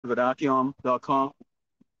Vacuum.com.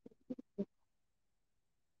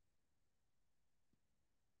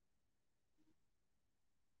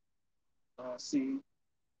 See,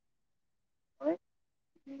 all right.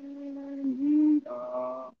 And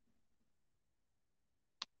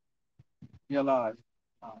you're live.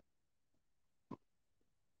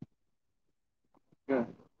 Good.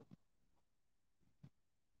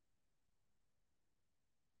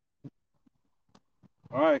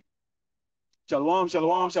 All right. Shalom,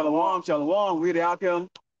 shalom, shalom, shalom. We the Akim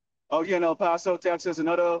out here in El Paso, Texas.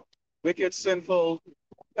 Another wicked, sinful,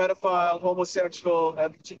 pedophile, homosexual,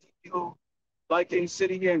 LGBTQ liking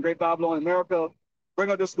city here in Great Babylon, America. Bring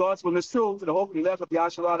out this gospel and this truth to the hope and left of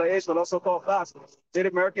Yahshua Israel, also called class,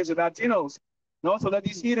 Native Americans and Latinos. And also let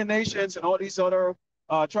these heathen nations and all these other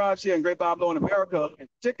tribes here in Great Babylon, America, in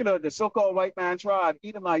particular the so-called white man tribe,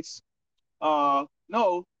 Edomites,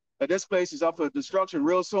 know that this place is up for destruction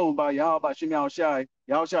real soon by Yahweh Shem Yahushai,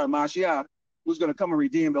 Yahushai Mashiach, who's going to come and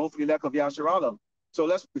redeem the hopefully elect of Yahshua. So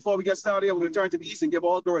let's, before we get started here, we're going to turn to the east and give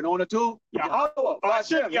all glory and honor to Yahweh,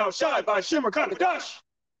 Hashem, Yahushai, Hashem, Rakadash.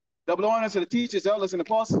 Double honors to the teachers, elders, and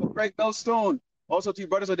apostles of Great Millstone. Also to you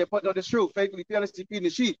brothers that they're putting on this truth, faithfully, fearlessly feeding the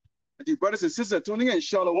sheep. And to you brothers and sisters tuning in,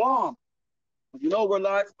 Shalom. You know we're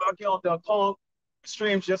live, Vacuum.com.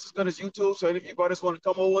 Streams just as good as YouTube. So if you brothers want to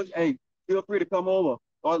come over, hey, feel free to come over.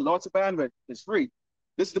 Lots of bandwidth. It's free.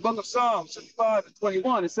 This is the book of Psalms 65 and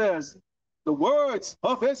 21. It says, the words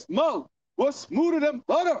of his mouth were smoother than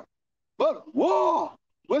butter, but war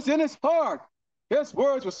was in his heart. His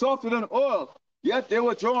words were softer than oil, yet they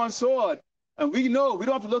were drawn sword. And we know we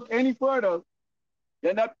don't have to look any further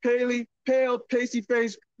than that pale,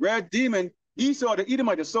 pasty-faced red demon, Esau the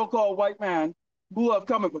Edomite, the so-called white man, who have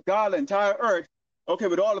come and beguiled the entire earth, okay,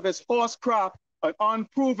 with all of his false crop and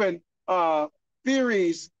unproven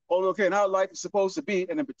theories on okay, and how life is supposed to be.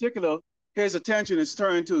 And in particular, his attention is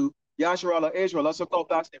turned to Yahshua Israel, also called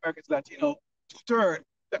Black Americans Latino, two-third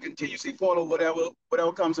that continuously follow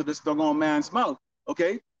whatever comes to this doggone man's mouth.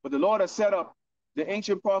 Okay? But the Lord has set up the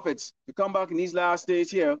ancient prophets to come back in these last days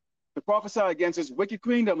here to prophesy against this wicked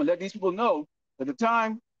kingdom and let these people know that the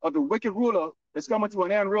time of the wicked ruler is coming to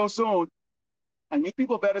an end real soon. And you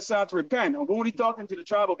people better start to repent. I'm only talking to the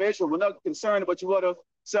tribe of Israel. We're not concerned about you other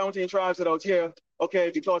 17 tribes that are out here,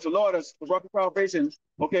 okay, because the Lord has rocky salvation,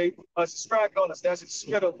 okay, subscribe all us. That's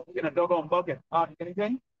spit in a doggone bucket.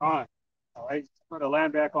 Anything? All right. For the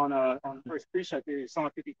land back on the first precept there,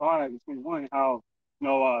 Psalm 55 and 21, how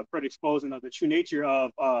for the exposing of the true nature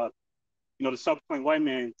of the subsequent white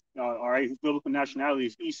man, all right, his biblical nationality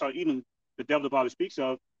is Esau, even the devil the Bible speaks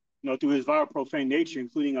of, through his vile profane nature,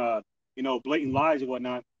 including blatant lies and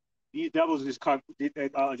whatnot. These devils just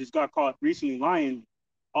got caught recently lying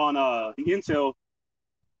on the intel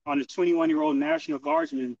on the 21-year-old National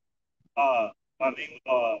Guardsman by the name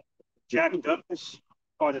of Jack Douglas,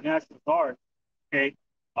 called the National Guard. Okay,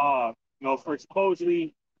 for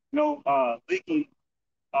supposedly leaking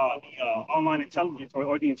the online intelligence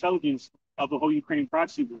or the intelligence of the whole Ukraine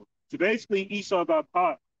proxy war. So basically, Esau got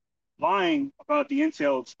caught lying about the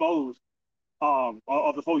intel exposed of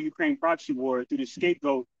the whole Ukraine proxy war through the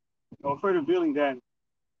scapegoat, further revealing that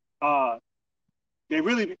they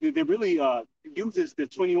really uses the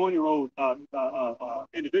 21-year-old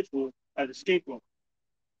individual as a scapegoat.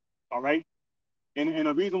 All right. And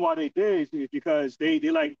the reason why they did is because they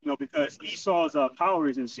like, because Esau's power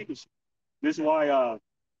is in secrecy. This is why,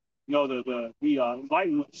 the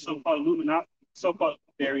enlightenment, so-called Illuminati, so-called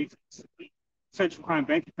central crime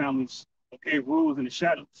banking families, okay, rules in the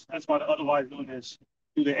shadows. That's why they're otherwise known as,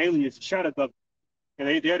 through the aliens, the shadow government. And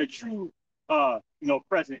they're the true,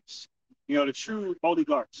 presidents, the true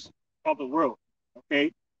oligarchs of the world,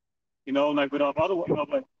 okay? But otherwise,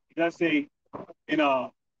 but let's say,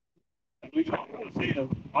 Isaiah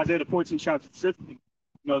the 14th chapter specifically,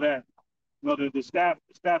 that the staff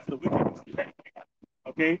of the wicked,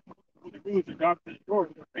 okay, the rules are doctrine of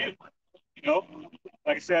Jordan,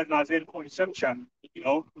 like I said in Isaiah the 47th chapter,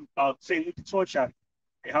 St. Luke the 12th chapter,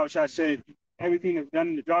 how I said everything that's done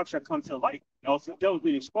in the dark shall come to the light. So the devil's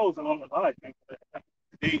being exposed along the light.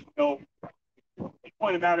 They, the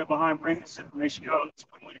point of the matter behind bringing this information out,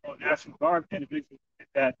 the National Guard individual, is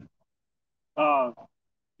that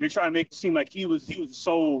they're trying to make it seem like he was the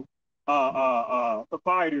sole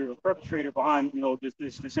proprietor or perpetrator behind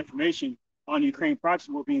this information on the Ukraine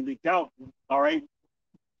proxy war being leaked out. All right,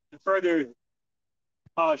 to further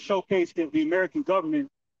showcase the American government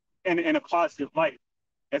in a positive light,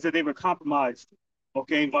 as if they were compromised,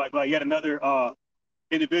 okay, by yet another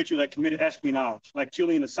individual that committed espionage, like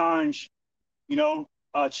Julian Assange,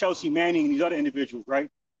 Chelsea Manning, and these other individuals, right?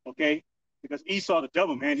 Okay, Because Esau, the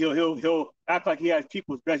devil, man, he'll act like he has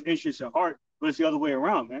people's best interests at heart, but it's the other way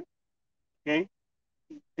around, man. Okay,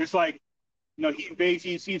 it's like he invades.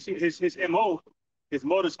 He sees his mo, his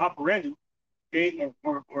modus operandi, okay,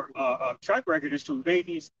 or track record is to invade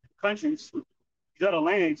these countries, these other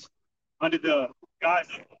lands, under the guise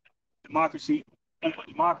of democracy, and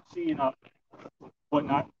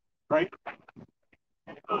whatnot, right?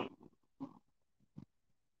 Uh,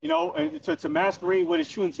 and to masquerade what his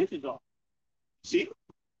true intentions are. See,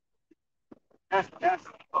 that's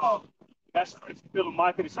Philip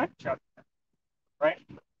Micah in the second chapter, right?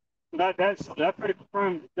 So that pretty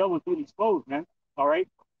confirms the devil is being exposed, man. All right,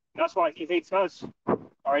 that's why he hates us. All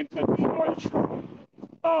right, because we are the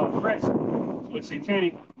true threats to a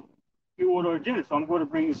satanic new order agenda. So I'm going to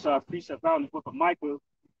bring this precept out in the book of Micah,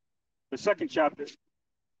 the second chapter.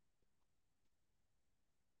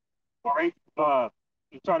 All right,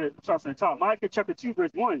 start from the top. Micah chapter 2, verse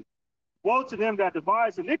 1. Woe to them that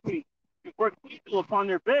devise iniquity and work evil upon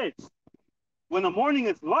their beds. When the morning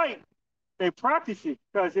is light, they practice it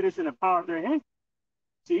because it is in the power of their hand.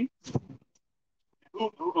 See,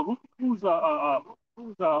 whose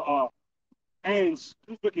hands,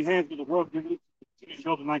 whose wicked hands do the world give to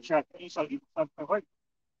Job the 9th chapter? Esau,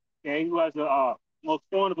 okay, who has the most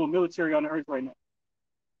formidable military on the earth right now?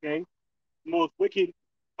 Okay, the most wicked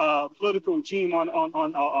political regime on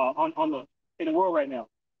the in the world right now.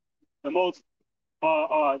 The most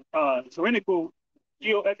tyrannical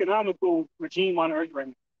geoeconomical regime on earth right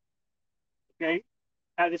now. Okay,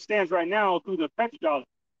 as it stands right now through the petrodollar,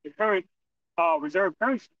 the current reserve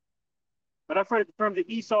currency. But I've heard it confirmed that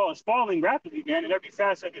Esau is falling rapidly, man, in every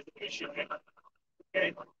facet of the issue, man.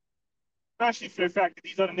 Okay, especially for the fact that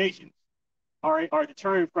these other nations are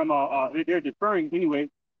deterring from they're deferring anyway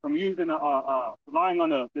from using relying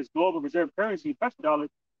on this global reserve currency petrodollar,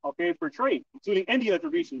 okay, for trade, including India as a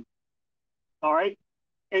region. All right,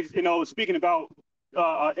 and speaking about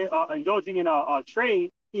indulging in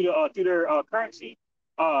trade to their currency,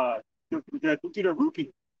 to their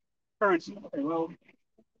rupee currency. Okay, well, you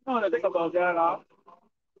know the thing about that,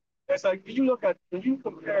 it's like when you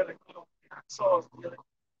compare the source to the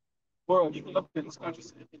world, you can look at these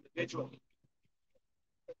countries individually.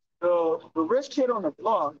 The rich kid on the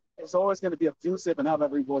block is always going to be abusive and have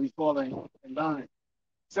everybody falling in line,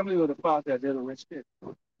 simply with the fact that they're the rich kid.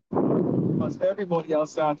 Because everybody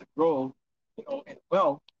outside the grove, in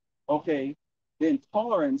wealth, okay, the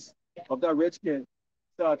intolerance of that rich kid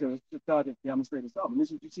start to demonstrate itself. And this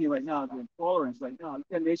is what you see right now, the intolerance right now.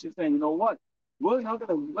 The nation saying, you know what? We're not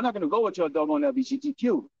gonna go with your doggone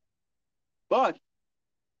LGBTQ. But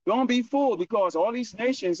don't be fooled, because all these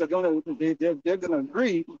nations are they're gonna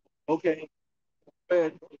agree, okay,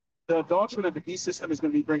 that the doctrine of the beast system is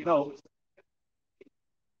gonna be bringing out.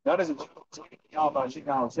 That isn't about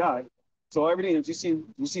Chicago. So everything that you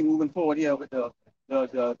see moving forward here with the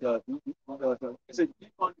is it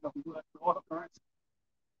currency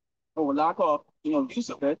or lack of use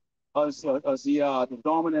of it as the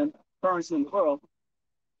dominant currency in the world,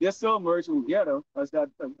 they're still merging together as that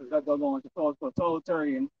they're going to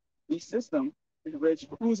totalitarian beast system, in which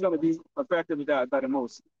who's going to be affected with that by the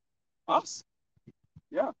most? Us.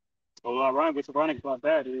 Yeah. Well, what's ironic about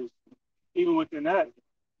that is even within that,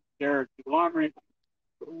 their conglomerate,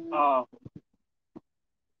 a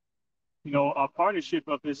partnership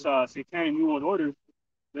of this satanic new world order,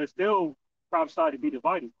 they're still prophesied to be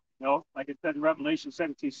divided. Like it said in Revelation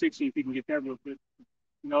 17:16, if you can get that real quick.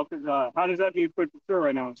 Because how does that being put for sure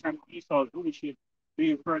right now in terms of Esau's leadership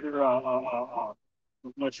being further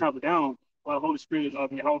trampled down by the Holy Spirit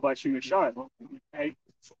of Yahweh by Shemir Shai? Okay.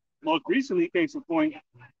 Most recently, case in point,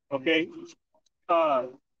 okay,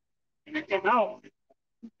 and it came out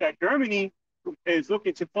that Germany is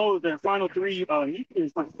looking to close their final 3 nuclear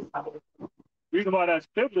plants. The reason why that's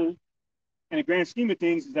pivotal in the grand scheme of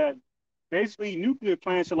things is that basically nuclear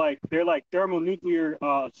plants are they're like thermonuclear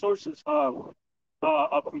sources of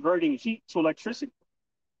converting heat to electricity.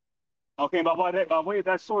 Okay, by way of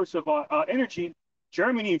that source of energy,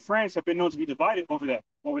 Germany and France have been known to be divided over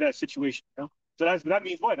that situation. So that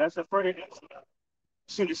means what? That's a further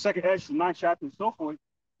soon the second edge from 9 chapters and so forth,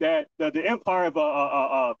 that the empire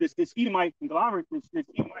of this Edomite conglomerate, this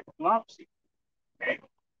Edomite conglomeracy, okay,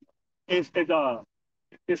 is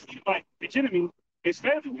this Edomite hegemony is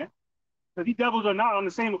failing, man. Because these devils are not on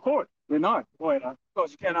the same accord. They're not. Boy,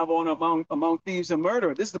 because you can't have one among thieves and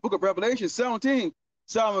murder. This is the book of Revelation 17,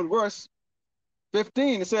 7 verse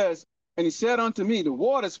 15. It says, and he said unto me, the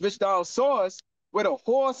waters which thou sawest, where the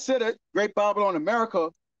whore sitteth, great Babylon,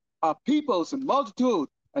 America, are peoples and multitude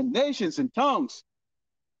and nations and tongues.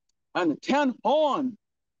 And the 10 horn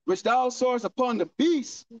which thou sawest upon the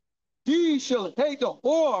beast, Ye shall hate the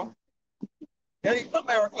whore, hate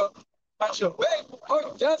America, and shall make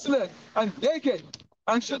her desolate and naked,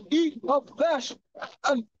 and shall eat her flesh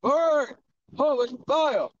and burn her with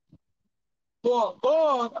fire. For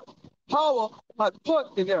God power hath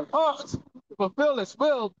put in their hearts to fulfill his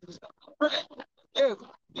will, give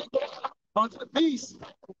unto the beast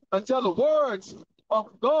until the words of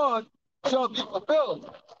God shall be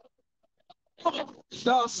fulfilled.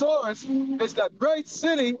 Thou sawest is that great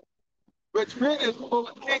city which created over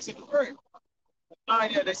the kings of the earth. I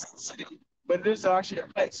yeah, this city, but it is actually a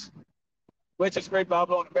place, which is Great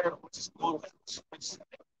Babylon, America, which is which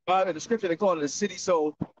by the description they call it a city.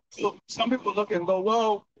 So some people look and go,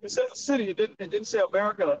 well, it says a city, it didn't say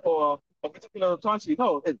America or a particular country.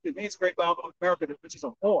 No, it means Great Babylon, America, which is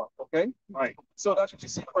a whore. Okay, Right. so that's what you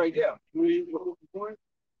see right there.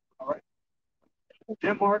 All right.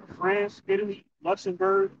 Denmark, France, Italy,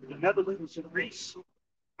 Luxembourg, the Netherlands, Greece,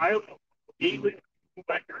 Ireland, England,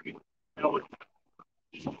 Bulgaria, Belgium.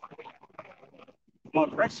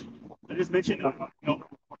 Brexit. I just mentioned,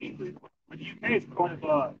 England, but the UK is part of,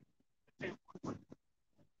 okay,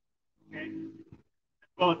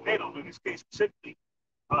 well, NATO in this case specifically,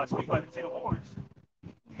 speak like the 10 wars.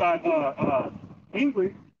 Got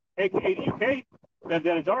England, aka the UK, that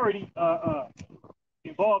is already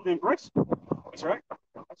involved in Brexit. That's right.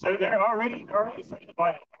 So they're already divided.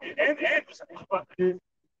 And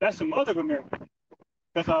that's the mother of America.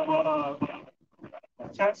 Because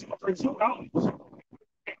taxing for 2 colonies.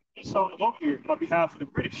 He sold them over here on behalf of the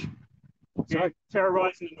British. Okay?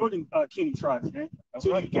 Terrorizing the northern Kingdom tribes. Okay?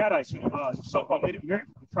 So the Gadites, so-called Native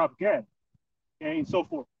Americans, the tribe of Gad, okay, and so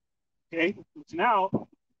forth. Okay, so now,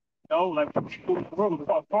 like people in the world who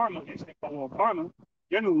call karma, they say, well, karma,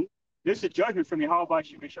 generally, this is a judgment from Yahweh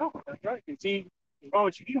Shemeshah. That's right. And see, what's wrong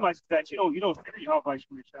with you Edomites is that you don't fear Yahweh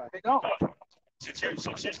Shemeshah. They don't. Since you're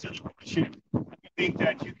so sensitive, you think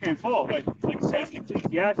that you can fall. But like it says in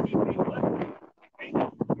Ecclesiastes, okay,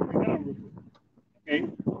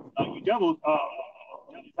 you devils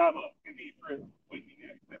have a need for what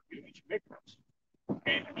you make us.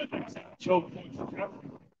 Okay, show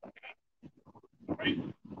right?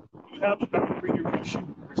 You have the boundary you're going to shoot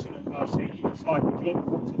the person saying you was like the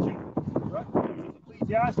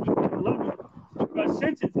Ecclesiastes 11, because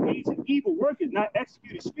sentence against an evil work is not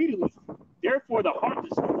executed speedily. Therefore, the heart of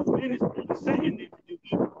the man is set in it to do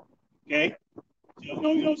evil. Okay, so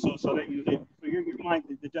that your mind,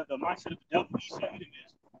 the mindset of the devil, he's saying is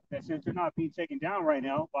that since they're not being taken down right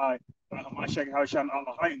now by my second house shot on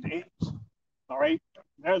the height and the angels, all right,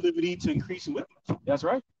 their liberty to increase in wickedness. That's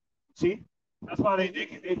right. See, that's why they're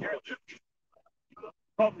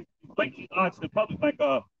public, blatantly odds to the public, like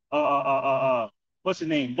what's his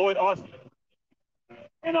name, Lloyd Austin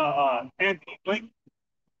and Anthony Blinken,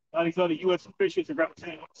 these other U.S. officials and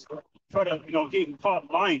representatives try to get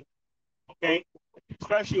caught lying, okay,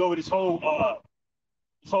 especially over this whole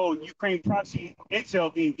Ukraine proxy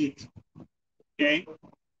intel being leaked, okay,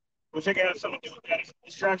 which they can have something to do with that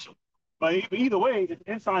distraction. But either way, it's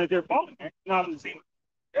a sign that they're falling, man. Not in the same.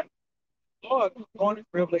 Lord, going to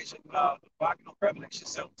Revelation, Revelation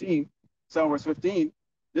 17, Psalm verse 15.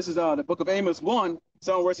 This is the book of Amos 1,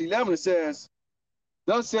 Psalm verse 11. It says,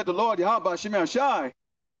 thus said the Lord Yahweh Shemeshai,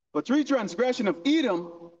 for 3 transgression of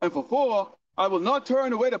Edom, and for 4, I will not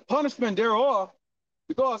turn away the punishment thereof,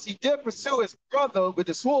 because he did pursue his brother with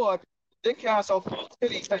the sword, did cast off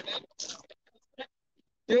cities, and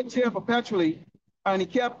did tear perpetually, and he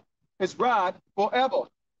kept his rod forever.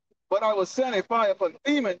 But I will send a fire upon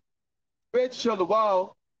demon, which shall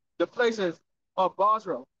devour the places of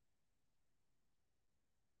Basra.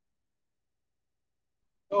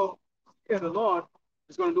 So here the Lord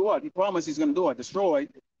is going to do what? He promised he's going to do it, destroy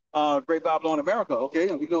Great Babylon, America. Okay,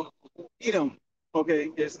 and we know Edom, okay,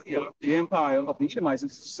 is the empire of the Edomites,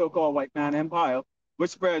 it's so-called white man empire,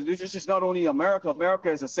 which spreads. This is not only America. America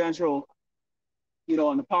is a central,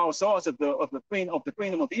 and the power source of the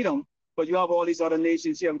kingdom of Edom. But you have all these other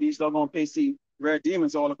nations here, these doggone pasty red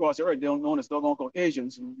demons all across the earth. They're known as doggone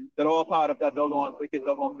Caucasians. They're all part of that doggone wicked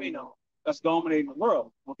doggone kingdom that's dominating the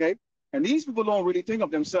world. Okay, and these people don't really think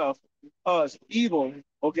of themselves as evil.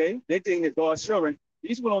 Okay, they think that God's children.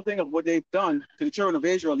 These people don't think of what they've done to the children of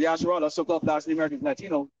Israel, the Yasharala, so-called Black Americans,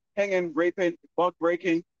 Latino, hanging, raping, bug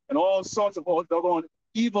breaking, and all sorts of doggone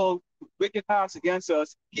evil, wicked acts against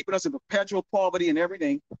us, keeping us in perpetual poverty and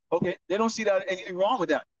everything. Okay, they don't see that anything wrong with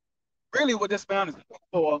that. Really, what this man is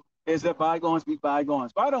for is that bygones be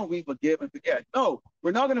bygones. Why don't we forgive and forget? No,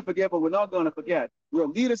 we're not going to forget, but we're not going to forget. We're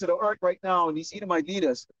leaders of the earth right now, and these Edomite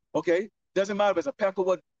leaders, okay? Doesn't matter if it's a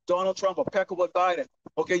Peckerwood Donald Trump or Peckerwood Biden.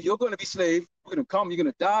 Okay, you're going to be slave. You're going to come. You're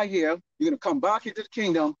going to die here. You're going to come back into the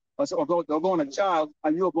kingdom or born a child,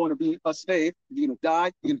 and you're going to be a slave. You're going to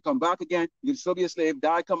die. You're going to come back again. You're going to still be a slave,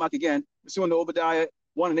 die, come back again. Pursuant to Obadiah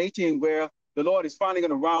 1 and 18, where the Lord is finally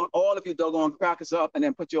going to round all of you doggone crackers up and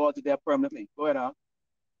then put you all to death permanently. Go ahead, Al.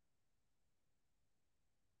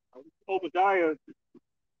 Obadiah,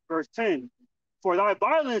 verse 10. For thy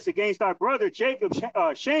violence against thy brother Jacob,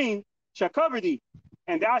 shame shall cover thee,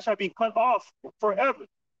 and thou shalt be cut off forever.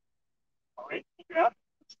 All right? Yeah.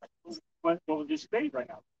 What was just stated right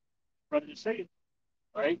now? Brother just said,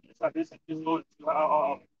 right? It's like this is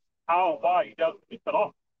how why you don't be cut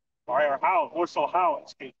off, all right? Or how, more so how in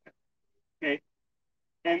this case. Okay.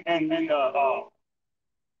 And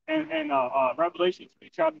Revelation, we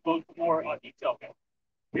try to go into more detail.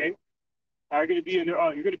 Okay. You're going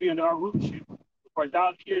to be under our rulership for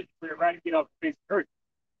 1,000 years to eradicate off the face of the earth.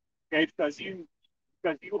 Okay, because you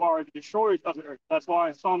are the destroyers of the earth. That's why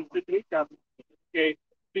in Psalm 58 chapter, okay,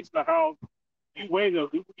 speaks about how you weigh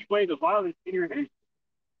the violence in your hand.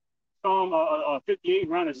 Psalm 58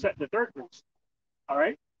 around the third verse. All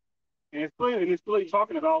right, and it's clearly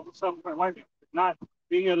talking about something like it. It's not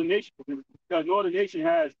being other nation, because no other nation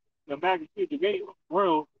has the magnitude of the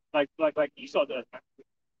world like Esau does.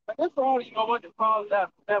 And that's all, you know what, the problem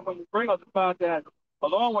that when you bring up the fact that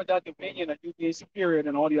along with that dominion that you being superior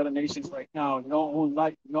than all the other nations right now, your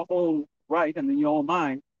own right and in your own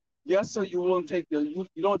mind, yes, so you won't take you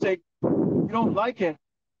don't like it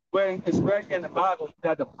when it's right in the Bible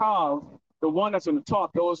that the proud, the one that's on the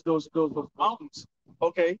top, those mountains,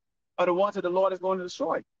 okay, are the ones that the Lord is going to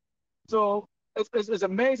destroy. So it's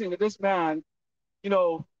amazing that this man,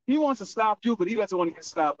 he wants to slap you, but he doesn't want to get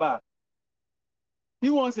slapped back. He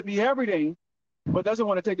wants to be everything, but doesn't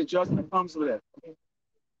want to take the judgment that comes with it.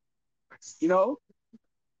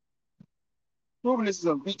 Proving this is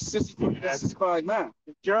a weak, satisfied man.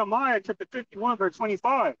 Jeremiah chapter 51, verse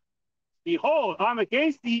 25. Behold, I'm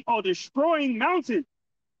against thee, O destroying mountain,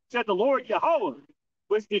 said the Lord Yahweh,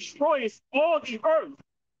 which destroyest all the earth.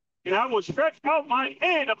 And I will stretch out my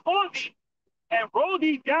hand upon thee, and roll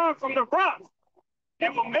thee down from the rocks,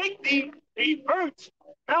 and will make thee a burnt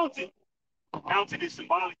mountain. Mountain is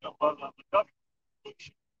symbolic of government.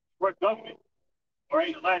 Word government, or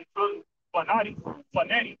in the Latin term,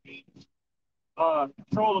 fanatic means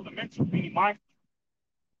control of the mental, meaning mind.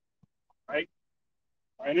 Right?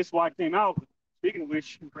 And this is why I came out. Speaking of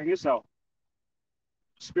which, bring this out.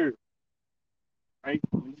 Spirit. Right?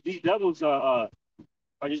 These devils are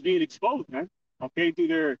just being exposed, man. Okay,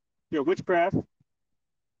 through their witchcraft,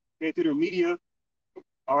 okay, through their media,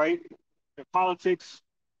 all right, their politics,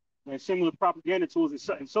 and similar propaganda tools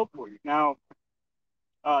and so forth. Now,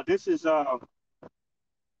 this is all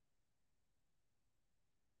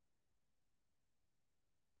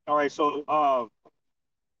right. So,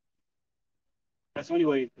 so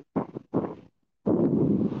anyway,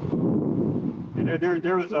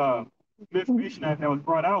 there was information that was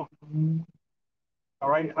brought out. All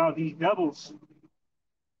right, how these devils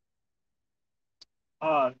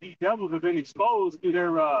have been exposed to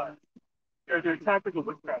their tactical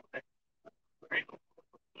witchcraft. Right?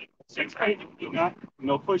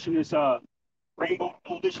 Pushing this rainbow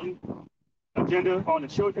coalition agenda on the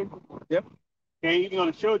children. Yep. And even though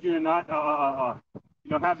the children are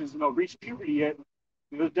not haven't reached puberty yet,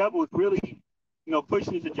 the devil is really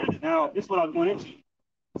pushing his agenda. Now, this is what I was going into.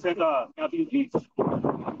 It says now these tell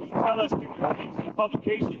us the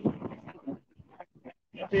publication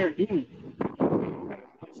that they're doing.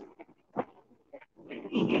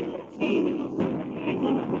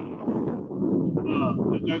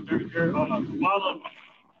 They're follow.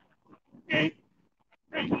 Okay.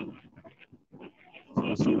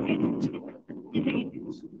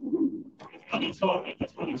 So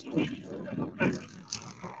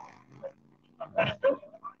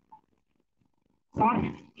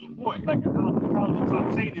like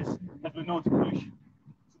how say this has been known to push. So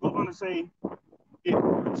we're going to say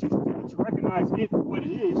to recognize it for what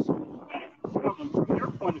it is from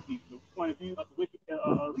your point of view, the point of view of the wicked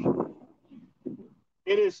elite.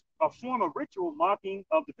 It is a form of ritual mocking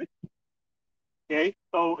of the victim. Okay,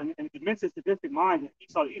 so in the mental sadistic mind that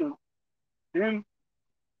Esau Edom, them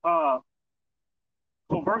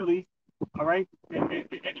covertly, all right, and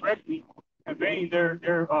directly conveying their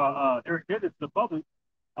agenda to the public,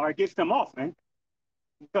 gets them off, man.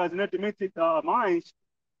 Because in their demented minds,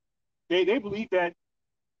 they believe that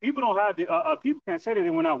people don't have the people can't say that they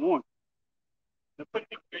were not warned. To put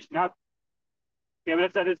the information out. Yeah,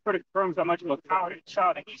 but that is pretty confirms how much of a coward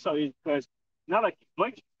child that Esau is, because not like he's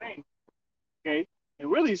blatantly saying, okay,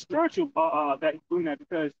 and really spiritual that he's doing that,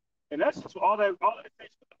 because in essence all that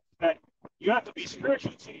that you have to be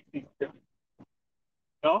spiritual to see things.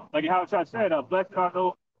 Like how I said, blessed are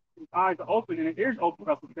those his eyes are open and his ears open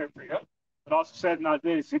up for prayer. It also says in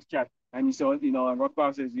Isaiah 6 chapter. And you saw, and what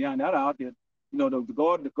Bible says beyond that out there,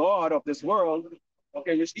 the God of this world,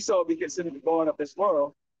 okay, Esau be considered the God of this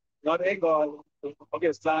world, not a God. Okay,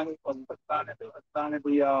 it's planet,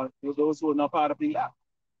 those who are not part of the app.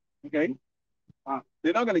 Okay,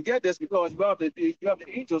 they're not going to get this because you have the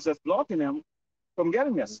angels that's blocking them from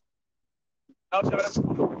getting this. I'll show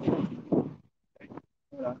you.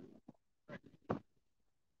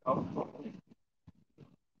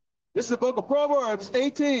 This is the book of Proverbs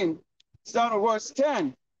 18, starting at verse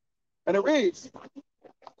 10, and it reads,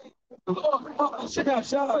 "The Lord shall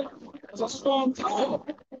shine as a strong tower.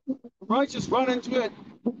 The righteous run into it,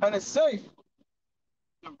 and it's safe.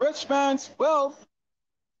 The rich man's wealth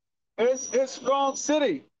is his strong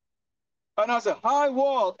city, and has a high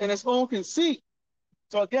wall in his own conceit."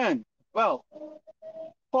 So again, well,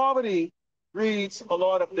 poverty breeds a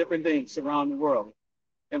lot of different things around the world.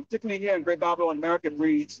 And particularly here in Great Babylon, America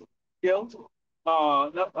breeds guilt,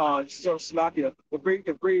 Czechoslovakia,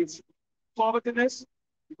 it breeds povertiness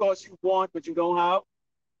because you want what you don't have.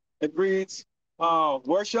 It breeds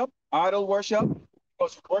worship, idol worship,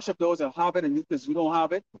 because you worship those that have it and because you don't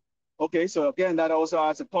have it. Okay, so again, that also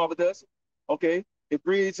adds to poverty. Okay, it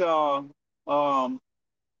breeds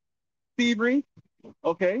thievery.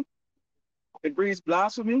 Okay, it breeds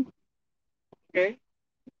blasphemy. Okay,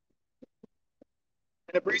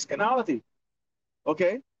 and it breeds carnality.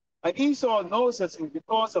 Okay, and Esau knows that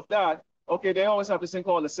because of that. Okay, they always have this thing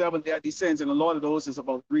called the seven deadly sins, and a lot of those is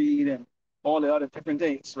about greed and all the other different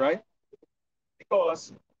things, right?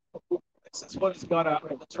 Because this is what is got out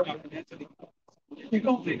of the trap and entity. If you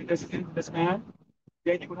don't think this man,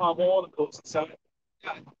 then you can have all of those inside.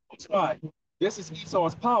 Yeah, that's why. This is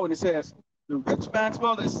Esau's power, and it says, the rich man's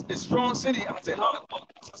wealth is strong city. I say, how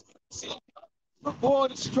before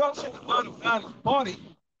destruction of man's body,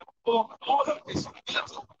 before all of this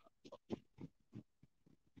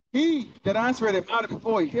he that answered him out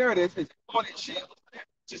before he heard it is on his shield.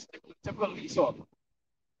 Just typical Esau.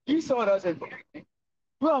 Esau doesn't.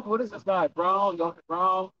 Well, what is this guy? Brown, Dr.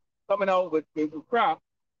 Brown, coming out with crap.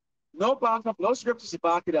 No backup, no scriptures to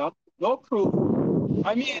back it up, no proof.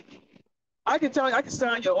 I mean, I can tell you, I can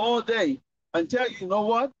stand here all day and tell you, you know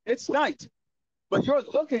what? It's night. But you're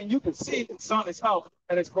looking, you can see the sun is out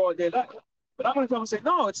and it's broad daylight. But I'm going to come and say,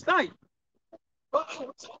 no, it's night.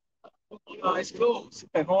 Eyes closed,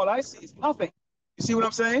 and all I see is nothing. You see what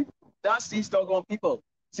I'm saying? That's these doggone people.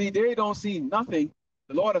 See, they don't see nothing.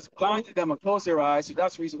 The Lord has blinded them and closed their eyes. So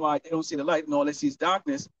that's the reason why they don't see the light and all they see is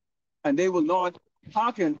darkness. And they will not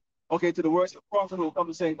hearken, okay, to the words of the prophet who will come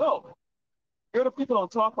and say, oh, you're the people on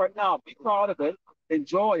top right now. Be proud of it.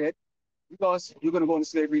 Enjoy it, because you're going to go into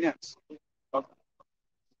slavery next. Okay.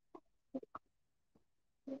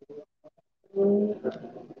 What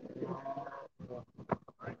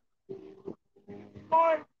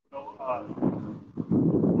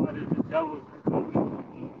is the devil?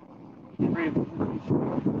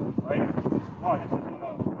 Right?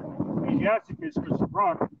 Ecclesiasticus versus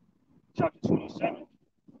Rock, chapter 27,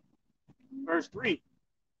 verse 3.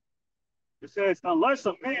 It says, unless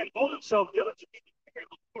a man hold himself diligently to the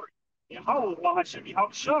Lord, and how should be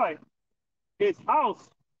outshined, his house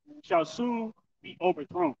shall soon be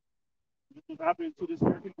overthrown. This is happening to this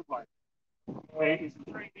American life. Okay, it's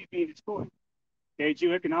currently being destroyed. Okay,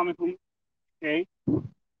 geoeconomically, okay,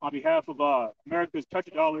 on behalf of America's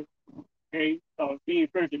petrodollar, okay, being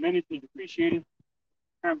further diminished and depreciated in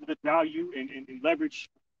terms of its value and leverage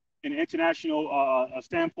in an international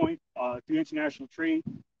standpoint through international trade.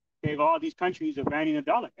 Okay, all these countries are banning the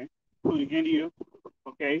dollar, okay? Including India,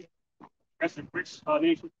 okay, rest of rich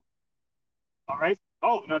nations. All right.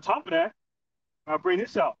 Oh, and on top of that, I'll bring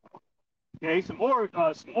this out. Okay, some more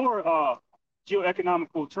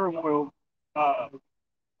geoeconomical turmoil,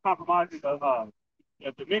 compromises the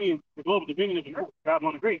global dominion of the earth,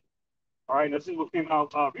 Babylon the Great. All right, this is what came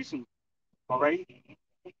out recently. All right.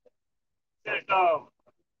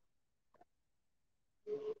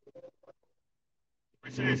 It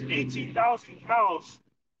says 18,000 cows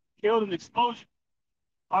killed in explosion.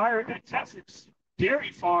 Fire at Texas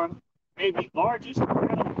dairy farm may be largest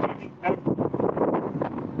cattle ever.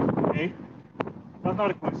 Okay, that's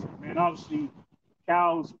not a question, man. Obviously,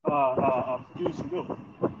 cows produce milk.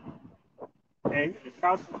 Okay, the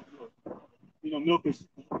cows produce milk. Milk is,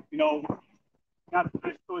 not the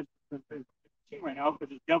best choice right now because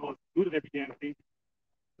the devil is good at every damn thing.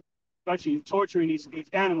 Especially torturing these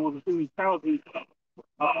animals through these cows in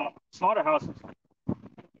slaughterhouses.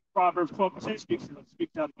 Proverbs 12% speaks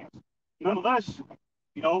out against. Nonetheless,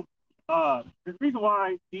 the reason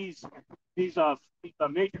why these major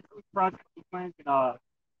food projects, food plants, and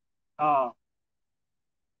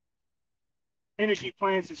energy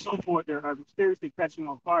plants and so forth are mysteriously catching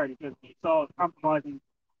on fire because it's all compromising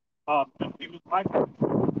people's livelihoods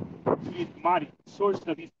to these commodities, sources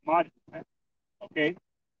of these commodities. Okay,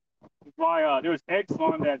 that's why there was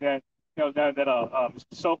Exxon that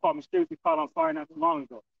so-called mysteriously caught on fire not too long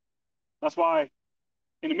ago. That's why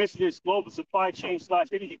in the midst of this global supply chain slash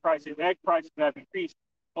energy crisis, egg prices have increased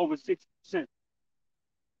over 60%.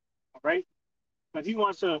 All right, because he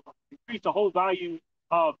wants to increase the whole value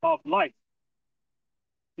of life.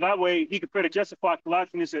 So that way, he could try to justify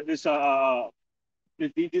collapsing this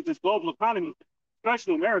global economy,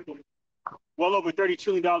 especially America, well over $30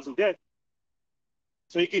 trillion in debt.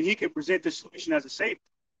 So he can present the solution as a safe.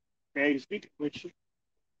 Okay, speaking of which,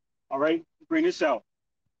 all right, bring this out.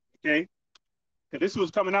 Okay, because this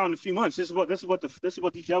was coming out in a few months. This is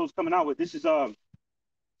what these devils coming out with. This is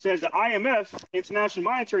says the IMF, International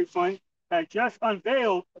Monetary Fund, has just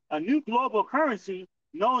unveiled a new global currency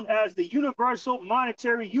known as the Universal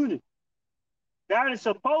Monetary Unit that is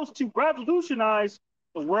supposed to revolutionize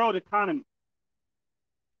the world economy.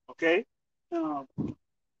 Okay. When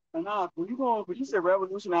you say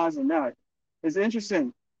revolutionizing that, it's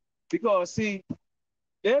interesting because see,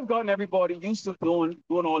 they've gotten everybody used to doing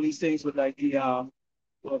all these things with like the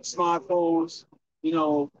smartphones, you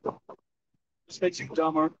know, just makes you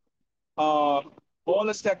dumber. All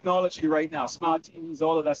this technology right now, smart TVs,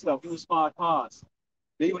 all of that stuff, even smart cars.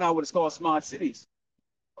 They even have what is called smart cities,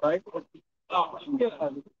 right?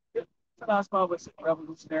 Last part was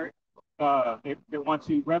revolutionary. They want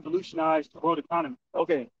to revolutionize the world economy.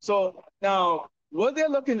 Okay, so now what they're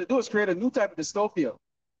looking to do is create a new type of dystopia.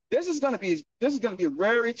 This is gonna be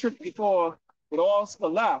very tricky for it all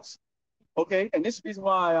collapse. Okay, and this is the reason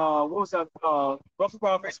why what was that? Russell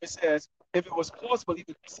Crowe basically says if it was possible, he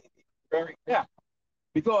would see very yeah.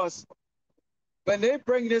 Because when they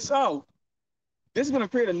bring this out, this is going to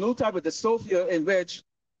create a new type of dystopia in which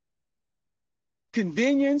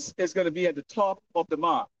convenience is going to be at the top of the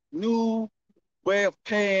mark. New way of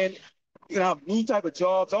paying. You're going to have new type of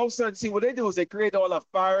jobs. All of a sudden, see what they do is they create all that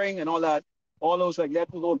firing and all that, all those like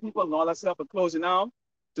let go people and all that stuff and closing down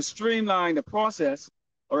to streamline the process.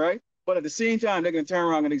 All right. But at the same time, they're going to turn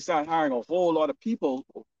around and they start hiring a whole lot of people,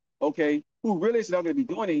 okay, who really is not going to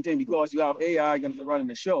be doing anything because you have AI going to be running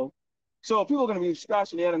the show. So people are going to be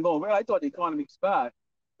scratching their head and going, well, I thought the economy was bad,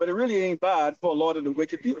 but it really ain't bad for a lot of the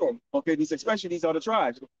wicked people. Okay, especially these other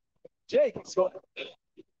tribes. Jake, so,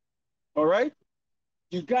 all right,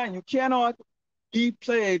 you cannot be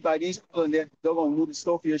played by these people and they're going to do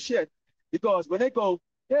dystopia shit because when they go,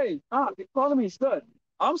 hey, the economy is good.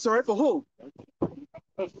 I'm sorry for who?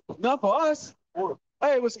 Not for us.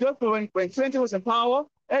 Hey, it was good for when Clinton was in power.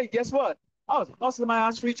 Hey, guess what? I was hustling my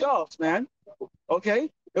ass 3 jobs, man.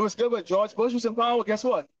 Okay? It was good when George Bush was in power. Guess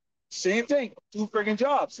what? Same thing, 2 friggin'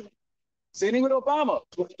 jobs. Same thing with Obama,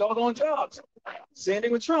 2 doggone jobs. Same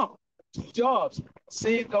thing with Trump, 2 jobs.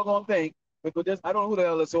 Same doggone thing. But this, I don't know who the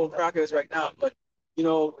hell this old cracker is right now, but you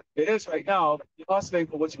know, it is right now. You're hustling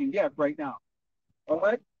for what you can get right now. All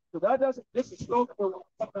right? So that doesn't, this is so cool.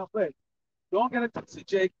 Don't get it twisted,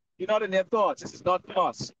 Jake. You're not in their thoughts. This is not for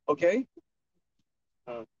us. Okay?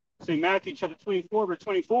 St. Matthew chapter 24, verse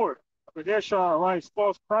 24. For there shall arise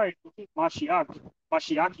false Christ, Mashiachians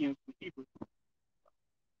in Hebrew.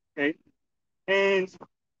 Okay? And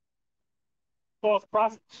false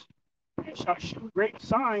prophets, and shall show great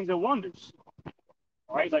signs and wonders.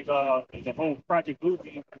 All right, like the whole Project Blue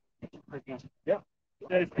thing. Yeah.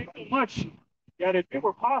 That if they do much, that if it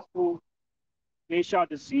were possible, they shall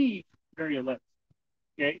deceive very elect.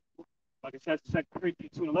 Okay? Like it says in 2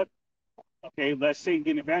 Corinthians 2:11. Okay, let Satan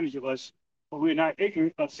get advantage of us, but we're not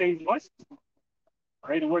ignorant of Satan's license. All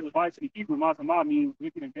right, the word advice in the Hebrew, Mazamah, means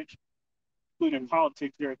wicked invention, including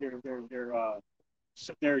politics, their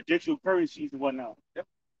digital currencies and whatnot. Yep.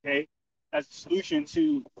 Okay, as a solution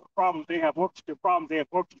to problems they have orchestrated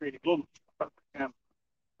globally.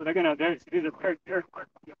 So they're gonna there's a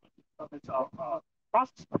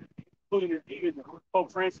process, including even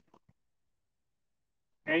Pope Francis.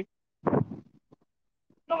 Okay.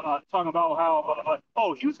 Talking about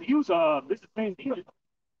how he was this is the same deal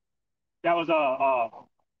that was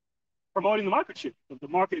promoting the microchip, the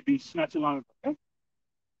market beast not too long ago. Okay?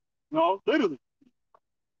 No, literally.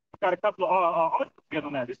 Got a couple of articles together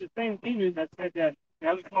on that. This is the same demon that said that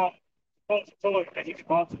Ellie told that he could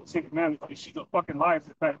go to the Ten Commandments, but she's a fucking liar for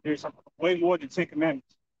the fact that there's way more than 10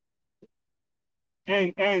 commandments.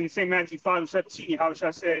 And St. Matthew 5:17, how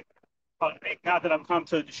I said, thank God that I've come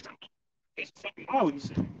to destroy. It's fucking lie what he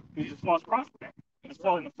said. He's a false prophet. He's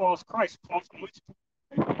following the false Christ, false witch.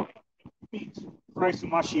 Christ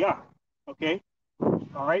and Mashiach. Okay?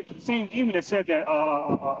 All right, the same demon that said that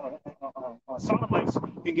sodomites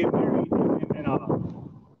can get married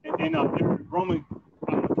in their Roman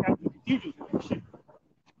Catholic cathedrals and shit.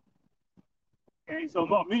 Okay, so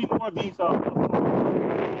many more of these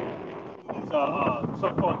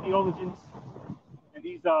so-called theologians and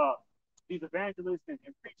these evangelists and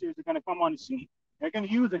preachers are going to come on the scene. They're going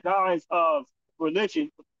to use the guise of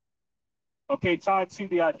religion, okay, tied to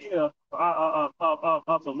the idea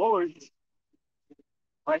of the Lord,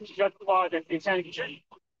 right, to justify the satanic church.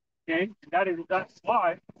 Okay, that's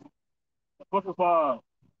why the book of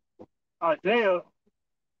Isaiah,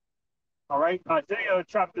 all right, Isaiah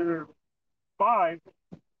chapter 5,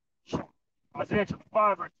 Isaiah chapter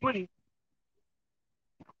 5, verse 20.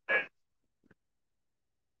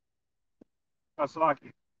 That's like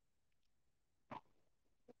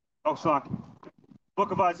oh, sorry.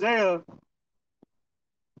 Book of Isaiah,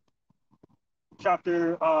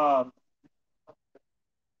 chapter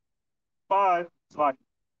 5, like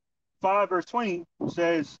 5, verse 20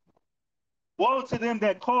 says, woe to them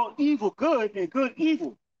that call evil good and good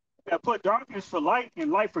evil, that put darkness for light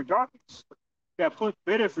and light for darkness, that put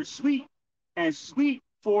bitter for sweet and sweet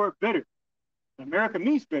for bitter. America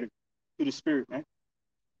means bitter to the spirit, man.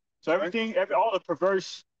 So everything, all the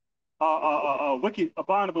perverse, wicked,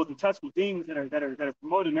 abominable, detestable things that are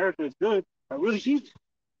promoting America as good are really evil,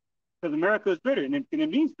 because America is bitter and it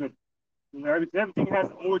means bitter. Everything has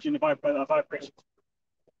an origin of vibration.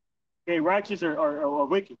 Okay, righteous or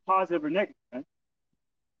wicked, positive or negative. Right?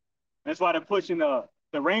 That's why they're pushing the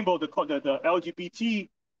rainbow, the LGBT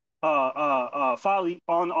folly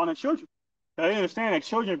on the children. They understand that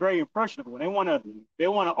children are very impressionable. They want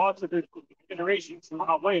to alter their generation's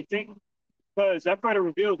way of thinking, because that further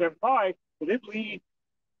reveals their pride. But they believe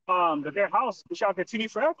that their house shall continue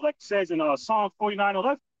forever, like it says in Psalm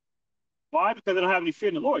 49:11. Why? Because they don't have any fear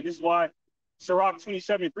in the Lord. This is why Sirach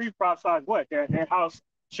 27:3 prophesies what? Their house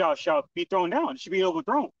shall be thrown down. It should be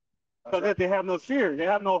overthrown. Because right. They have no fear. They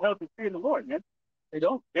have no healthy fear in the Lord, man. They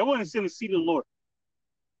don't. They want to sit in the seat of the Lord.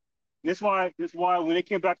 This is why when they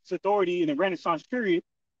came back to authority in the Renaissance period,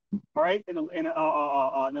 all right, in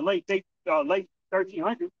the late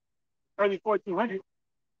 1300s, early 1400s,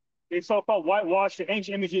 they so-called whitewashed the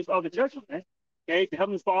ancient images of the churches, man. Okay, the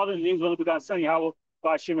Heavenly Father, the names of the begotten Son, Yahweh,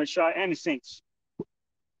 God, Shema, Shai, and the saints.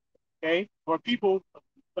 Okay, or people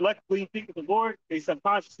collectively think of the Lord, they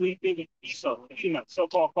subconsciously think of Esau, the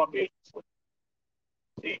so-called Caucasians.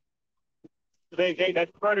 See,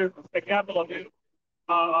 that's further example of it.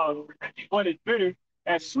 One is bitter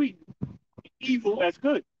as sweet, evil as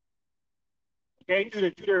good. Okay, due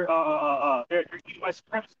to their white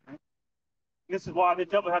supremacy. Right? This is why the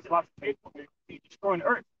devil has a lot of faith. He's destroying the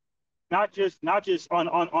earth, not just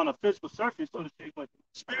on a physical surface, so to speak, but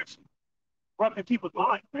spiritually, corrupting people's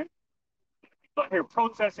minds, man. But here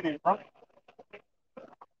protesting and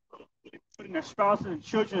putting their spouses and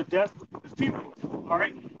children to death. Because people, all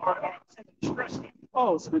right, are stressed.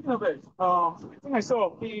 Oh, speaking of it, I think I saw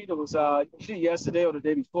a feed that was yesterday or the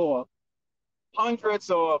day before. Hundreds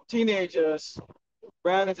of teenagers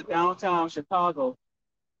ran into downtown Chicago,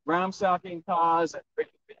 ransacking cars and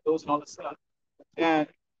breaking windows and all this stuff. And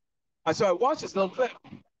I watched this little clip,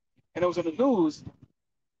 and it was on the news,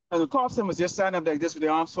 and the cops was just standing up like this with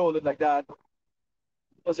their arms folded like that.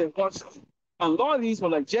 Because they watched, and a lot of these were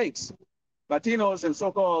like Jakes, Latinos and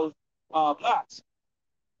so-called blacks.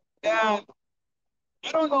 And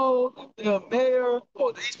I don't know if the mayor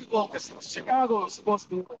or these people, because Chicago is supposed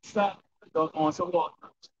to be stop on so-called,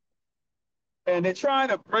 and they're trying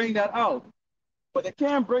to bring that out, but they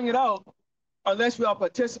can't bring it out unless we are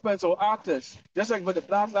participants or actors. Just like with the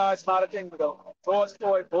Black Lives Matter thing, with the George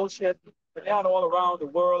Floyd bullshit, but down all around the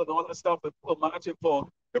world and all that stuff with people marching for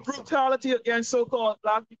the brutality against so-called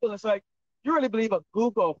black people. It's like, you really believe a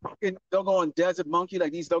gook or fucking doggone desert monkey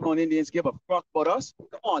like these doggone Indians give a fuck about us?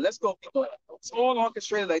 Come on, let's go. It's all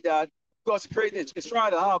orchestrated like that because it's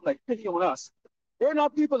trying to have like pity on us. We're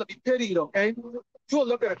not people to be pitied, okay? You'll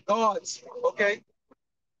look at the gods, okay?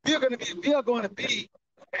 We are going to be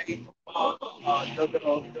okay,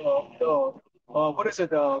 what is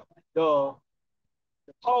it? The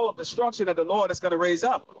power of destruction that the Lord is going to raise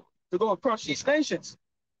up to go and crush these nations.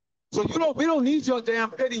 So we don't need your damn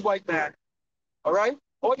pity, white man. All right?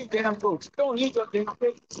 All you damn folks. We don't need your damn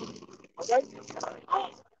pity. All right?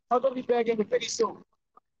 I'm going to be begging the pity soon.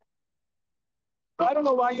 I don't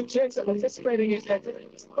know why you chicks are participating in that.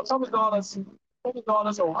 Some dollars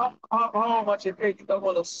or how much it paid. You don't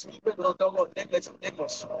want to stupid little doggone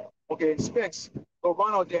Nicholas. Okay, Spix, go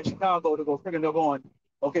run out there in Chicago to go friggin' doggone.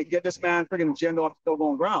 Okay, get this man friggin' agenda off the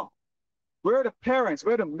doggone ground. We're the parents,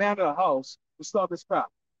 we're the man of the house to stop this crap.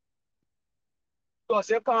 Because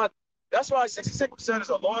they can't, that's why 66% is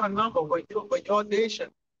a lot of number when your nation,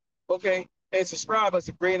 okay, is described as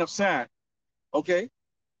a grain of sand. Okay?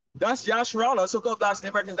 That's Yasharala, so-called Black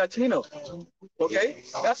American Latino. Okay?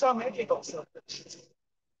 That's how many people.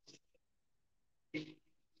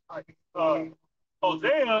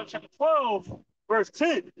 Hosea chapter 12, verse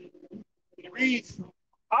 10. It reads,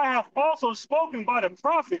 I have also spoken by the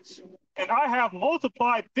prophets, and I have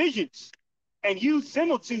multiplied visions and used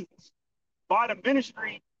similitudes by the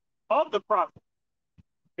ministry of the prophet.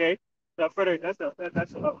 Okay? That's a pretty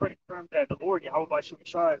term that the Lord Yahweh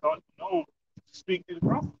Shemashai is known to speak to the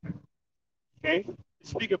prophet. Okay? To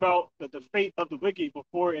speak about the fate of the wicked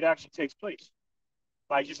before it actually takes place.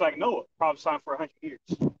 Like just like Noah, prophesying for 100 years.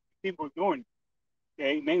 People are doing it.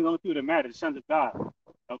 Okay, mainly only through the matter, the sons of God.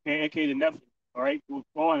 Okay, aka the Nephilim. All right, who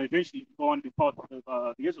go on eventually go on to be called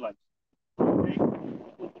the Israelites. Okay,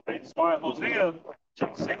 that's why Hosea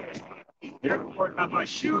chapter 6, therefore have I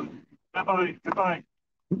shown, therefore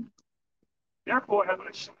have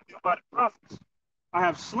I shown you by the prophets. I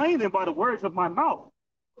have slain them by the words of my mouth.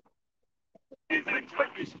 And their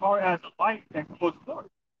judgment as far as the light that goes forth.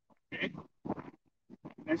 Okay,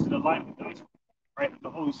 next to the light of God, right? The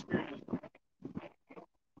Holy Spirit is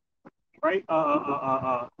right?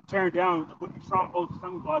 Tearing down the wicked strongholds,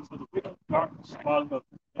 stumbling blocks of the wicked darkness, symbolic of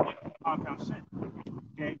the compound sin.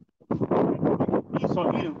 Okay?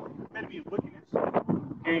 Esau Edom, enemy of wickedness.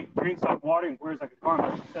 Okay? Drinks like water and wears like a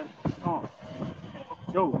garment. Says strong.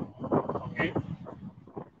 Job. Okay?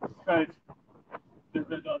 Because the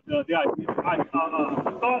thought of the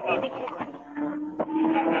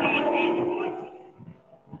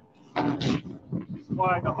is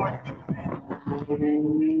why the heart of the man. Okay?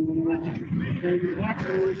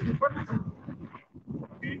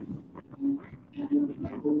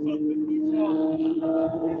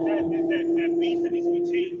 That beast that needs to be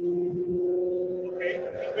tamed. Okay?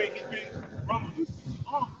 He's been rumbling too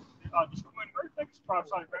long. Destroying earth like it's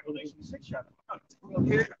prophesied in Revelation 6 chapter.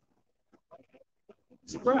 Okay?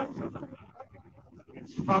 It's a crap.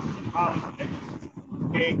 It's prophecy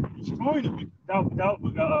okay? Destroying the wicked without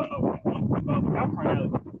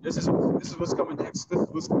carnality. This is what's coming next. This is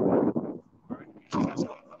what's coming. All right.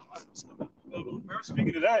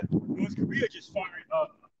 Speaking of that, North Korea just fired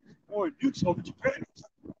more nukes over Japan.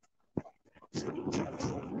 To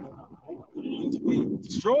be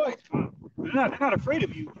destroyed. They're not afraid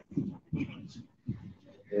of you.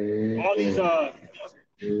 All these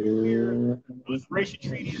nuclear proliferation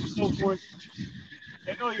treaties and so forth.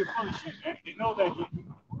 They know you're full of shit, man. They know that the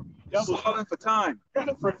devil's Stalling for time. kind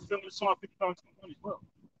of for similar song 50 times as well.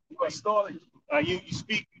 You are stalling. You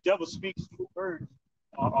speak, the devil speaks through words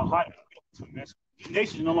on hot. These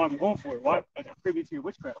nations are no longer going for it. Why? They're privy to your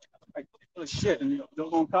witchcraft. Like, shit, and they're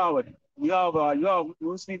going coward. We have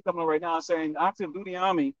Sneak coming right now saying active duty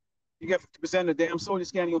army, you get 50% of the damn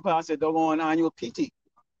soldiers can't even pass it. They're going annual PT.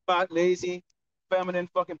 Fat, lazy, feminine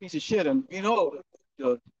fucking piece of shit. And you know,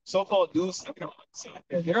 the so-called dudes,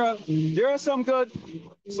 there are some good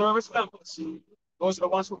service members. Those are the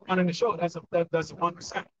ones who are running the show. That's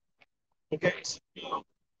 1%. Okay, so, you know,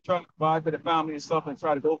 trying to provide for the family and stuff and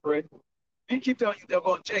try to go for it. And keep telling you they're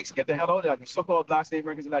going Jakes, get the hell out of there. You so-called blacks, Native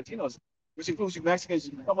Americans, and Latinos, which includes you Mexicans.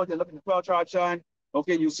 You come out there, look at the crowd, try to shine.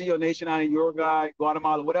 Okay, you see your nation on Uruguay,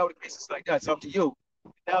 Guatemala, whatever the case is like that. It's up to you.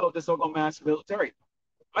 That'll just so-called mass military.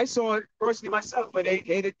 I saw it personally myself, but they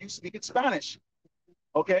hated you speaking Spanish.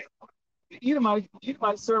 Okay, even my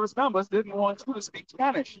service members didn't want you to speak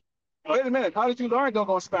Spanish. Wait a minute, how did you learn to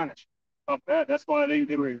go Spanish? Bad. That's why they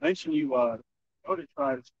were lynching you. Other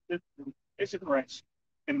tribes, it's correct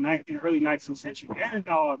in the early 19th century and in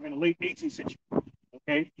the late 18th century.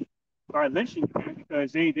 Okay, started lynching you, man,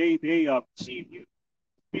 because they perceive you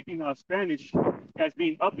speaking Spanish as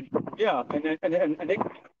being uppity. Yeah, and they.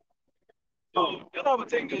 The other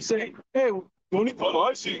thing they say, hey, the only color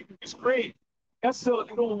I see is green. That's still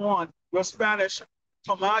you don't want your Spanish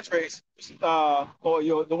comadres or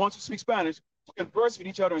the ones who speak Spanish to converse with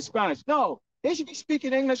each other in Spanish. No, they should be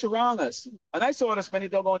speaking English around us. And I saw this many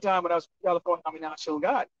doggone time when I was in California. I mean, now showing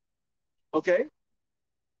God. Okay,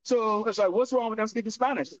 so it's like, what's wrong with them speaking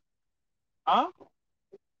Spanish? Huh?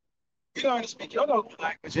 You learn to speak your local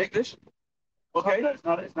language, English. Okay, it's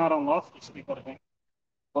not unlawful to speak other language.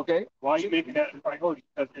 Okay. Why are you making that a priority?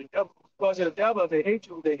 Because the devil. Because of the devil, they hate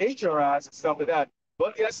you, they hate your eyes and stuff like that.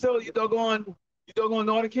 But yet still, you doggone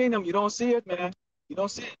Northern Kingdom, you don't see it, man. You don't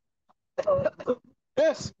see it.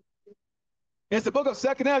 Yes. It's the book of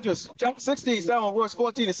Second Esdras, chapter 16, verse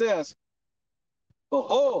 14, it says,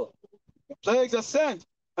 oh, the plagues are sent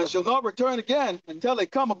and shall not return again until they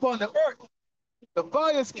come upon the earth. The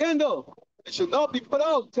fire is kindled It shall not be put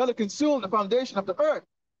out till it consume the foundation of the earth.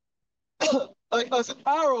 Like as an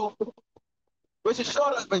arrow which is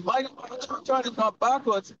shot at by mighty turning not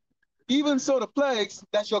backwards, even so the plagues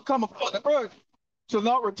that shall come upon the earth shall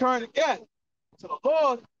not return again. So the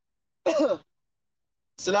Lord,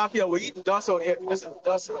 Salakia, we're eating dust over here. This is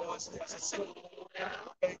dust.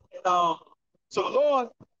 So the Lord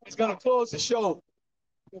is going to close the show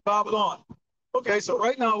in Babylon. Okay, so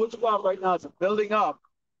right now, what you got right now is a building up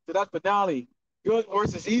to that finale, good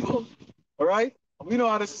versus evil. All right, we know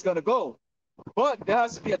how this is going to go. But there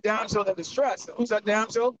has to be a damsel in distress. Who's that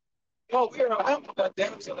damsel? Oh, we are that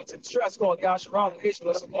damsel in distress called Yasharal, the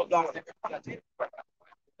Israel, that's called God.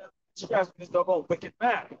 Distress with this double wicked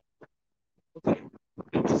man. Okay.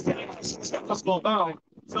 Let's go by.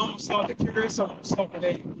 Some start to cure, some start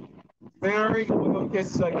to very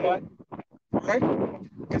cases like that. Right?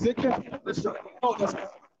 Because it can oh, that's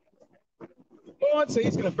God says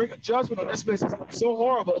he's going to bring a judgment on this place. It's so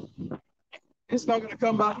horrible. It's not going to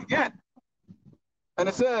come back again. And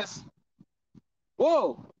it says,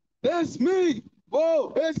 whoa, it's me.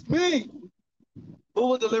 Whoa, it's me. Who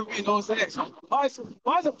will deliver me in those days? Why is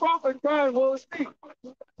the prophet crying, woe is me?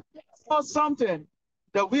 It's something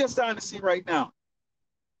that we are starting to see right now.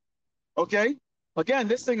 Okay? Again,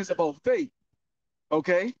 this thing is about faith.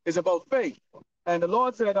 Okay? It's about faith. And the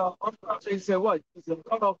Lord said, he said what? He's going to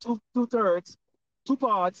cut off two-thirds, two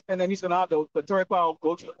parts, and then he's going to have the third part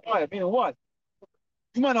go to the fire. Meaning what?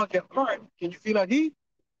 You might not get hurt. Can you feel that heat?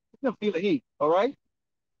 You can feel the heat. All right?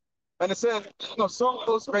 And it says, so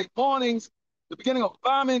those great mornings, the beginning of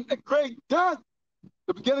famine and great death,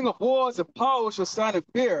 the beginning of wars and power shall stand in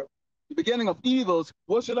fear. The beginning of evils,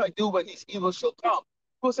 what should I do when these evils shall come?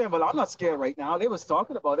 People saying, well, I'm not scared right now. They was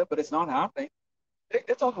talking about it, but it's not happening.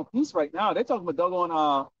 They're talking peace right now. They're talking about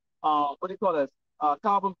doggone, what do you call it?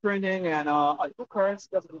 Carbon printing and new currency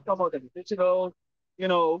that's going to come out, the digital,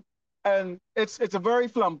 and it's a very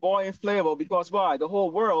flamboyant flavor because why? The whole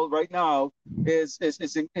world right now is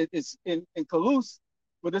in collusion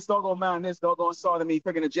with this doggone man, this doggone sodomy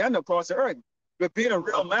freaking agenda across the earth. But being a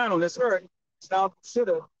real man on this earth is now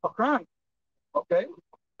considered a crime. Okay?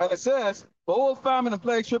 And it says, for all famine and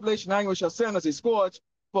plague, tribulation, anguish shall send us a scourge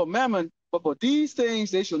for mammon, but for these things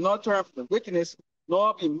they shall not turn from the wickedness,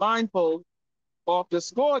 nor be mindful of the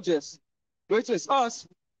scourges, which is us.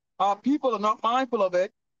 Our people are not mindful of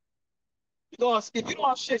it. Because if you don't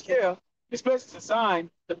have shit here, this place is designed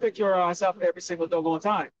to pick your ass up every single doggone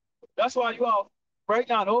time. That's why you all, right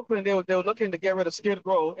now in Oakland, they were looking to get rid of Skid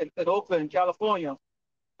Row in Oakland, California.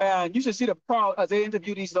 And you should see the crowd as they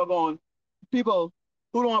interview these doggone people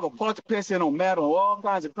who don't have a pot to piss in on metal, all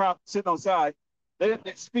kinds of crap sitting outside. They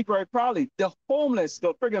speak very proudly. The homeless,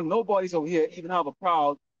 the friggin' nobodies over here even have a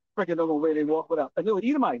proud friggin' doggone way they walk without. And they were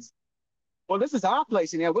Edomites. Well, this is our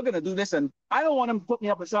place in here. We're going to do this. And I don't want them to put me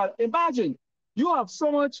up inside. Imagine you have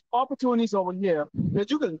so much opportunities over here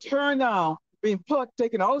that you can turn down being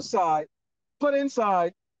taken outside, put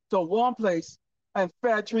inside to a warm place and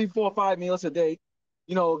fed 3, 4, 5 meals a day,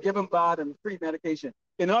 given bath and free medication.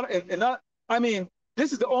 I mean,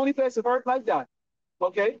 this is the only place of earth like that.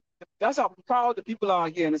 Okay? That's how proud the people are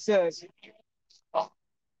here. And it says,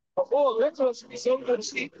 oh, let us be so good to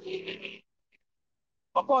see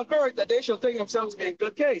upon earth that they shall think themselves to be in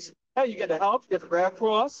good case. Hey, you get the help, you get the Red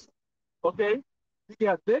Cross, okay? You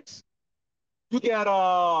get Vicks, you get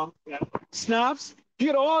snaps, you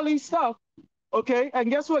get all these stuff, okay?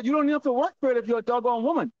 And guess what? You don't have to work for it if you're a doggone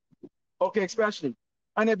woman, okay? Especially,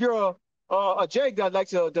 and if you're a Jake that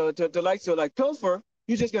likes to like pilfer,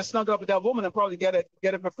 you just get snug up with that woman and probably get it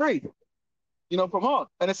for free, from her.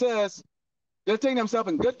 And it says they're taking themselves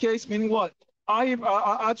in good case, meaning what?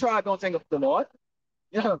 I tried don't think of the Lord.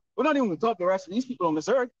 Yeah, we're not even going to talk to the rest of these people on this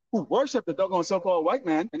earth who worship the doggone so-called white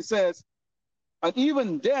man. And it says, and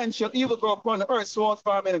even then shall evil grow upon the earth, sword,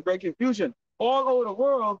 famine, and great confusion. All over the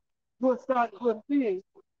world, you will start seeing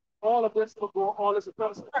all of this will go, all this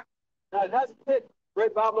across the earth. Now, it hasn't hit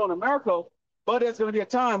Great Babylon America, but there's going to be a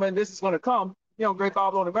time when this is going to come, Great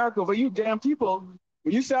Babylon America, where you damn people,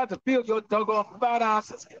 when you start to feel your doggone fat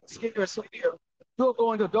asses, get your sweet here, you're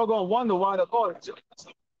going to doggone wonder why the Lord is doing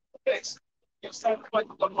this.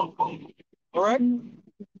 All right? And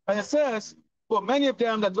it says, for many of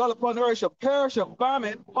them that dwell upon the earth shall perish of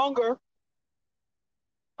famine, hunger,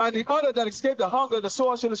 and the other that escape the hunger, the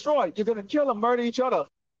sword shall destroy. You're going to kill and murder each other.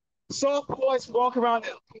 Soft boys walk around,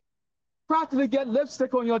 practically get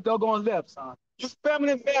lipstick on your doggone lips. You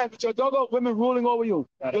feminine man with your doggone women ruling over you.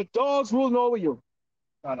 Your dogs ruling over you.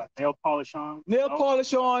 Got a nail polish on. Nail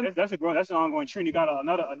polish on. That's an ongoing trend. You got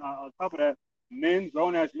another on top of that. Men,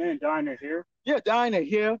 grown ass men dyeing their hair. Yeah, dyeing their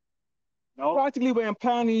hair. No. Practically wearing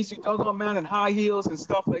panties, you doggone man, and high heels and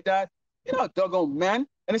stuff like that. You're not doggone man.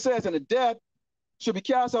 And it says, and the dead should be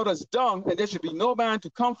cast out as dung, and there should be no man to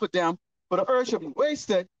comfort them, for the earth should be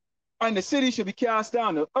wasted, and the city should be cast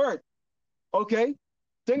down to earth. Okay?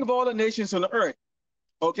 Think of all the nations on the earth.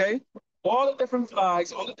 Okay? All the different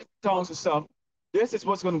flags, all the different tongues and stuff. This is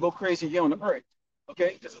what's going to go crazy here on the earth.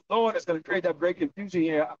 Okay? Because the Lord is going to create that great confusion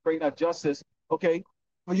here, create that justice. Okay?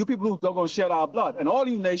 For you people who don't going to shed our blood, and all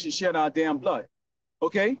you nations shed our damn blood.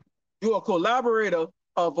 Okay? You're a collaborator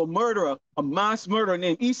of a murderer, a mass murderer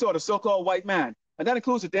named Esau, the so-called white man. And that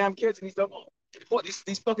includes the damn kids and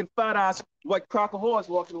these fucking fat ass white cracker whores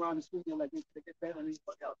walking around the street like they get better than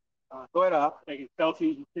anybody else. Go ahead, taking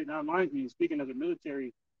selfies and shit. Now, reminds me, speaking of the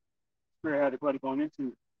military, where I had a buddy going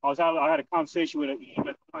into, I had a conversation with a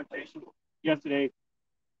conversation yesterday,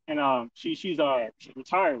 and she's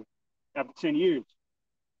retired after 10 years.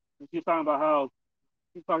 And she's talking about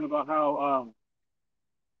how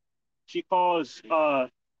she calls the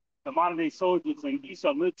modern day soldiers and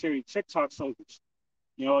Esau military TikTok soldiers.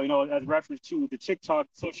 As reference to the TikTok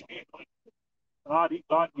social media,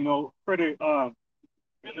 further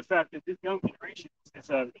the fact that this young generation is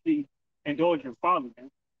really indulgent folly,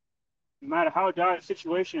 man. No matter how dire the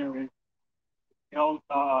situation is,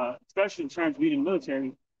 especially in terms of leading the military,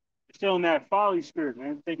 they're still in that folly spirit,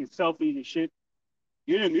 man. Taking selfies and shit.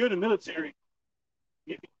 You're the military.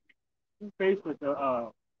 You're faced with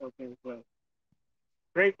the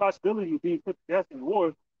great possibility of being put to death in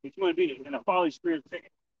war, but you want to be in a folly spirit taking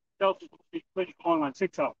selfies going on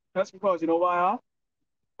TikTok. That's because you know why, huh?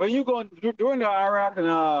 When you go during the Iraq and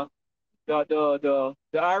the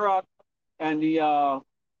Iraq and the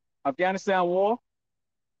Afghanistan war,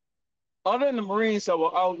 other than the Marines that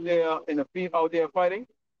were out there in the field out there fighting,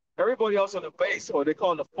 everybody else on the base, or they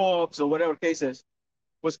call it the Forbes or whatever the case is,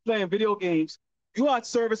 was playing video games. You had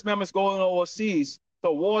service members going overseas to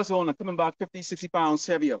a war zone and coming back 50, 60 pounds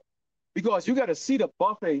heavier. Because you got to see the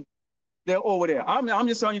buffet they're over there. I'm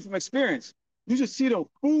just telling you from experience. You should see the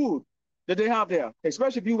food that they have there,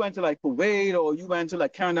 especially if you went to like Kuwait or you went to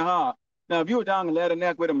like Kandahar. Now, if you were down in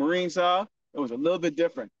Latinac where the Marines are, it was a little bit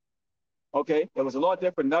different. Okay, it was a lot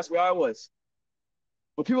different. That's where I was.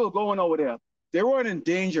 But people were going over there. They weren't in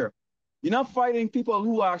danger. You're not fighting people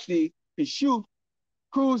who actually can shoot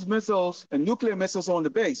cruise missiles and nuclear missiles on the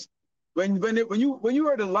base. When you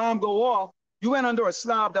heard the alarm go off, you went under a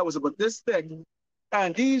slab that was about this thick,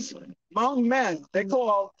 and these mountain men they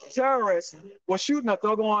call terrorists were shooting a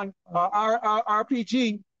doggone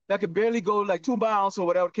RPG that could barely go like 2 miles or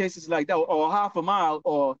whatever cases like that, or half a mile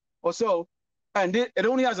or so, and it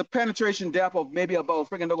only has a penetration depth of maybe about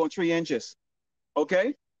freaking doggone 3 inches.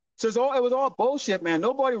 Okay, so it was all bullshit, man.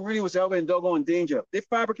 Nobody really was ever in doggone danger. They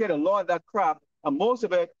fabricated a lot of that crap, and most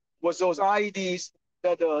of it was those IEDs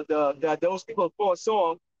that those people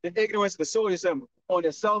foresaw, the ignorance of the soldiers on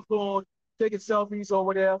their cell phone, taking selfies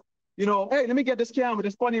over there. Hey, let me get this camera.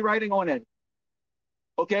 There's funny writing on it.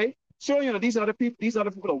 Okay, showing these other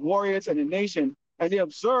people are warriors and a nation, and they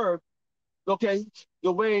observe, okay,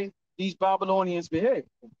 the way these Babylonians behave.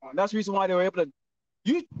 That's the reason why they were able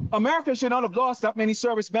to. America should not have lost that many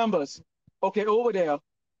service members, okay, over there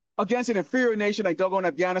against an inferior nation like doggone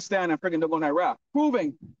Afghanistan and freaking doggone Iraq,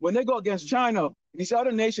 proving when they go against China, these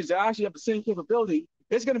other nations that actually have the same capability,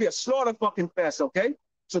 it's going to be a slaughter fucking fest, okay?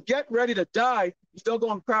 So get ready to die, you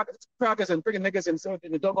doggone crackers and freaking niggas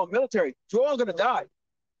in the doggone military. You're all going to die.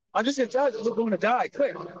 I'm just going to tell you, we're going to die,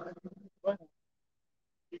 quick.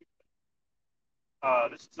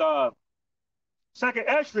 This is Second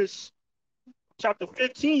Esdras, chapter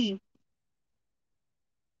 15,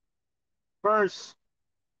 verse.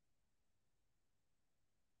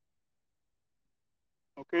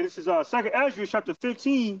 Okay, this is Second Esdras, chapter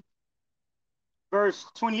 15, verse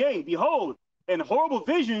 28. Behold, an horrible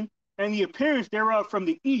vision and the appearance thereof from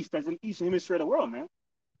the east, as in the eastern hemisphere of the world, man.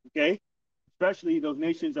 Okay, especially those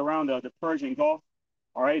nations around the Persian Gulf.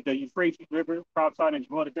 All right, the Euphrates River, prophesied in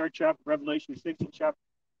Joel the 3rd chapter, Revelation 16th chapter.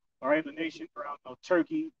 All right, the nations around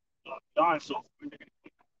Turkey, Iran, so forth.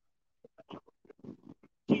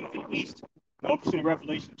 King of the East, opposite of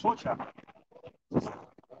Revelation 12th chapter.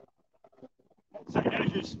 Second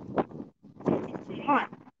Esdras 15:29.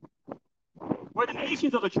 Where the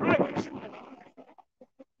nations of the tribes,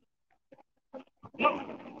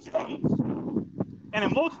 and a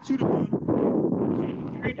multitude of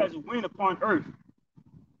them carried as a wind upon earth,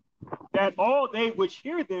 that all they which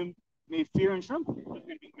hear them may fear and tremble. They're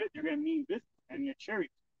going to mean business and their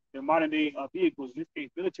chariots, their modern day vehicles, in this case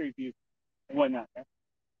military vehicles and whatnot.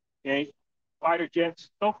 Okay, fighter jets,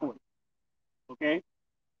 so forth. Okay,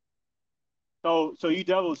 so you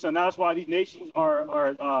devils. So now that's why these nations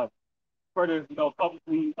are further,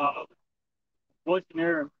 publicly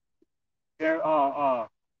voicing their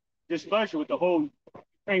displeasure with the whole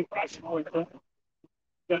Ukraine crisis,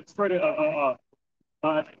 that's further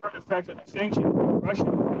further effect of the sanctions of Russia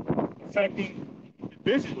affecting the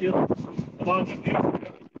business dealings. A lot of these deals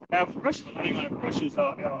have Russia depending on Russia's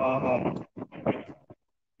okay,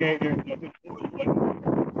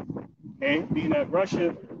 okay, being that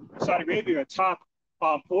Russia, Saudi Arabia are top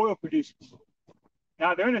oil producers.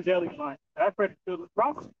 Now they're in a daily line. That further fuels the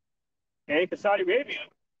profit. Okay, because Saudi Arabia,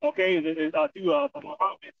 okay, through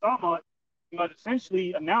Mohammed bin Salman, has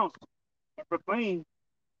essentially announced or proclaimed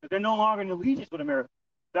that they're no longer in allegiance with America.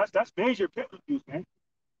 That's major pivot news, man.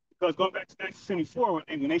 Because going back to 1974,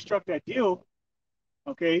 when they struck that deal,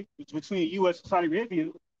 okay, between the U.S. and Saudi Arabia,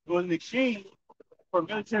 it was an exchange for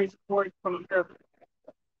military support from America.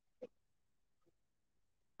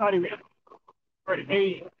 Saudi Arabia for the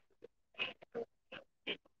aid,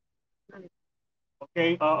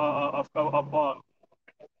 okay,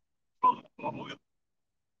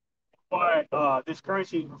 why this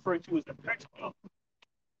currency is referred to as the petrol.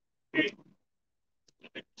 Okay,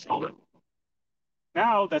 so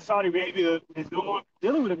now that Saudi Arabia is no longer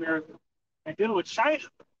dealing with America and dealing with China,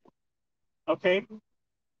 okay,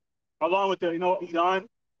 along with the Iran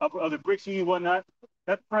of the BRICS Union and whatnot,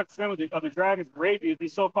 that front family of the Dragons of Arabia,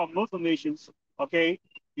 these so-called Muslim nations, okay,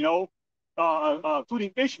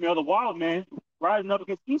 including Ishmael, the wild man, rising up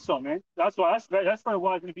against Esau, man. That's probably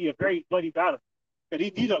why it's going to be a very bloody battle.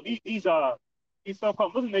 These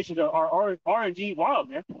so-called Muslim nations are RNG wild,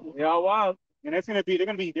 man. They are wild. And they're gonna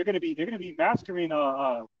be massacring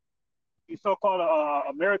these so-called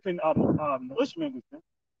American militia members, man.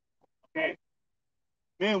 Okay,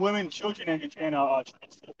 men, women, children, and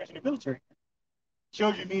the military.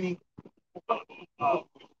 Children meaning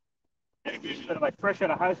individuals that are like fresh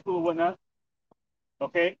out of high school and whatnot.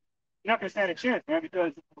 Okay, you're not gonna stand a chance, man,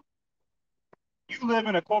 because you live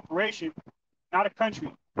in a corporation, not a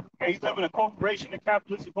country. Okay, you live in a corporation, a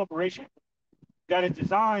capitalistic corporation that is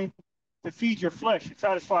designed to feed your flesh and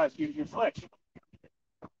satisfy your flesh.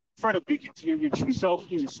 For the weaken to your true self,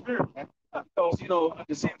 your spirit, man. Because, at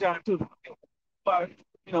the same time, too, but,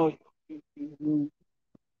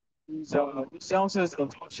 these youngsters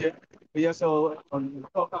of shit, yeah, so,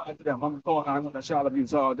 talk to them, I'm calling, I'm going to shout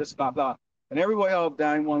abuse, this, blah, blah. And everybody else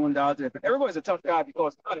down one down there. But everybody's a tough guy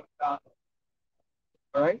because, all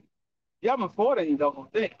right? You haven't fought any double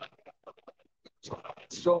thing.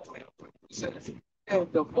 So, and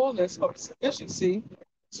the fullness of sufficiency,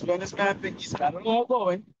 so when this man thinks he's got it all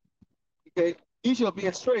going, okay, he shall be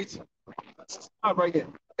in straits. Stop right here.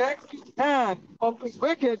 Every hand of the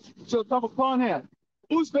wicked shall come upon him.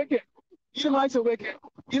 Who's wicked? Edomites are wicked.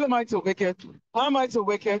 Elamites are wicked. Hamites are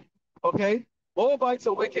wicked. Okay? Moabites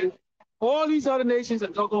are wicked. All these other nations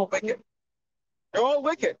are so-called wicked. They're all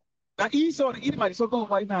wicked. Now Esau, the Edomite, the so-called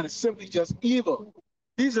white man, is simply just evil.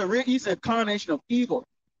 He's an incarnation of evil.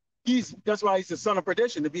 That's why he's the son of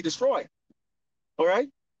perdition, to be destroyed. All right?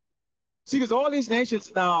 See, because all these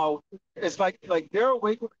nations now, it's like they're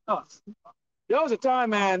awake with us. There was a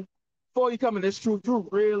time, man, before you come in this truth, you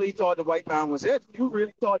really thought the white man was it. You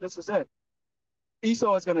really thought this was it.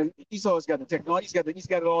 Esau's got the technology, he's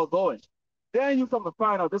got it all going. Then you come to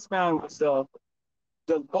find out this man was the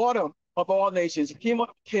bottom of all nations. He came out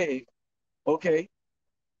of the cave, okay?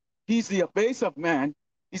 He's the base of man.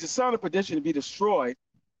 He's the son of perdition to be destroyed.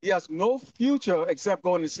 He has no future except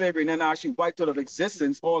going into slavery and then actually wiped out of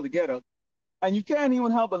existence altogether. And you can't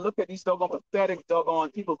even help but look at these doggone pathetic doggone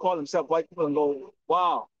people call themselves white people and go,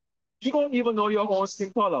 wow, you don't even know your own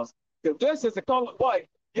skin colors. If this is the color white,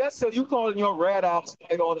 yes, sir, you calling your red ass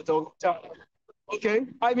white all the time. Okay?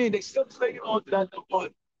 I mean, they still clinging on to that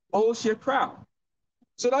bullshit crap.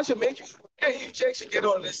 So that should make you, hey, you Jake should get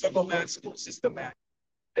on this doggone man school system, man.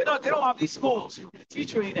 They don't have these schools to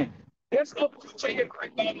teach you anything. There's no future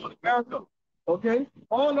right now in America. Okay?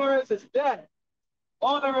 All there is death.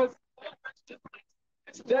 All there is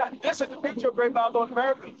death. This is the picture of Great Mountain North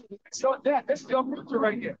America. It's your death. This is your future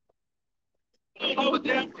right here. Oh,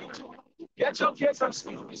 damn future. Get your kids on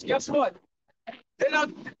schools. Guess what?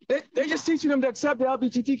 They're just teaching them to accept the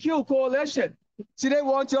LGBTQ coalition. See, they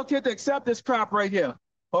want your kid to accept this crap right here.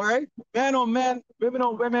 All right? Man on men, women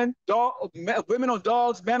on women, women on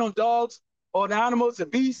dogs, men on dogs, on animals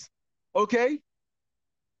and beasts. Okay?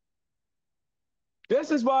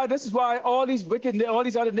 This is why all these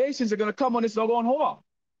other nations are going to come on this doggone whore.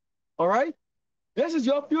 All right? This is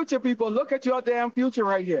your future, people. Look at your damn future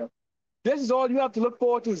right here. This is all you have to look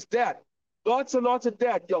forward to is death. Lots and lots of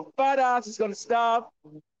death. Your fat ass is going to starve.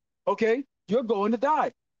 Okay? You're going to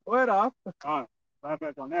die. Go ahead, off. Back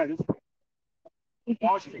on that.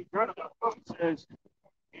 Wall Street Journal says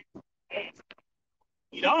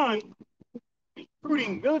Iran is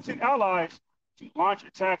recruiting militant allies to launch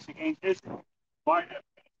attacks against Israel by the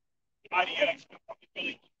IDF,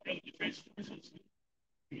 Israeli Defense Forces,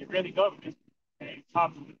 the Israeli government, and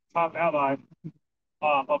top ally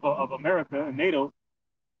of America and NATO,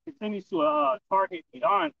 continues to target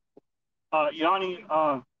Iranian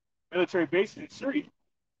military bases in Syria.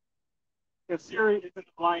 Because Syria is in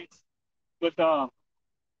alliance with uh,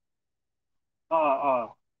 uh,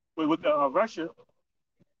 Russia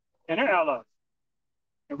and their allies.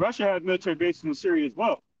 And Russia has military bases in Syria as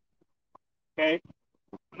well. Okay,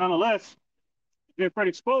 nonetheless, they're pretty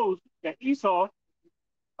exposed that Esau,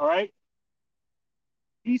 all right,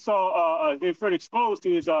 Esau, they're pretty exposed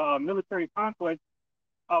to his military conflict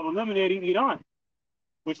of eliminating Iran,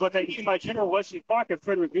 which what that Edomite general Wesley Clark had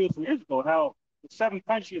Frederick revealed some years ago, how the 7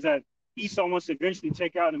 countries that Esau wants to eventually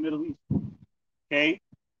take out in the Middle East. Okay,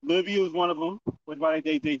 Libya was one of them, which why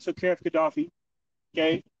they took care of Gaddafi.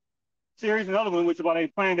 Okay, Syria is another one, which is why they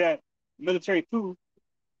planned that military coup,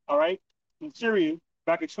 all right, in Syria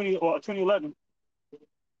back in 2011,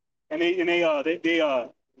 and they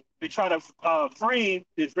try to frame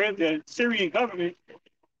the Syrian government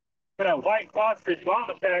for that white phosphorus bomb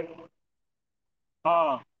attack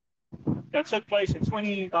that took place in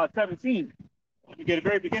 2017, at the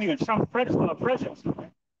very beginning of Trump's presidency.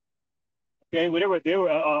 Okay, where they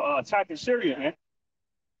were attacking Syria, man.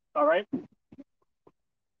 All right,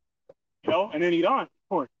 and then Iran, of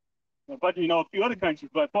course, but a few other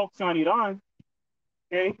countries, but focus on Iran.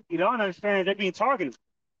 Okay, Iran understands they're being targeted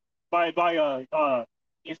by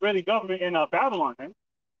Israeli government in Babylon, man.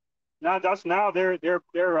 Now they're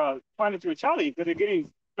planning to retaliate because they're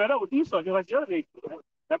getting fed up with Esau, just like the other nations.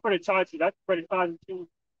 That's pretty tied to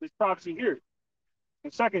this prophecy here.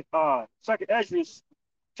 In second Ezra,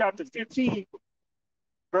 chapter 15,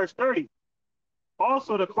 verse 30.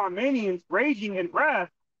 Also the Carmanians raging in wrath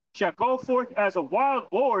shall go forth as a wild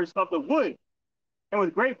boars of the wood, and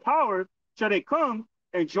with great power shall they come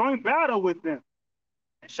and join battle with them,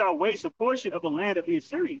 and shall waste a portion of the land of the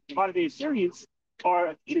Assyrians. A lot of the Assyrians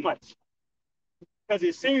are Edomites, because the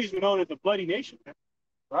Assyrians were known as the bloody nation,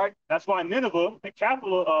 right? That's why Nineveh, the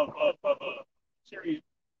capital of Syria,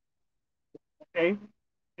 okay,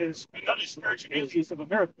 is another spiritual alias of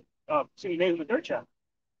America. City named in the third chapter.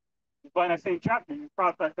 You find that same chapter, it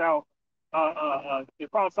prophesies how it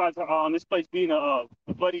prophesies on this place being a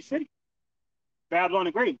bloody city, Babylon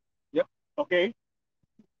the Great. Yep. Okay.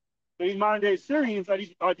 So these modern day Syrians are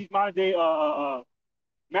these modern day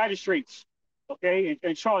magistrates, okay,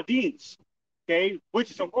 and Chaldeans, okay, which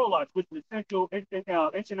is a warlocks, which is essential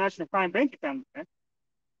international crime banking family, man.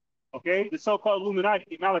 Okay, the so-called Illuminati,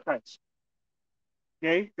 the Amalekites.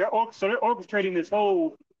 Okay, they're orchestrating this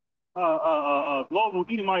whole global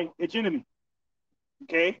Edomite hegemony.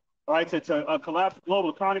 Okay, all right, to collapse global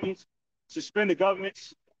economies, suspend the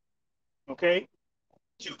governments. Okay,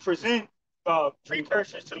 to present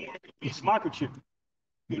precursors to the market beast microchip,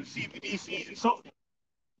 the CBDCs and so forth.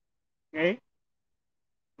 Okay,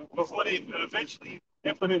 before they eventually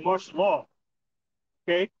implement martial law.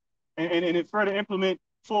 Okay, and then further implement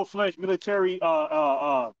full-fledged military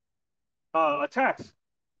attacks.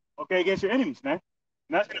 Okay, against your enemies, man.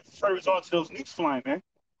 And that's going to further result to those nukes flying, man.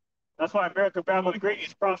 That's why America, Babylon the Great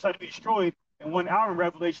is prophesied to be destroyed in 1 hour in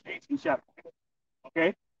Revelation 18 chapter.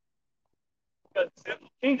 Okay? The simple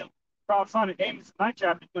kingdom prophesied in Amos 9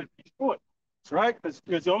 chapter is going to be destroyed. That's right? Because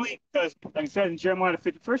like I said in Jeremiah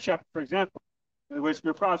 51st chapter, for example, which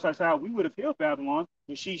we're prophesied how we would have healed Babylon,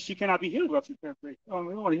 but she cannot be healed, roughly paraphrased. Oh,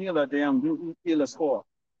 we don't want to heal that damn heal us for.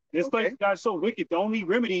 This place got so wicked, the only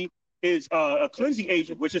remedy is a cleansing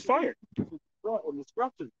agent, which is fire.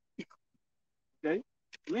 Destruction. Okay?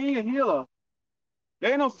 We ain't a healer.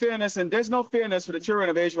 There ain't no fairness, and there's no fairness for the children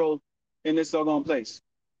of Israel in this doggone place.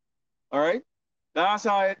 All right? Last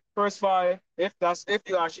hired, first fire, if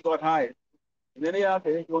you actually got hired. And then they out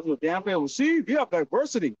there, go to a damn place. Well, see, we have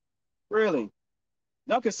diversity. Really.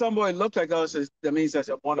 Not because somebody look like us, that means that's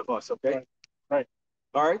one of us, okay? Right.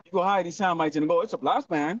 All right? You go hire these Hamites and go, it's a black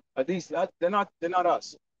man. At least they're not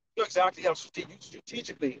us. You exactly how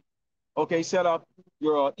strategically, okay, set up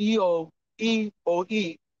your EOE,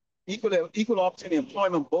 equal opportunity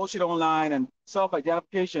employment bullshit online and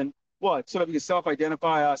self-identification. What? So that we can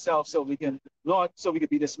self-identify ourselves so we can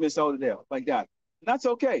be dismissed out of there like that. And that's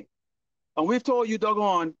okay. And we've told you,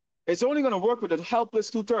 doggone, it's only going to work with the helpless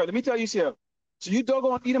two-thirds. Let me tell you here. So you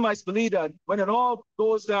doggone Edomites believe that when it all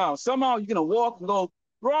goes down, somehow you're going to walk and go,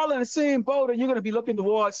 we're all in the same boat, and you're going to be looking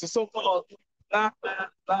towards the so-called black man,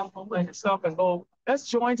 black woman and stuff and go, let's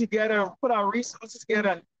join together, put our resources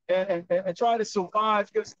together and try to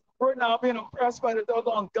survive because we're now being oppressed by the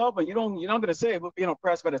doggone government. You're not gonna say we're being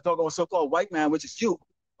oppressed by the doggone so-called white man, which is you.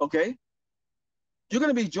 Okay, you're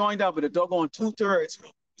gonna be joined up with a doggone 2/3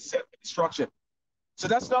 destruction. So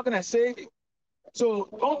that's not gonna save you. So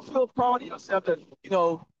don't feel proud of yourself that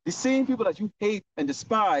the same people that you hate and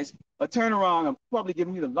despise are turning around and probably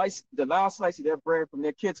giving you the last slice of their bread from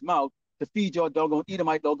their kids' mouth to feed your doggone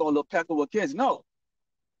Edomite doggone little peckle with kids. No,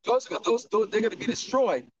 those they're gonna be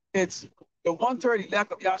destroyed. It's the 130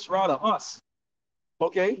 elect of Yasharala, us.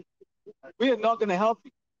 Okay, we are not gonna help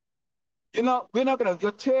you. We're not gonna.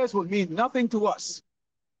 Your tears will mean nothing to us.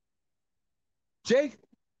 Jake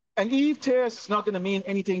and Eve tears is not gonna mean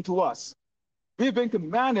anything to us. We've been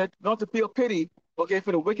commanded not to feel pity, okay,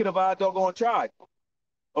 for the wicked of our doggone tribe,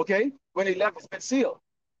 okay, when the elect has been sealed.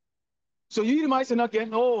 So you might are not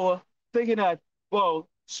getting over thinking that, well,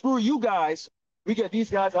 screw you guys, we get these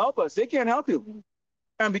guys to help us. They can't help you.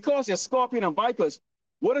 And because they're scorpion and vipers,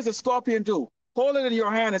 what does a scorpion do? Hold it in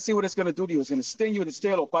your hand and see what it's going to do to you. It's going to sting you with its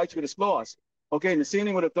tail or bite you with its claws. Okay, and the same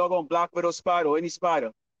thing with a doggone black widow spider or any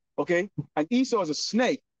spider. Okay, and Esau is a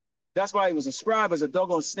snake. That's why he was described as a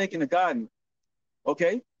doggone snake in the garden.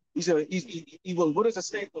 Okay, he will. What does a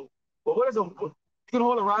snake do? Well, what is a? You can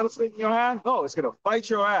hold a rattlesnake in your hand? No, it's gonna bite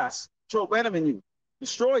your ass, throw venom in you,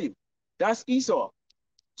 destroy you. That's Esau.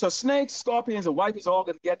 So snakes, scorpions, and vipers are all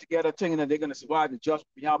gonna get together, thinking that they're gonna survive the judgment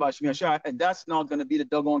of Yahweh Shemir Shai, and that's not gonna be the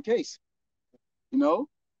doggone case.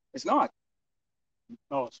 It's not.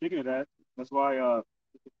 Oh, speaking of that, that's why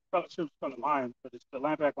fellowship's come to mind. But just to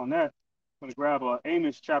land back on that, I'm going to grab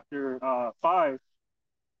Amos chapter 5.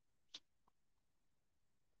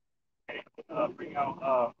 Bring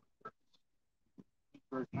out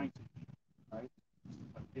verse 19. Right?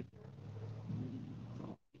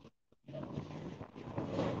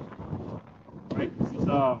 Right? This is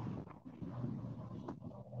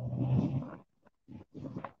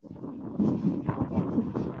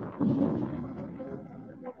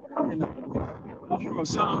From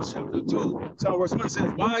Psalms chapter 2, Psalm verse 1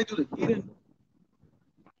 says, why do the heathen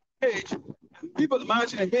rage and people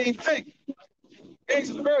imagine a vain thing? Kings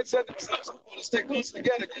of the earth said themselves, let's stay close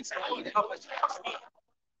together against the Lord.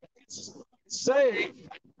 Say,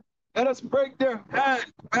 let us break their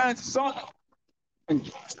bands asunder and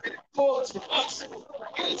cause for us.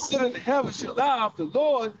 And sit in the heavens shall laugh. The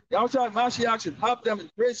Lord, Yahweh Mashiach, should have them in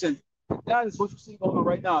prison. That is what you see going on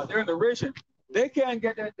right now. They're in the prison. They can't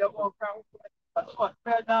get that devil crown.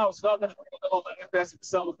 Right now, it's not going to be able to invest in the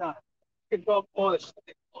summertime. You can go all the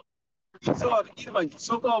shit. You saw the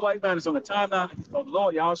so-called white man is on the timeline of the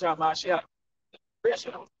Lord, Yahweh Mashiach.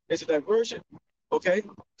 It's a diversion. Okay?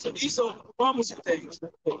 So Esau promised you things.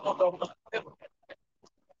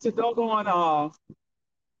 It's a doggone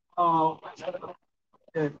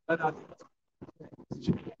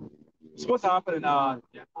it's supposed to happen in January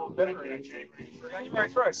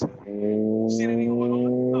 1st. You see the new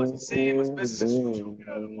one? It's the same as business as usual.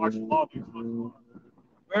 martial law.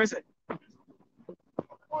 Where is it?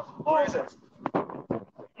 Where is it?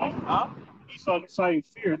 Huh? Esau inciting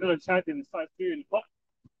fear, another attack that incite fear in the body.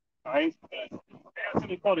 All right? That's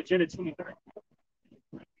something called Agenda 2030.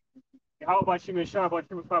 How about Shimon Shah, about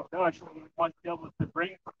Shimon Prophet, showing want the devil to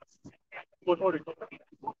bring what order?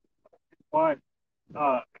 Why?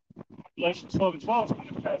 Galatians 12 and 12 is going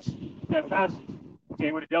to pass that passage.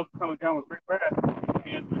 Okay, where the devil coming down with great wrath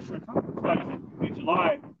and with short time. In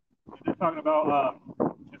July, they're talking about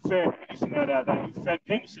the Fed using that new Fed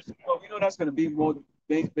payment system. Well, we know that's going to be more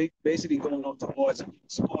basically going on towards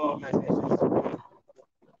small organizations.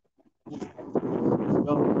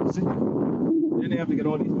 Well, see, then they have to get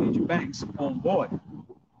all these major banks on board.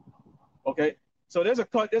 Okay, so there's a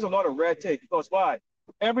lot of red tape because why?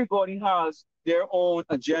 Everybody has their own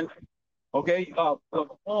agenda. Okay, the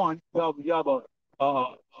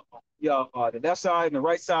left side and the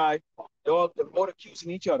right side, they're both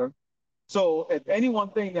accusing each other. So if any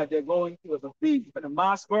one thing that they're going to is a thief and a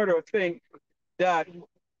mass murderer thing that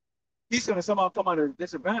he's going to somehow come under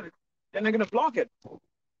disadvantage, then they're going to block it.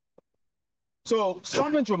 So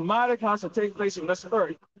something dramatic has to take place in this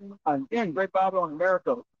earth, and in Great Babylon,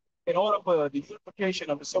 America, in order for the unification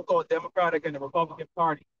of the so-called Democratic and the Republican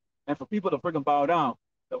Party, and for people to freaking bow down.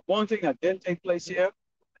 The one thing that did take place here,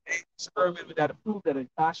 an experiment that proved that it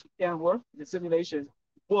actually can work, the simulation,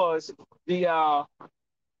 was the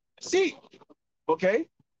seed. Okay?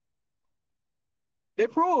 They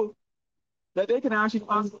proved that they can actually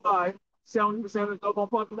occupy 70% of the global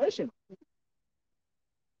population.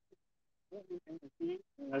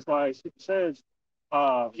 That's why it says,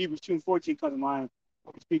 Hebrews 2:14 comes to mind.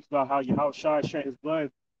 It speaks about how Yahweh Shai shed his blood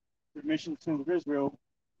for remission of sins of Israel.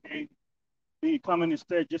 Okay? He come in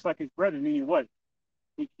instead just like his brethren, meaning what?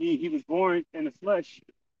 He was born in the flesh,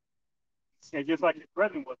 and just like his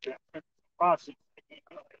brethren was there. Process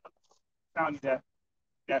found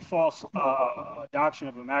that false doctrine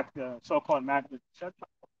of so-called immaculate conception,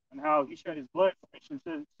 and how he shed his blood for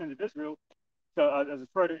the sins of Israel. So, as a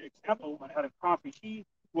further example, on how to conquer he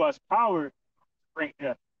who has power to bring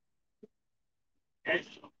death. And,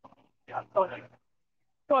 yeah,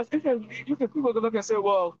 Because people can look and say,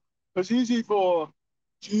 well, it's easy for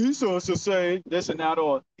Jesus to say this and that,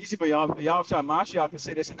 or easy for Yahweh Mashiach to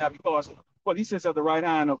say this and that because, well, he sits at the right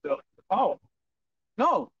hand of the power.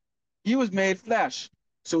 No, he was made flesh.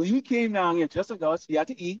 So he came down here just like us. He had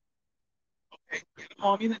to eat. Okay,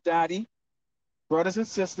 mommy and daddy, brothers and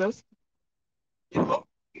sisters. You know,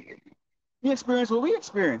 he experienced what we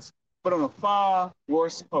experienced, but on a far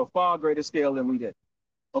worse or far greater scale than we did.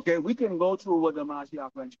 Okay, we can go through what the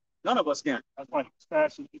Mashiach went through. None of us can. that's why he's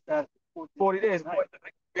fasting. He fasted 40 days. Boy,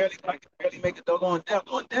 I can barely make it doggone day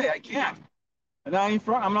one day. I can't. And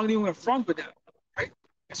I'm not even in front with that. Right?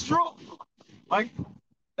 It's true. Like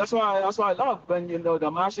that's why I love when the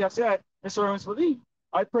Mashiach said, "The servants will eat."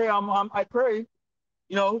 I pray,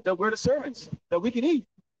 that we're the servants that we can eat,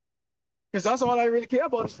 because that's all I really care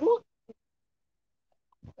about is food.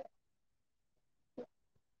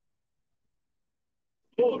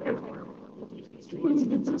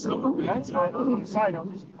 Side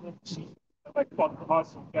note, like fuck the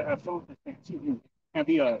hustle that have food this thing too, and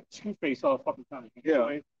be a screw face all the fucking time.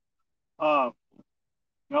 Yeah. Uh,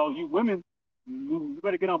 you women, you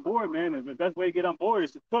better get on board, man. The best way to get on board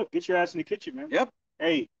is to cook. Get your ass in the kitchen, man. Yep.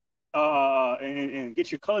 Hey, and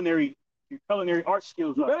get your culinary art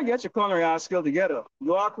skills You up. better get your culinary art skill together.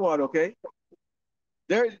 You are quad, okay?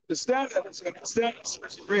 The standard is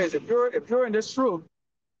if you're in this truth,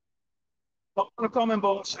 I'm gonna come and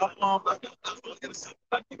both shalom.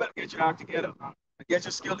 You better get your act together. Get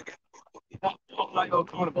your skill together. Not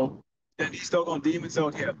accountable, then he's still gonna demons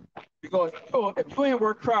out here. Because if you ain't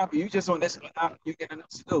work crappy, you just on this you get enough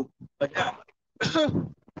to do like that.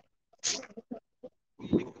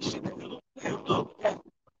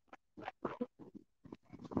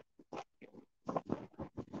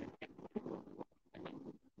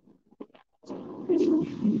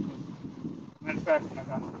 Matter of fact,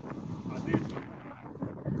 I did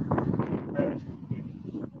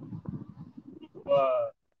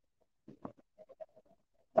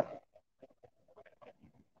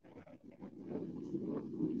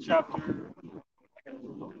chapter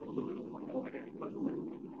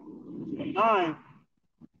 9,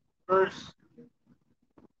 verse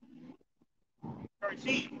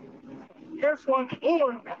 13. Therefore, the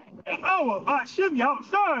Lord, and Hashem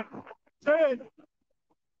Yahushua said,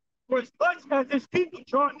 "For as much as this people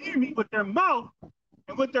draw near me with their mouth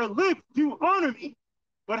and with their lips do honor me,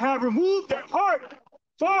 but have removed their heart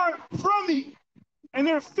far from me, and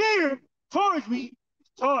their fear towards me is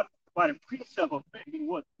taught by the precept of making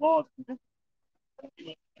what laws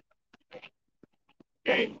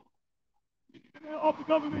okay, of the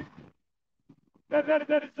government that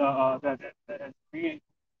is created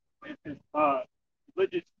this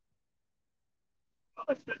religious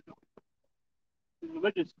system, this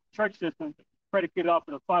religious church system predicated off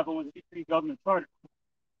of the 501c3 government charter.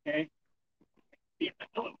 Okay,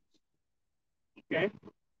 okay.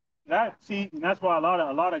 And that's why a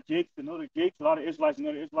lot of Jakes and other Jakes, a lot of Israelites and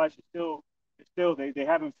other Israelites are still they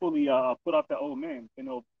haven't fully put off that old man,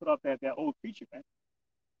 put off that old creature, man.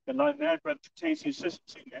 The that brother pertains to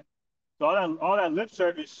consistency, man. So all that lip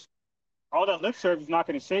service is not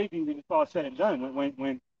going to save you when it's all said and done.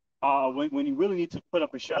 When you really need to put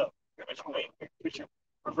up a shut up, which your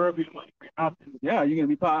proverbial money for your mouth. Yeah, you're gonna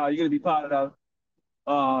be part of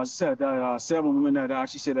that. Said that several women that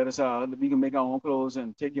actually said that we can make our own clothes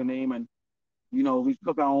and take your name and we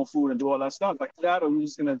cook our own food and do all that stuff like that, or we're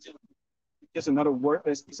just gonna just another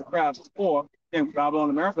worthless piece of crap or then Babylon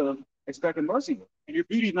America expecting mercy. And your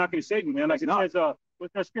beauty is not going to save you, man. Like it says,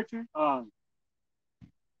 what's that scripture? The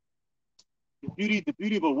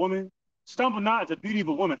beauty of a woman. Stumble not at the beauty of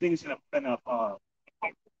a woman. I think it's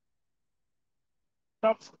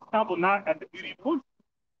stumble not at the beauty of a woman.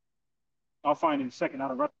 I'll find it in a second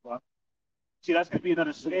out of repertoire. See, that's going to be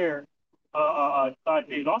another snare.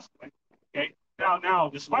 They lost it. Okay. Now,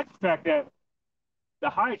 despite the fact that the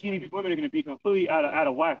hygiene of women are going to be completely out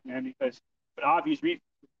of whack, man, because for the obvious reason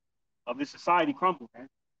of this society crumble, man.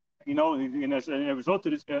 And as a result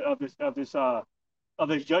of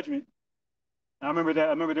this judgment. I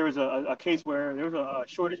remember there was a case where there was a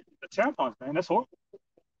shortage of tampons, man. That's horrible.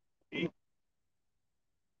 So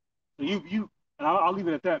and I'll leave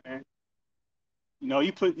it at that, man.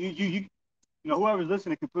 You whoever's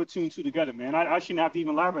listening can put two and two together, man. I shouldn't have to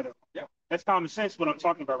even elaborate on it. Yeah. That's common sense what I'm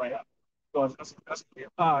talking about right now. Because that's gonna be a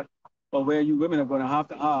part of where you women are going to have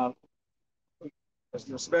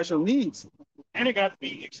your special needs. And it got to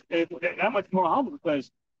be that much more humble because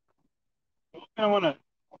you're gonna want to,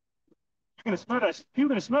 you're gonna smell that. You're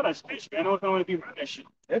gonna smell that fish, man. I don't want to be around that shit.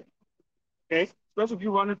 Yeah. Okay. Especially if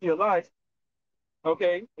you run into your life,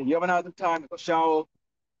 okay, and you haven't had the time to go shower,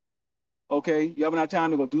 okay, you haven't had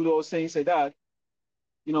time to go do those things like that.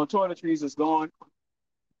 Toiletries is gone,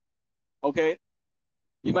 okay.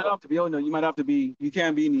 You might have to be, you might have to be, you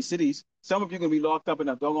can't be in these cities. Some of you can be locked up in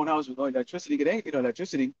a doggone house with no electricity. It ain't,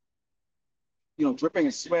 electricity, dripping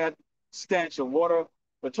in sweat, stench of water.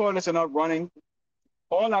 The toilets are not running,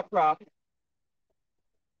 all that crap.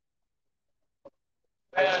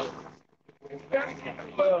 And,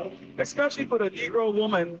 especially for the Negro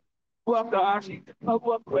woman who have to actually help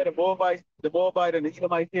up with the Moabite and the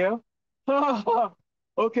Edomite here.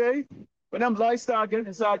 Okay? When them livestock get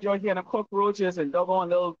inside your here and them cockroaches and doggone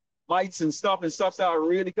little mites and stuff start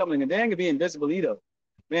really coming, and they ain't gonna be invisible either.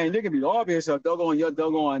 Man, they can be obvious of your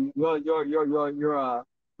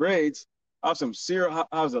grades have some serious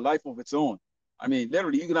has a life of its own. I mean,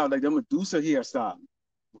 literally, you can have like the Medusa here style.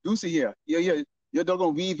 Medusa here. Yeah. Your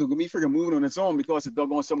doggone weave will be freaking moving on its own because it's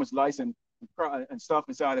doggone so much lice and stuff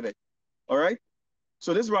inside of it. All right?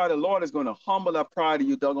 So this is why the Lord is going to humble that pride of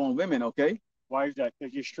you doggone women, okay? Why is that?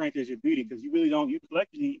 Because your strength is your beauty. Because you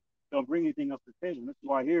collectively don't bring anything up to the table. That's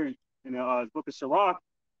why here in the book of Sirach,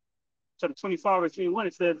 chapter 25 or 21,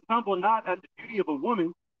 it says, "Humble not at the beauty of a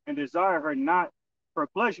woman and desire her not for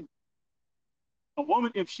pleasure." A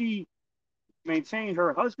woman, if she maintain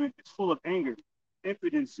her husband, is full of anger,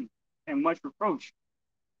 impotency, and much reproach.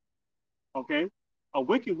 Okay? A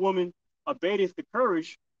wicked woman abateth the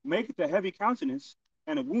courage, maketh a heavy countenance,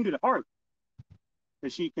 and a wounded heart.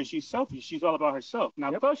 Because she's selfish. She's all about herself.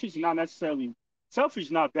 Now, selfish is not necessarily selfish,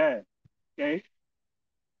 is not bad. Okay?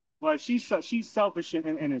 But she's selfish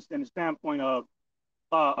in the standpoint of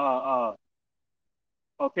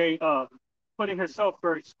okay, putting herself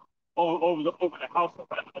first over the house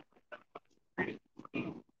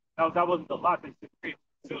of that wasn't the logic to create.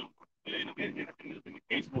 So, in the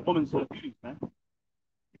case of a woman's beauty, man.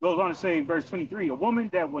 It goes on to say in verse 23, a woman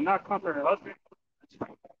that will not comfort her husband.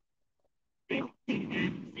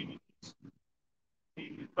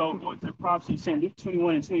 So going to the prophecy saying Luke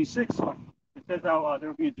 21 and 26, it says how there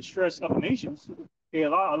will be a distress of the nations. Okay, a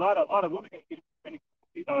lot of women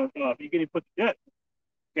be getting put to death.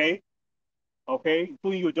 Okay,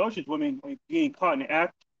 including you adulterous women being caught in the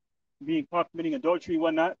act, being caught committing adultery,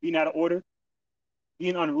 whatnot, being out of order,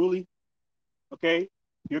 being unruly. Okay,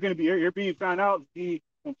 you're being found out to be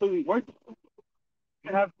completely worthless.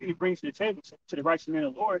 You have anything to bring to the table to the righteous man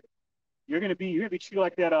of the Lord. You're gonna be treated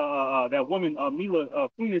like that woman Mila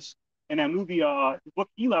Kunis in that movie the book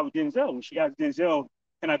Eli with Denzel when she asked Denzel,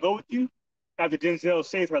 "Can I go with you?" After Denzel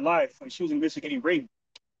saved her life when she was in Michigan raped,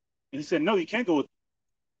 and he said, "No, you can't go with me."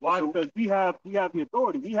 Why? Because we have the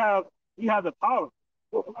authority. We have the power.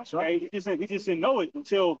 That's right. Okay? We just didn't know it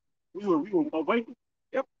until we were awakened.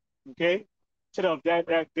 Yep. Okay. So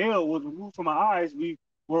that veil was removed from our eyes. We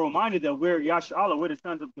were reminded that we're Yasha we're the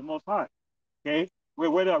sons of the Most High. Okay.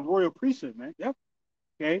 We're the royal priesthood, man. Yep.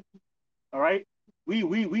 Okay. All right. We are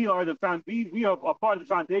we are a part of the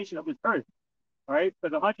foundation of this earth. All right.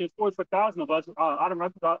 Because 144,000 of us, I don't know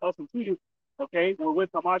about us included, okay, we're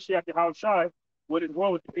with Hamashi after how shy, what is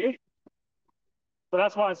wrong with the creation. So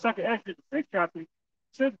that's why in 2nd Exodus, the 6th chapter,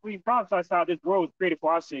 simply prophesies how this world was created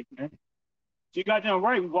for our sake, man. So you got damn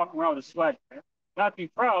right we walk around with a swagger, man. Not be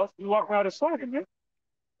proud, we walk around with a swagger, man.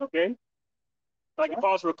 Okay. Like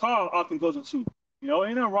Apostle Recall often goes into,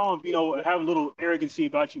 ain't nothing wrong, having a little arrogancy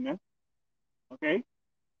about you, man. Okay.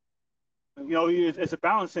 It's a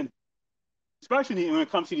balance in it. Especially when it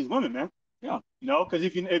comes to these women, man. Yeah. Because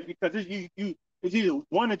it's either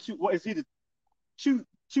one or two, it's either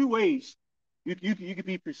two ways you could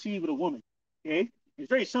be perceived with a woman. Okay. It's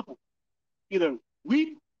very simple. Either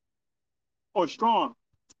weak or strong,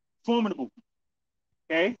 formidable.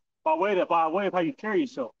 Okay. By way of how you carry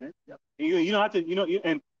yourself, man. Yep. And you don't have to,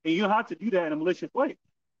 and you don't have to do that in a malicious way.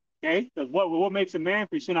 Okay. Because what makes a man,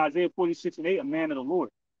 for you, Isaiah 46 and 8, a man of the Lord.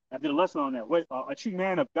 I did a lesson on that. A true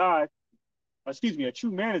man of God. A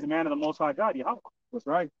true man is a man of the Most High God. Yahweh. That's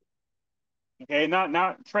right. Okay,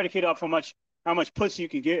 not predicated off how much pussy you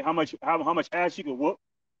can get, how much ass you can whoop,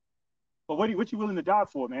 but what you willing to die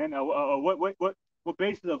for, man? What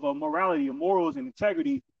basis of morality, or morals, and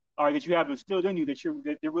integrity are that you have instilled in you that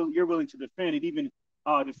you're willing to defend and even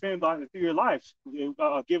defend through your lives,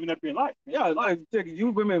 giving up your life. Yeah, like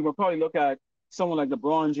you women will probably look at someone like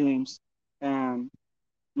LeBron James and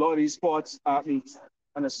a lot of these sports athletes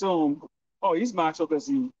and assume, oh, he's macho because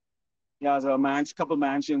he has a couple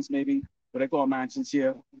mansions, maybe what they call mansions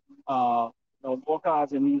here. More cars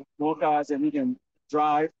than he can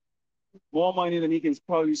drive, more money than he can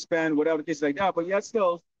probably spend, whatever the case like that. But yet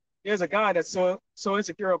still, here's a guy that's so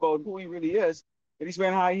insecure about who he really is that he's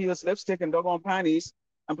wearing high heels, lipstick, and doggone panties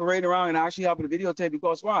and parading around and actually having a videotape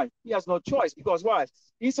because why? He has no choice. Because why?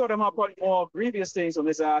 He saw them have probably more grievous things on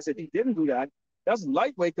his ass if he didn't do that. That's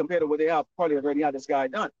lightweight compared to what they have probably already had this guy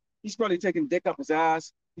done. He's probably taking dick up his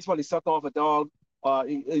ass. He's probably sucked off a dog. A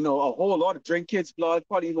whole lot of drink kids' blood,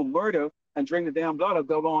 probably even murder and drink the damn blood of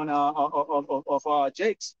doggone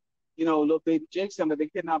Jake's, little baby Jake's that they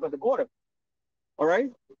kidnapped at the border. All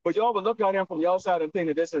right, but y'all would look at him from the outside and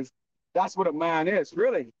think that that's what a man is.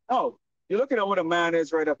 Really? No, you're looking at what a man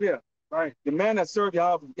is right up here. Right, the man that served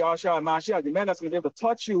Yahshua and Mashiach, the man that's going to be able to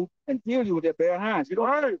touch you and heal you with their bare hands. You're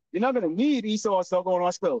not going to need Esau or stuff going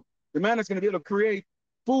on spill. The man that's going to be able to create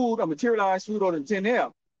food or materialize food out of thin air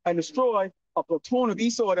and destroy a platoon of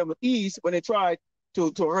Esau and with ease when they tried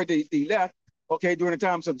to hurt the left, okay, during the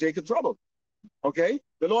times of Jacob's trouble. Okay,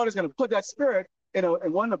 the Lord is going to put that spirit in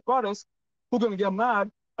one of the brothers who are going to get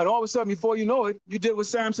mad, and all of a sudden, before you know it, you did what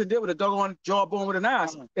Samson did with a doggone jawbone with an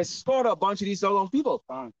ass. It slaughtered a bunch of these doggone people.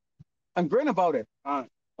 And grin about it. All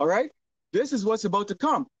right, this is what's about to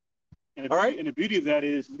come. And the beauty of that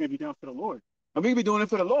is it's going to be done for the Lord. And we're going to be doing it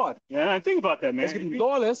for the Lord. Yeah, and think about that, man. It's going to be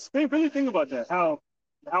lawless. Really think about that. How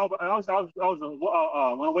I was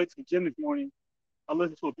on my way to the gym this morning. I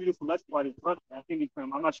listened to a beautiful lesson by this brother. I think he's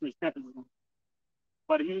from, I'm not sure his campus,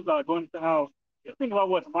 but he was going into how, think about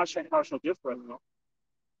what my shall give for us,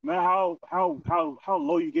 man, how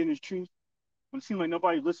low you get in this truth when it seems like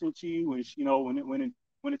nobody's listening to you,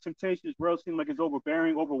 when the temptation is real, seems like it's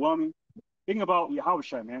overwhelming. Think about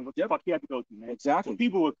Yahushua, man. What the fuck he had to go through, man. Exactly. So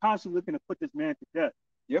people were constantly looking to put this man to death.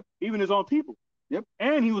 Yep. Even his own people. Yep.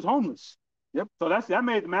 And he was homeless. Yep. So that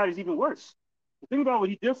made the matters even worse. So think about what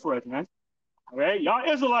he did for us, man. All right, y'all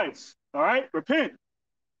Israelites. All right, repent.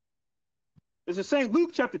 This is St.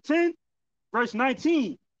 Luke chapter 10, verse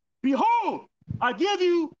 19. Behold, I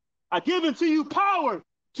give unto you power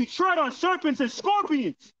to tread on serpents and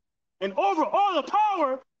scorpions, and over all the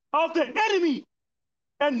power of the enemy,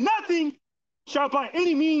 and nothing shall by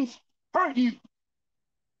any means hurt you.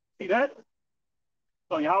 See that?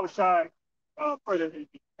 So Yahushua put the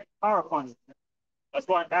power upon you. That's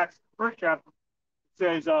why in Acts, the first chapter, it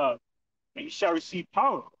says, and you shall receive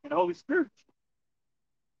power in the Holy Spirit.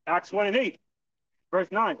 Acts 1 and 8, verse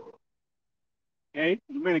 9. Okay,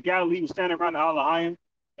 the men of Galilee was standing around the Isle of Iron,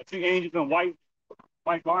 the two angels in white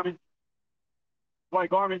garments.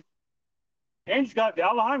 The angels the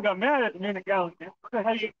Isle of Iron got mad at the men of Galilee. Man. What the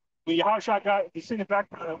hell when Yahushua he sent it back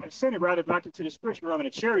into the spiritual realm in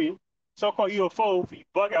a chariot, so-called UFO for you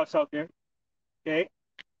bug outs out there. Okay.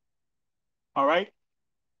 All right.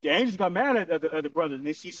 The angels got mad at the brothers,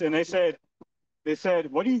 and they said,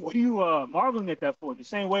 what are you marveling at that for? The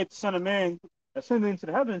same way the Son of Man ascended into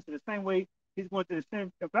the heavens, the same way he's going to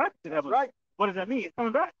ascend back to the heavens. Right. What does that mean? He's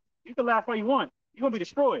coming back. You can laugh all you want. You're gonna be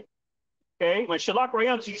destroyed. Okay? When Shalak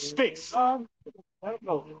Rayam to you speaks. I don't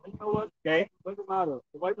know. You know what? Okay. Doesn't matter.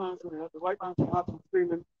 The white man's have to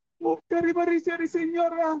screaming. Oh, everybody said,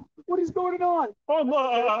 Senora, what is going on?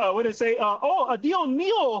 Oh, what did it say? Dios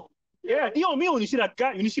mío. Yeah, Dios mío. When you see that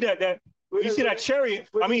guy, when you see that chariot,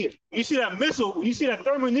 you see that missile, when you see that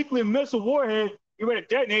thermonuclear missile warhead, you're ready to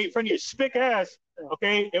detonate in front of your spick ass.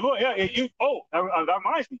 Okay? That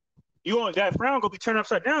reminds me. That frown gonna be turned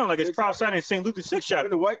upside down like it's prophesied in St. Luke the 6th chapter. When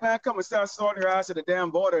the white man come and start sorting your ass at the damn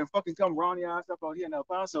border and fucking come round your ass up out here in El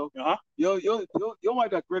Paso, you'll wipe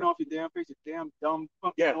that grin off your damn face, you damn dumb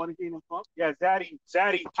fuck. Yeah. Yeah,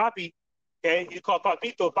 Zaddy, Papi, okay, you call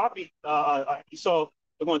Papito, Papi. So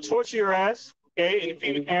they're gonna torture your ass, okay, and if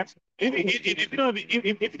you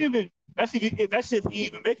that's if you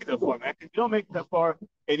even make it that far, man. If you don't make it that far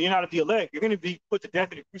and you're not at the elect, you're gonna be put to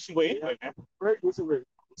death in a Christian way anyway, man. Right,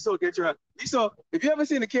 so get your if you haven't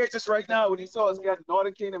seen the kids just right now, when you saw us got the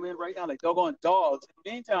Northern Kingdom in right now, like doggone dogs. In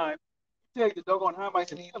the meantime, you take the doggone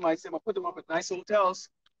Hamites and Edomites and put them up at nice hotels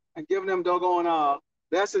and giving them doggone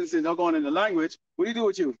lessons and doggone in the language. What do you do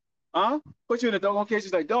with you? Put you in the doggone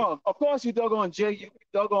cages like dog. Of course you doggone you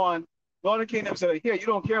doggone Northern Kingdom said, here, you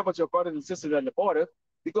don't care about your brothers and sisters at the border,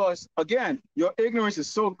 because again, your ignorance is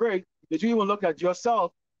so great that you even look at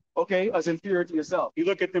yourself, okay, as inferior to yourself. You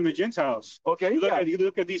look at them as Gentiles. Okay. You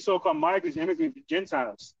look at these so-called migrants, immigrants,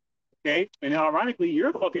 Gentiles. Okay. And ironically,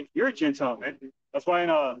 you're a Gentile, man. That's why in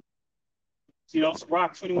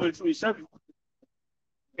Rock 21 and 27.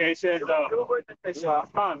 Okay, it says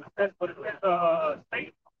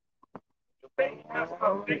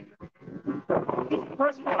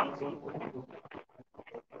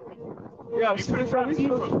Yeah, it's pretty friendly. There's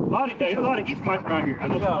a lot of eat mice around here.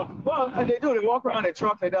 Yeah. Well, and they do. They walk around their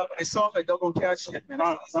truck like that, but they soft like they're gonna catch shit, man.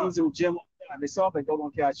 They use them gym. They soft like they're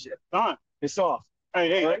gonna catch shit. They're soft.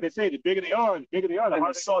 Hey, right? Like they say, the bigger they are, the harder. And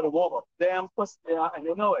they saw the walk. Damn pussy, yeah, and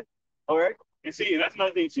they know it. All right. And see, that's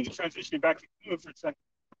another thing too. Transitioning back to human for a second.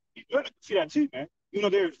 You learn to see that too, man. You know,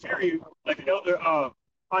 they're very like the elder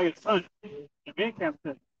highest son, the man camp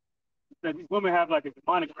said that these women have like a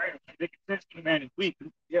demonic prayer. They can sense when the man is weak.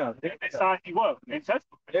 Yeah, they sign you up. They test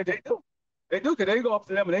them. They do. They do, because they go up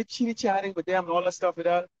to them and they chitty chatting with them and all that stuff like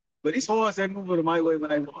that. But these whores, they move it my way when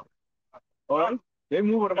I walk. All right? They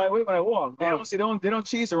move it my way when I walk. They don't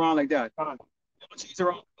cheese around like that. They don't cheese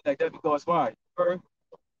around like that because why? We're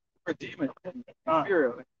a demon.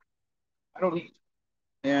 Inferior. I don't need you.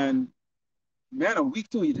 And man, I'm weak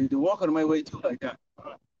too. They walk on my way too like that.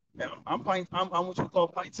 Man, I'm what you call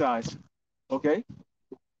pint size. Okay?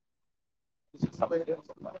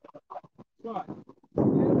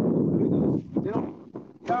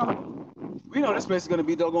 We know this place is gonna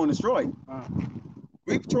be doggone destroyed.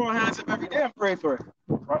 We throw our hands up every day and pray for it.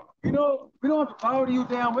 We don't have to power to you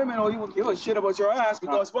damn women or you will give a shit about your ass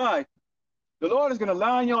because why? The Lord is gonna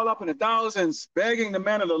line y'all up in the thousands, begging the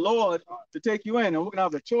man of the Lord to take you in, and we're gonna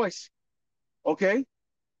have a choice. Okay?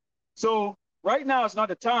 So right now is not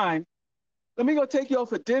the time. Let me go take you out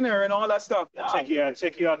for dinner and all that stuff. Take you out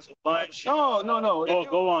to lunch. No.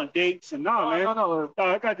 Go on dates and man. No.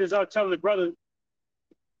 I got this. I was telling the brother.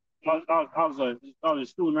 I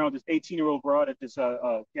was fooling around with this 18-year-old broad at this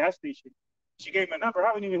gas station. She gave me a number. I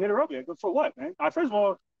haven't even hit her up yet. But for what, man? First of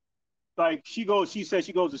all, like she says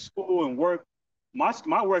she goes to school and work. My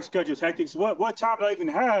work schedule is hectic. So what time do I even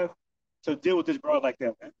have to deal with this broad like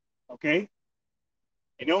that, man? Okay.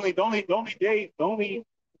 And the only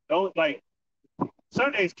like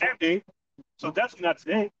Sunday's camp day, so definitely not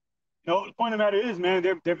today. You know, the point of the matter is, man,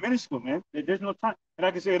 they're minuscule, man. There's no time. And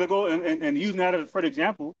I can say to go and using that as for the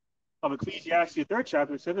example of Ecclesiastes, the 3rd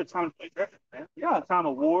chapter, it says it's time to play fair, man. Yeah, a time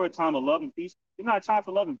of war, a time of love and peace. It's not a time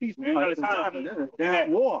for love and peace, man. It's time for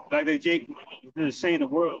war. Like Jake is saying the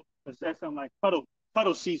world. It's something like cuddle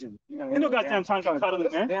season. Ain't no goddamn time to cuddle,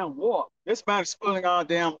 man. Damn war. This man is spilling our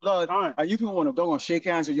damn blood. And you people want to doggone shake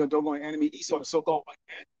hands with your doggone enemy, Esau, the so-called white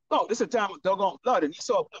man. No, this is a time of doggone blood, and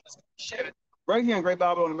Esau blood is shed right here in Great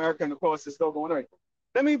Babylon, America, and of course it's doggone right.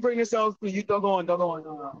 Let me bring this out for you doggone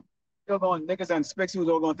niggas and spicks who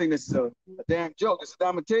doggone think this is a damn joke. It's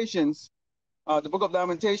Lamentations, the book of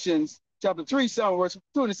Lamentations, chapter 3, 7, verse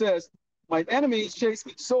 2, and it says, my enemies chase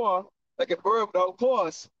me sore like a bird without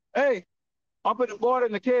cause. Hey, I'm putting the border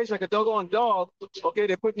in the cage like a doggone dog. Okay,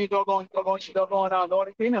 they put me doggone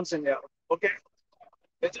Northern Kingdoms in there. Okay.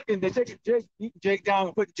 They take Jake down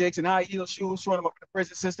and put Jake's in high heel shoes, throwing him up in the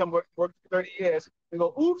prison system, worked for 30 years. They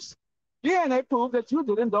go, oops. Yeah, and they prove that you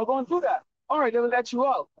didn't doggone do that. All right, they will let you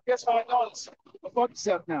out. Guess $5. But fuck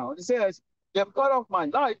yourself now. It says, they've cut off my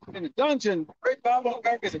life in the dungeon. Great Babylon,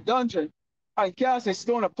 America is a dungeon. I cast a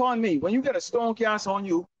stone upon me. When you get a stone cast on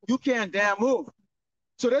you, you can't damn move.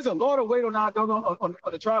 So there's a lot of weight on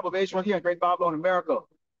the tribe of Israel here in Great Babylon, America.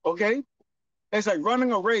 Okay? It's like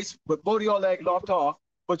running a race with both of your legs locked off,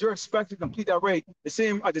 but you're expected to complete that rate at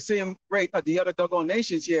the same rate as the other doggone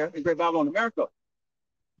nations here in Great Babylon, America.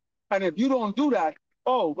 And if you don't do that,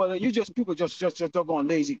 well, people just doggone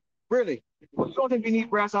lazy. Really? Well, you don't think we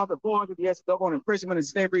need brass out the board with the doggone imprisonment and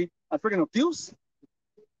slavery and freaking abuse?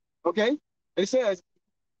 Okay? It says,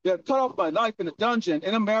 they cut off my life in a dungeon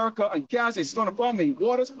in America and cast a stone upon me.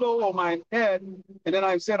 Waters flow on my head, and then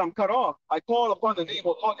I said, I'm cut off. I call upon the name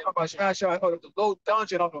of Lord by Smash out of the low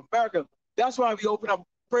dungeon of America. That's why we open up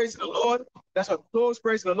praising the Lord. That's why we close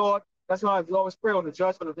praising the Lord. That's why we always pray on the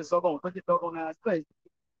judgment of this doggone ass place.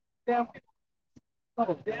 Damn, not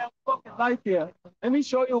a damn fucking life here. Let me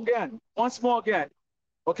show you again, once more again.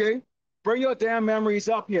 Okay? Bring your damn memories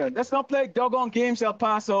up here. Let's not play doggone games, El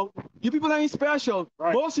Paso. You people ain't special.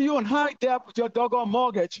 Right. Most of you in high debt with your doggone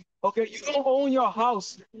mortgage. Okay, you don't own your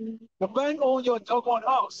house. The bank owns your doggone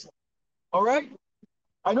house. All right?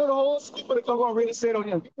 I know the whole people that doggone real estate on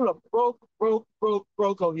here. People are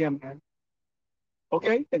broke on here, man.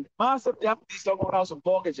 Okay? And massive debt with these doggone house and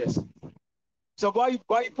mortgages. So why you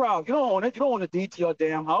proud? You don't own it. You don't own a deed to your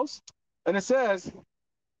damn house. And it says,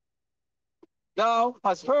 thou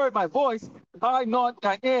hast heard my voice, hide not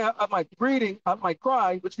thine ear at my breathing, at my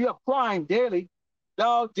cry, which we are crying daily.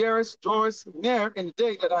 Thou drawest near in the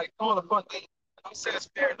day that I call upon thee. And thou sayest,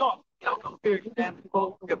 fear not. You don't fear you damn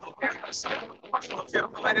people. You don't fear yourself. You don't fear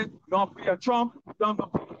Biden. You don't fear Trump. You don't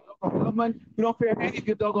fear government. You don't fear any of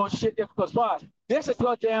your doggone shit there because why? This is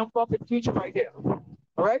your damn fucking future right here.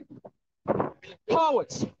 All right?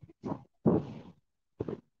 Cowards.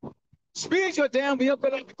 Speed your damn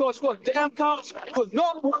vehicle up because what? Damn cowards will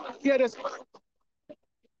not want to get us.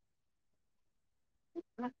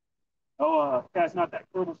 Oh, that's not that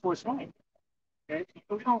cruel before swing. Okay,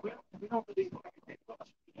 so we don't really.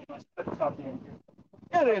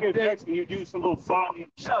 Yeah, You do some little funny.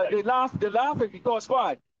 they're laughing because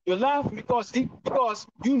why? You're laughing because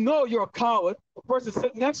you know you're a coward. The person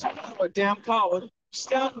sitting next to you, a damn coward,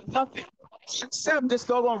 stand for nothing. Except this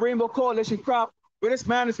doggone Rainbow Coalition crap, where this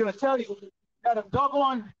man is going to tell you that a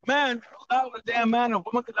doggone man can lie with a damn man, a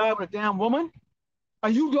woman can lie with a damn woman. Are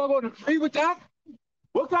you doggone agree with that?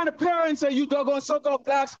 What kind of parents are you doggone so-called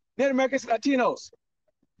blacks, Native Americans, Latinos?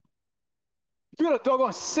 You're the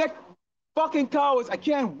doggone sick fucking cowards. I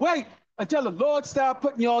can't wait until the Lord start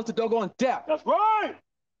putting y'all to doggone death. That's right.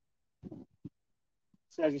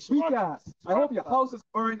 Weak ass. I hope your house is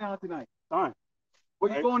burning down tonight. Fine.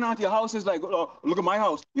 When you going out to your house, is like, oh, look at my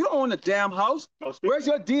house. You don't own the damn house. No, where's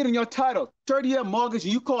your deed and your title? 30-year mortgage,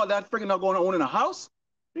 and you call that freaking not going to own in a house?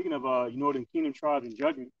 Speaking of Northern Kingdom tribes and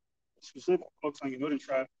judgment, specific folks on your Northern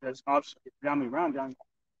tribe that's obviously family around down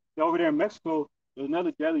over there in Mexico, there's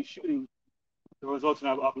another deadly shooting. The results,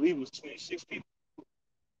 I believe, was 26 people.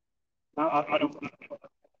 I don't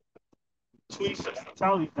 26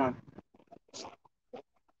 fatalities done.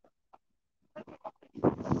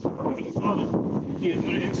 He is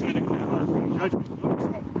inside the judgment.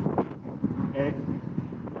 Okay.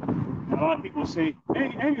 A lot of people say,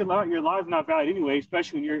 "Hey, your live's not valid anyway,"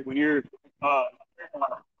 especially when you're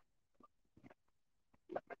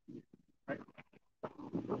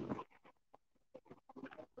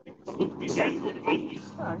Yeah,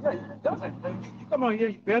 it doesn't. You come on here,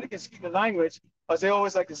 you barely can speak the language, as they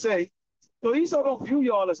always like to say. So these all don't view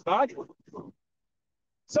y'all as valuable.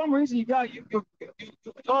 Some reason you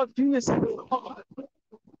all view yourself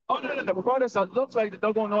other than the brothers that look like the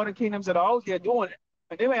doggone Northern Kingdoms that are out here doing it,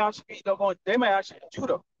 and they may actually be they may actually be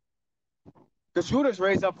Judah. Because Judah's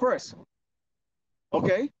raised up first.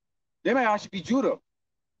 Okay? They may actually be Judah.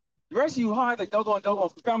 The rest of you hide like doggone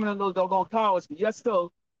feminine little doggone cowards, but yet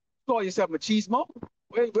still call yourself machismo.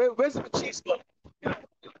 Where's the machismo?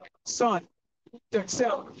 Son,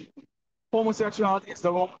 themselves. Homosexuality is the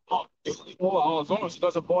wrong. As long as it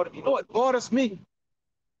doesn't bother me. You know what bothers me?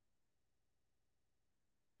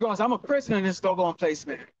 Because I'm a prisoner in this doggone place,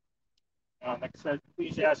 man. Like I said,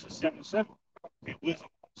 Ecclesiastes 7:7.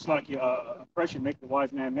 It's like your oppression make the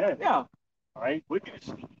wise man mad. Yeah. All right. Wickedness.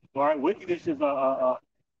 All right. Wickedness is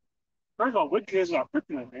first of all, wickedness is our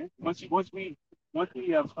kryptonite, man. Once we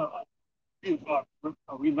have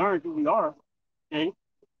we learn who we are, okay,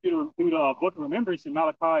 through the book of remembrance in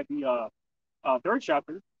Malachi, the third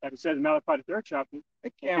chapter, like it says in Malachi, the third chapter. I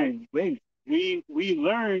can't wait. We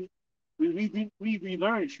learn we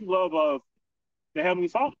relearn the true love of the Heavenly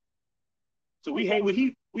Father. So we hate what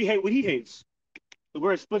he hates. So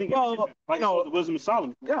we're splitting like the wisdom of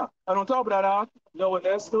Solomon. Yeah. And on top of that, you know what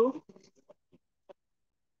that's too?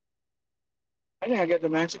 I think I get the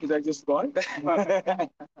mansion because I just bought it.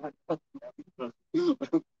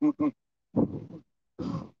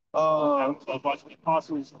 A bunch of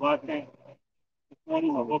apostles, black thing. I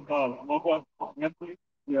woke up yesterday.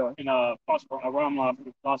 Yeah. And Apostle around my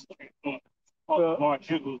Apostle Mark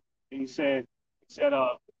Jiggle, and he said,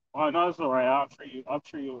 oh no, it's all right. I'm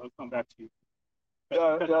sure you'll come back to you.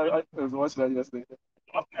 I was watching that yesterday.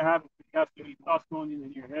 Often happens you have to be thoughts going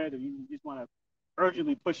in your head, and you just want to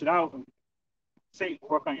urgently push it out and Satan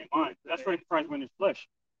work on your mind. That's where Christ went in his flesh.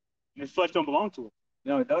 And his flesh don't belong to it.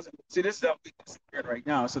 No, it doesn't. See, this is our weakness right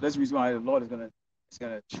now. So that's the reason why the Lord is gonna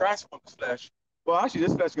transform his flesh. Well, actually,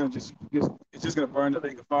 this flesh is gonna it's just gonna burn the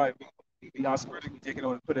lake of fire. We are spiritually taken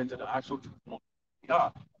on and put into the actual form. Yeah.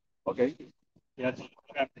 Okay. Yeah.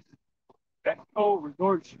 That whole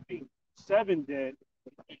resort should be 7 dead.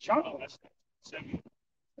 Child, that's 7.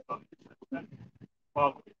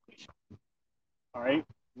 All right.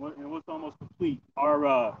 It was almost complete. Our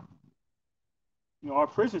our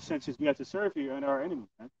prison sentence we have to serve here and our enemies,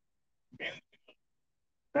 man.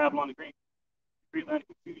 Babylon the Great Land of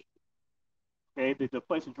Confusion. Okay, the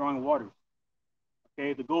place of drawing waters.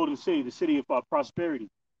 Okay, the golden city, the city of prosperity,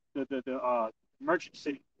 the merchant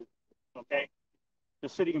city. Okay, the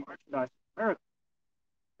city of merchandise, America.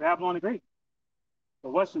 Babylon the Great. The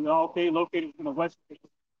western, okay, located in the west.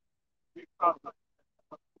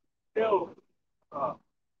 Still,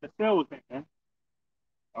 with it, man.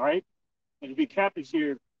 All right, and to be captives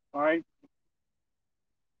here, all right,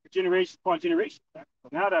 for generation upon generation. But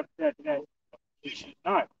now that is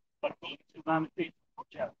not, but to Lamentation,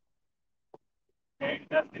 Okay,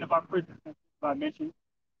 that's in about prison, as I mentioned.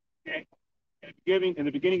 Okay, in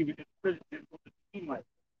the beginning of the prison, it was a team like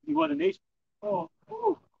he was a nation. Oh,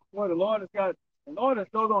 whew. Boy, the Lord has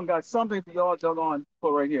doggone got something for y'all doggone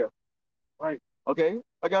for right here. Right. Okay,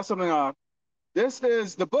 I got something. This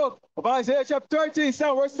is the book of Isaiah chapter 13,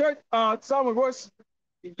 Psalm verse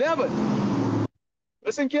 11.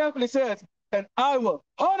 Listen carefully. It says, and I will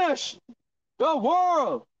punish the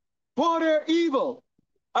world for their evil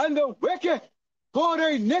and the wicked for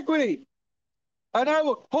their iniquity. And I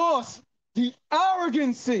will cause the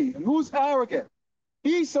arrogancy. And who's arrogant?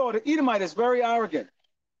 Esau, the Edomite, is very arrogant.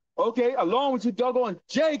 Okay, along with you doggone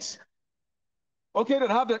Jakes, okay, that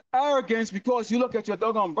have that arrogance because you look at your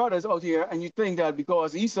doggone brothers out here and you think that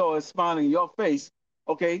because Esau is smiling in your face,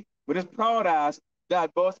 okay, with his proud eyes,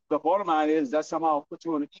 that both the bottom line is that somehow put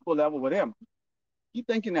you on an equal level with him. Keep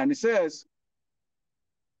thinking that. And it says,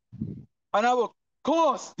 and I will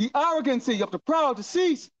cause the arrogancy of the proud to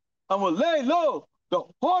cease and will lay low the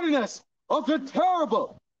haughtiness of the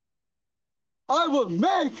terrible. I will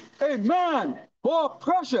make a man more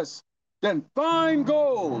precious than fine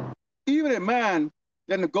gold, even a man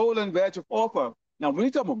than the golden wedge of Ophir. Now, when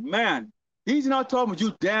he's talking about man, he's not talking about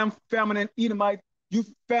you damn feminine Edomite, you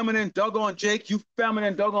feminine doggone Jake, you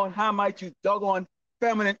feminine doggone Hamite, you doggone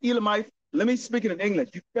feminine Elamite. Let me speak it in English.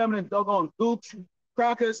 You feminine doggone goops,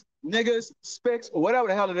 crackers, niggers, spicks, or whatever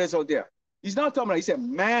the hell it is out there. He's not talking about, he said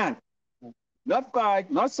man, not five,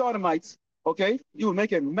 not sodomites, okay? You will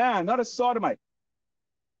make a man, not a sodomite.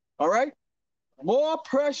 All right? More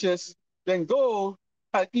precious than gold,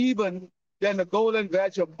 and even than the golden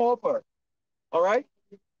wedge of Ophir. All right?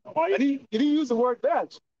 And he used the word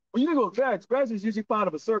wedge. When you think of wedge is usually part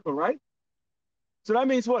of a circle, right? So that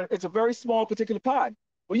means what? It's a very small particular pie.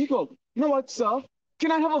 Well, you go, you know what, sir?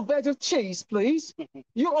 Can I have a wedge of cheese, please?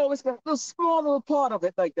 You always got a small little part of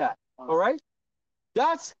it like that. All right?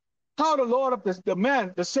 That's how the Lord of the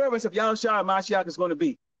man, the servants of Yahushua Mashiach is going to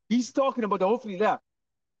be. He's talking about the hopefully left.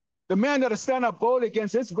 The man that'll stand up boldly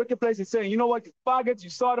against this wicked place and saying, you know what, you faggots, you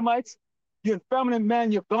sodomites, you effeminate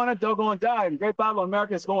men, you're gonna doggone die, and Great Bible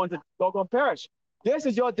America is going to doggone perish. This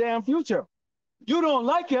is your damn future. You don't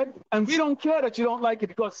like it, and we don't care that you don't like it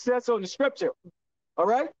because it says so in the scripture. All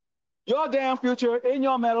right? Your damn future in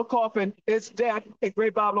your metal coffin is death in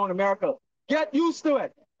Great Babylon America. Get used to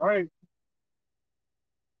it. All right.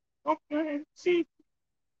 Okay. See,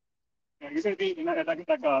 you're going to be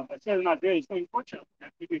it says in our days, it's unfortunate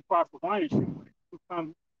that we be cry for wine and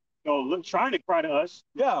come, trying to cry to us.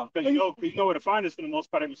 Yeah. Because you know where to find us for the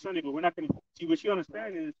most part every Sunday, but we're not going to see what you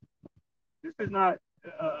understand is this is not,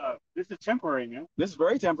 this is temporary, man. This is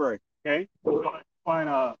very temporary. Okay.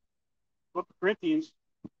 Find Book of Corinthians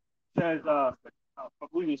says, I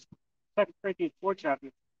believe it's 2 Corinthians 4 chapter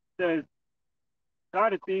says,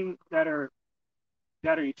 God, the things that are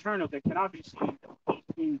eternal that cannot be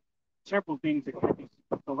seen, temporal things that can be seen.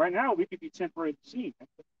 So right now we could be temporarily seen.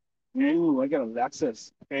 Okay? Ooh, I got a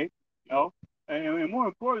Lexus. Okay, and more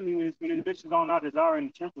importantly, is when individuals are not desiring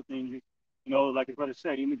the temporal things, like his brother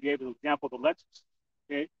said, he even gave an example of the Lexus.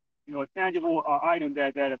 Okay, a tangible item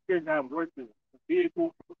that appears to have worth, a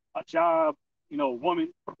vehicle, a job,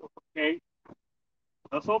 woman. Okay,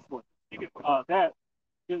 and so forth. That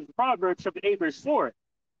is Proverbs chapter 8 verse 4.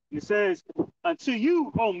 It says, unto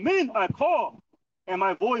you, O men, I call, and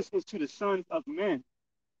my voice is to the sons of men.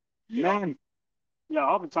 Man. Yeah,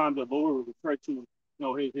 oftentimes the Lord will refer to,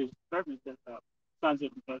 his servants as sons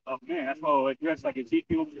of men. That's why it's like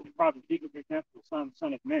Ezekiel, the prophet Ezekiel, for example,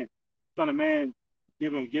 son of man. Son of man,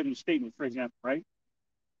 give him a statement, for example, right?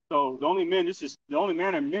 So the only man this is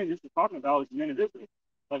talking about is the men of Israel.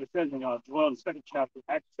 Like it says in Joel, the second chapter,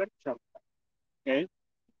 Acts, second chapter. Okay?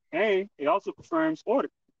 And it also confirms order.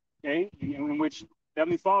 Okay, in which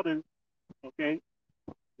Heavenly Father, okay,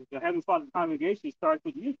 the Heavenly Father congregation starts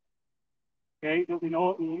with you. Okay,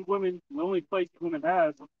 women, the only place women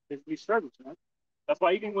have is to be servants. Right? That's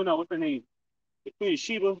why even when what's her name, the Queen of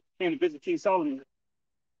Sheba came to visit King Solomon,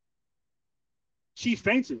 she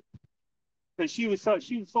fainted because she was so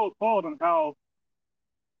appalled on how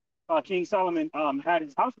King Solomon had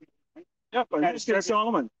his house. Right? Yep, King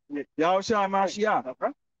Solomon. Yahushua Mashiach.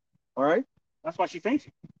 Okay. All right. That's why she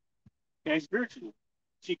fainted. Okay, spiritually.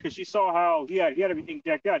 Because she saw how he had everything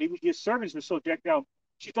decked out. His servants were so decked out.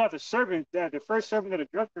 She thought the first servant that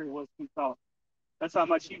addressed her was King Solomon. That's how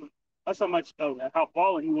much how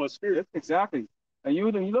fallen he was spiritually. Exactly. And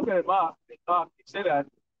you look at it, Mark, you say that,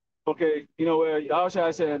 okay, where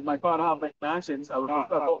Yahushua said, my father have mansions, I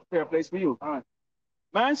will prepare a place for you.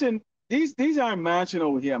 Mansion, these aren't mansion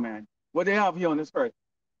over here, man. What they have here on this earth.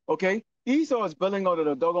 Okay? Esau is building out of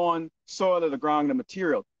the doggone soil of the ground, the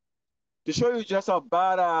material. to show you just how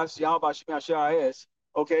badass Yahweh Shemashah is,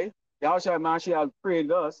 okay? Yahweh Shemashah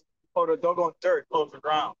created us out of doggone dirt off the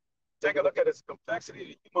ground. Take a look at its complexity of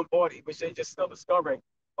the human body, which they just still discovering,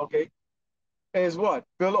 okay? Is what?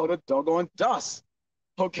 Built out of doggone dust,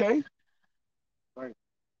 okay? Right.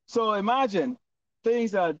 So imagine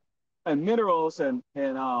things that, and minerals and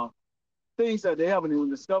things that they haven't even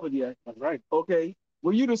discovered yet. That's right. Okay.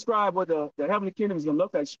 When you describe what the heavenly kingdom is going to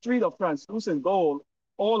look like, street of translucent gold,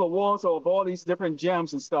 all the walls of all these different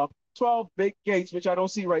gems and stuff, 12 big gates, which I don't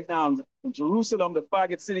see right now in Jerusalem, the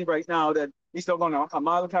faggot city right now that he's still going to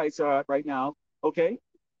Amalekites are at right now. Okay.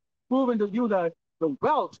 Proving to you that the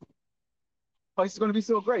wealth is going to be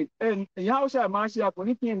so great. And Yahushua Mashiach, when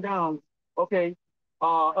he came down, okay,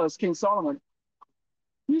 as King Solomon,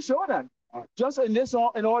 he showed that just in this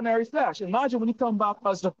in ordinary flesh. Imagine when you come back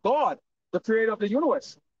as the God, the creator of the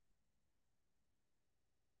universe.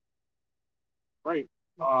 Right.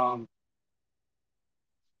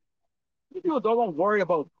 People don't worry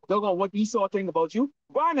about what Esau think about you.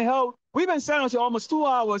 Why in the hell? We've been standing here almost 2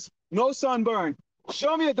 hours, no sunburn.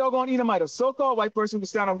 Show me a doggone Edomite, a so-called white person who can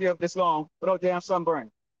stand up here this long without damn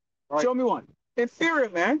sunburn. Right. Show me one. Inferior,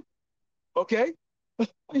 man. Okay?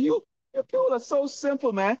 you people are so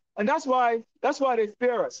simple, man. And that's why they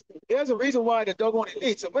fear us. There's a reason why the doggone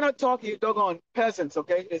elites, and we're not talking doggone peasants,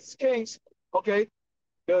 okay? It's kings, okay?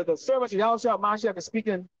 The servants of Yahushua Mashiach is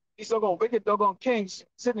speaking, these doggone wicked doggone kings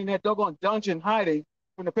sitting in that doggone dungeon hiding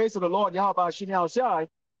from the face of the Lord Yahweh Shai,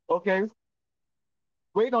 okay?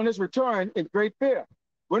 Waiting on his return in great fear.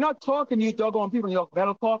 We're not talking to you doggone people in your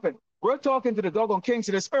metal coffin. We're talking to the doggone kings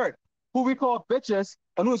of this earth, who we call bitches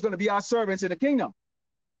and who's going to be our servants in the kingdom.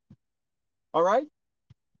 All right?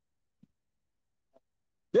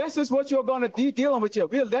 This is what you're going to be dealing with.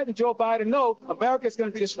 We're letting Joe Biden know America is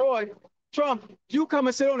going to be destroyed. Trump, you come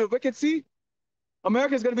and sit on the wicked seat,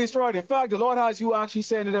 America is going to be destroyed. In fact, the Lord has you actually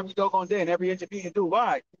saying it every doggone day and every interview you do.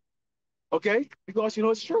 Why? Okay? Because you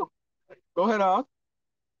know it's true. Go ahead, Al.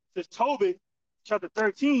 This is Tobit, chapter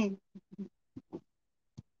 13,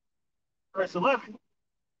 verse 11.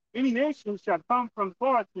 Many nations shall come from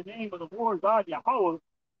far to the name of the Lord God Yahweh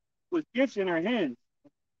with gifts in their hands,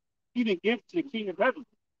 even gifts to the King of heaven.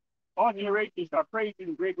 All generations are praising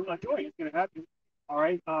and great joy. It's going to happen. All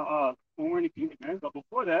right. When we're in the kingdom, man. But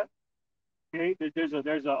before that, okay,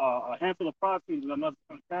 there's a handful of prophecies that must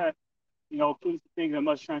come back. You know, things that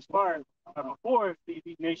must transpire before these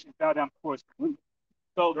nations bow down before us.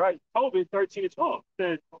 So, right, Tobit 13 and 12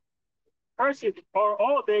 says, "Cursed are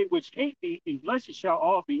all they which hate thee, and blessed shall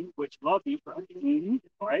all be which love thee forever."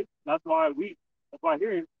 All right, that's why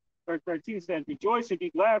here in verse 13 says, "Rejoice and be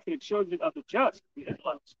glad for the children of the just, the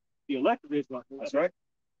elect of Israel." That's right.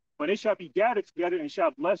 "For they shall be gathered together and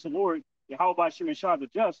shall bless the Lord, Yahweh Shemashah the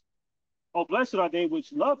just. Oh, blessed are they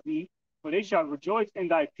which love thee, for they shall rejoice in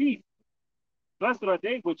thy peace. Blessed are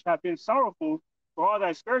they which have been sorrowful for all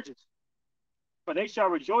thy scourges, for they shall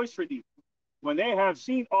rejoice for thee, when they have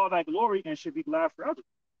seen all thy glory and should be glad forever."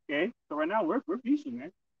 Okay, so right now we're peaceful,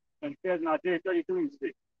 man. And it says in Isaiah 33 and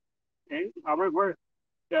 6. Okay, we're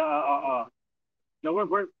how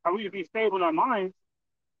we be stable in our minds.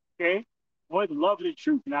 Okay, what the love of the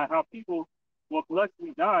truth, not how people will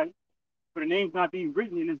collectively die for the names not being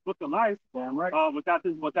written in this book of life. Damn right. Without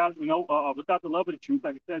the love of the truth,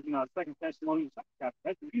 like it says in 2 Thessalonians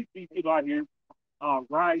chapter. These people out here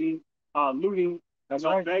rioting, looting, that's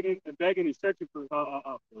right, begging and searching for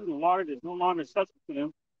food and water that's no longer substance to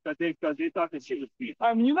them because they thought that shit was free.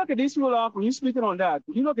 I mean, you look at these people, when you're speaking on that,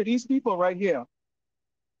 you look at these people right here.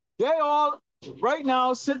 They all right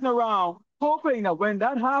now sitting around hoping that when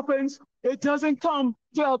that happens, it doesn't come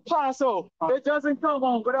to El Paso. It doesn't come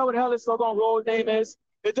on whatever the hell this so-called road name is.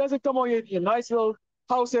 It doesn't come on your nice little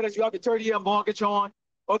house that you have the 30-year mortgage on.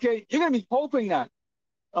 Okay, you're gonna be hoping that.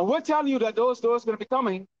 And we're telling you that those doors are gonna be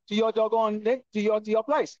coming to your doggone to your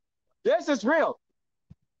place. This is real.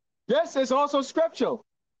 This is also scriptural.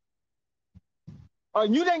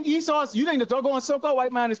 You think the doggone so-called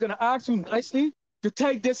white man is gonna ask you nicely to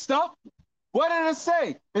take this stuff? What did it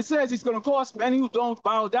say? It says he's going to cause many who don't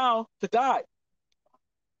bow down to die.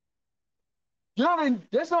 You know,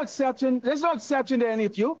 there's no exception. There's no exception to any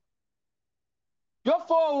of you. Your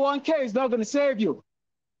 401k is not going to save you.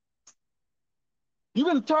 You're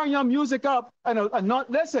going to turn your music up and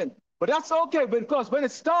not listen. But that's okay, because when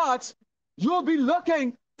it starts, you'll be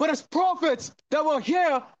looking for the prophets that were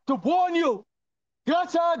here to warn you.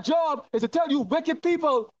 That's our job, is to tell you wicked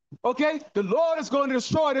people, okay, the Lord is going to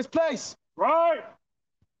destroy this place. Right.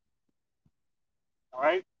 All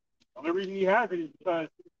right. The only reason he has it is because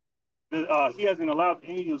he hasn't allowed the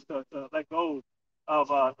angels to let go of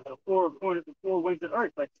the four winds of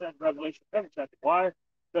earth, like said in Revelation 7 chapter. Why?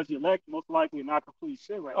 Because the elect most likely not completely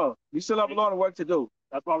sin right now. Oh, we still have a lot of work to do.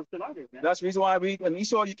 That's why we're still out here, man. That's the reason why and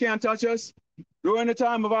Esau, you can't touch us during the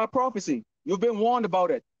time of our prophecy. You've been warned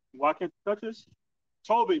about it. Why can't you touch us?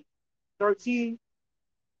 Tobit 13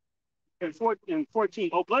 and 14.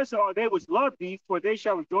 Oh, blessed are they which love thee, for they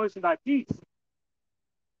shall rejoice in thy peace.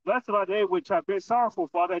 Blessed are they which have been sorrowful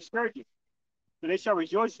for thy scourges, for they shall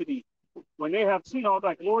rejoice for thee, when they have seen all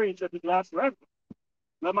thy glory and shall be glad forever.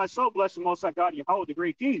 Let my soul bless the Most High God, Yahweh, the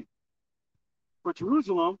great King. For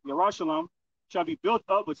Jerusalem, Jerusalem, shall be built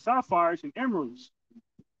up with sapphires and emeralds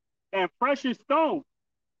and precious stones.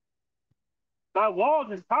 Thy walls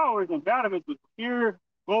and towers and battlements with pure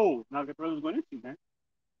gold. Now the brother's going into, man.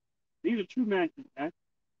 These are true mansions, man.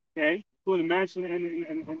 Okay, including the mansion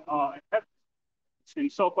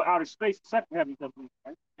and so for outer space, second heavens,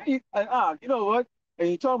 right? You know what? And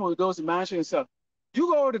you talking about those mansions and stuff. You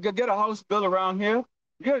go to get a house built around here,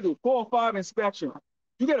 you gotta do 4 or 5 inspections.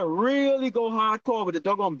 You gotta really go hardcore with the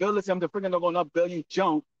doggone builders, them to freaking doggone up build you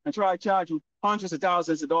junk and try to charge you hundreds of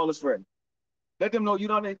thousands of dollars for it. Let them know you're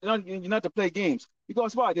not to play games.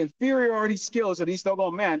 Because why? The inferiority skills of these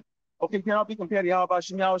doggone men, okay, cannot be compared to Yahweh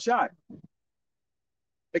Shai.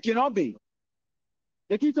 It cannot be.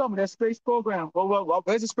 They keep talking about that space program. Well,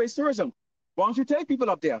 where's the space tourism? Why don't you take people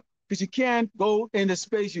up there? Because you can't go into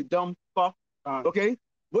space, you dumb fuck. Okay?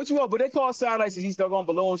 But they call satellites these doggone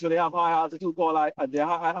balloons when they have high altitude, they're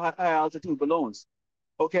high altitude balloons.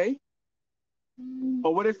 Okay?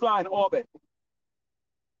 Or when they fly in orbit.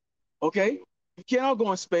 Okay? You cannot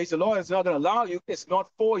go in space. The Lord is not going to allow you. It's not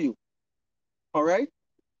for you. All right?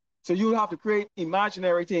 So you have to create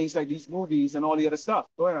imaginary things like these movies and all the other stuff.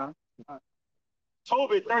 Go ahead.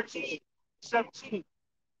 Tobit 13, 17.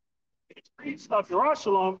 The streets of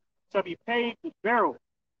Jerusalem shall be paved with beryl,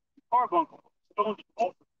 carbuncle, stones, and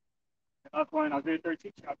altar. And that's why in Isaiah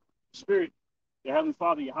 13 chapter, the Spirit, the Heavenly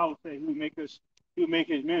Father, Yahweh said, He would make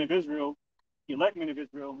His men of Israel, the elect men of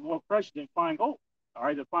Israel, more precious than fine gold. All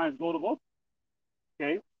right, the finest gold of all.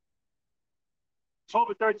 Okay.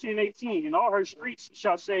 Tobit 13, 18. In all her streets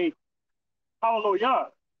shall say, Hallelujah,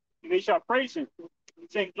 and they shall praise Him,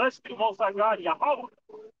 saying, blessed be the Most High God, Yahweh,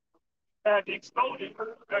 and extolled Him.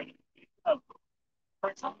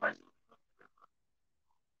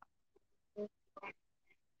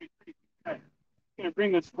 Going to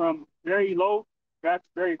bring us from very low back to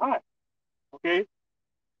very high. Okay?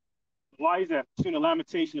 Why is that? Between the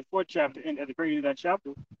Lamentation, the 4th chapter, and at the very end of that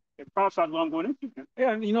chapter, it prophesies what I'm going into.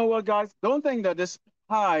 Yeah, and you know what, guys? Don't think that this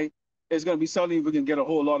high is going to be suddenly we can get a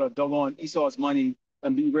whole lot of doggone Esau's money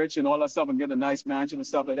and be rich and all that stuff and get a nice mansion and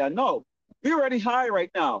stuff like that. No, we're already high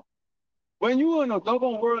right now. When you were in a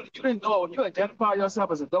doggone world, you didn't know, you identify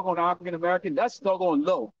yourself as a doggone African American, that's doggone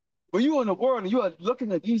low. When you were in the world and you are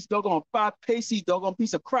looking at these doggone fat, pasty, doggone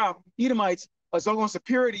piece of crap, Edomites as doggone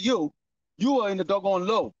superior to you, you are in the doggone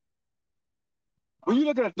low. When you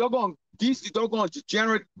look at a doggone these doggone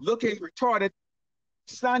degenerate looking, retarded,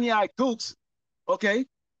 slimy-eyed gooks, okay,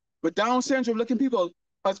 with Down syndrome looking people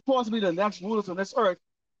as possibly the next rulers on this earth,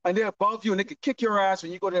 and they're above you and they can kick your ass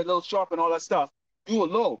when you go to their little shop and all that stuff, you are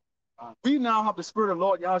low. We now have the Spirit of the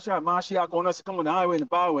Lord, Yahshua Mashiach, on us to come on the highway and the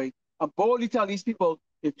byway and boldly tell these people,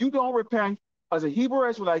 if you don't repent as a Hebrew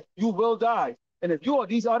Israelite, you will die. And if you are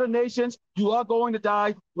these other nations, you are going to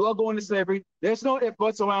die. You are going to slavery. There's no ifs,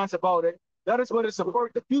 buts, or ands about it. That is what is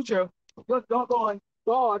support the future. Just doggone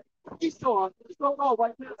God. He's on. He's going on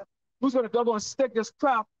right now. Who's going to doggone stick this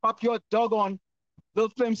crap up your doggone little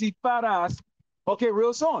flimsy fat ass? Okay,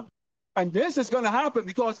 real soon. And this is going to happen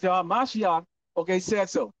because the Mashiach, okay, said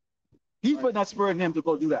so. He's putting that spirit in him to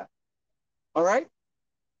go do that. All right?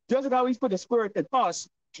 Just like how he's put the spirit in us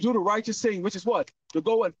to do the righteous thing, which is what? To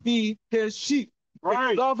go and feed his sheep.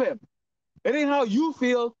 Right. Love him. It ain't how you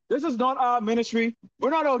feel. This is not our ministry.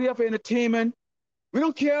 We're not out here for entertainment. We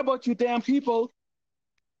don't care about you damn people.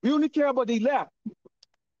 We only care about the elect.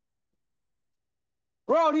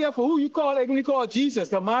 We're out here for who you call, like when you call Jesus,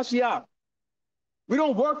 the Mashiach. We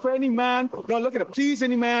don't work for any man. We don't look at to please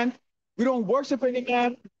any man. We don't worship any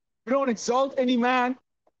man. We don't exalt any man.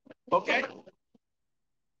 Okay?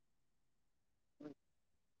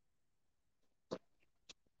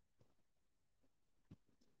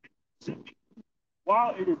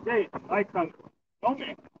 While it is day, light comes. No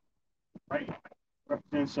man, right?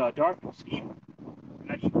 Represents darkness, evil.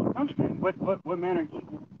 Not evil coming, man. What manner of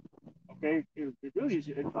evil? Okay, it really is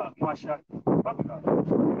Mashiach talking about.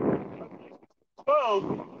 12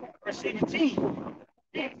 or 17.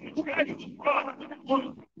 It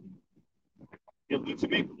leads to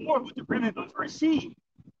make war with the remnant of her seed,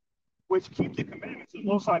 which keep the commandments of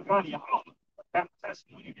Most High God Yahweh. that's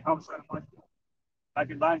how I'm trying to I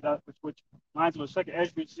can line up which lines of a second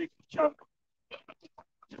Ezra 6 chapter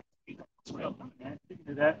 12, man.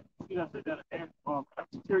 Speaking of that, you know, that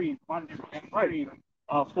Tyrion writing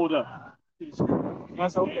pulled up.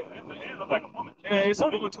 That's okay. It looked like a woman. Yeah, it's a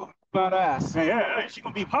woman too. Fat ass. Yeah, she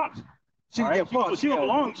gonna be popped. She can get popped. She gonna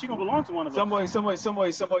belong. She gonna belong to one of us.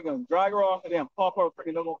 Somebody gonna drag her off and then pop her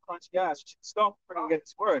freaking little crunchy ass. She stop freaking get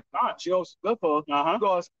this word. She goes good for her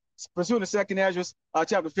because pursuing the second address,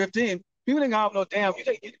 chapter 15. People ain't have no damn. You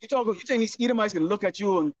think these Edomites gonna look at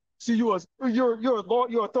you and see you as you're a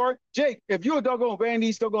lord, you're authority? Jake, if you're a doggone wearing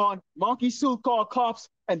these doggone monkey suit called cops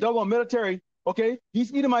and doggone military, okay,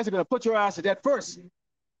 these Edomites are gonna put your ass to death first.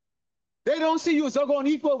 They don't see you as doggone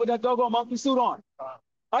equal with that doggone monkey suit on.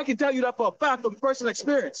 I can tell you that for a fact from personal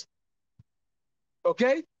experience.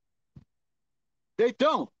 Okay? They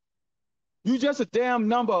don't. You just a damn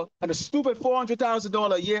number and a stupid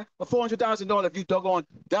 $400,000 a year, or $400,000 if you doggone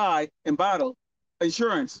die in battle.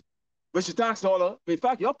 Insurance, which is tax dollar. In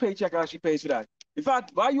fact, your paycheck actually pays for that. In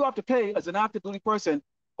fact, why you have to pay as an active duty person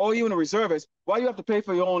or even a reservist, why you have to pay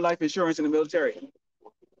for your own life insurance in the military?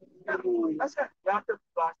 That's it. You have to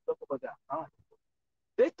look about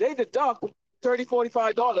that. They deduct $30,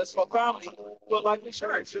 $45 for family for life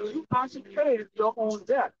insurance. So you actually pay your own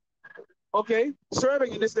debt. Okay?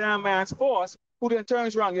 Serving in this damn man's force, who then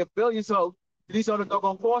turns around and give billions out to these other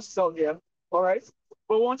doggone forces out here. All right?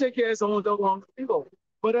 But won't take care of his own doggone people.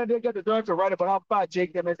 But then they get the director right about how bad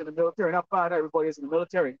Jake them is in the military and how bad everybody is in the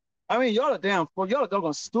military. I mean, y'all are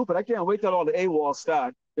doggone stupid. I can't wait till all the AWOL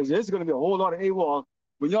start. Because there's going to be a whole lot of AWOL.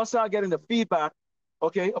 When y'all start getting the feedback,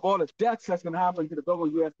 okay, of all the deaths that's going to happen to the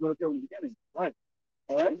doggone U.S. military in the beginning. Right.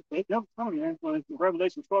 All right. I'm telling you, man. When in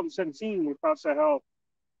Revelation 12 and 17, we prophesy how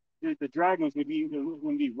the dragons would be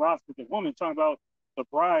wroth with the woman, talking about the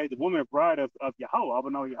bride, the woman bride of Yahweh,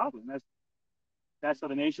 Abba Yahweh. And that's of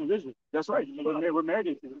the nation of Israel. That's right. We're married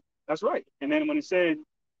to it. That's right. And then when it said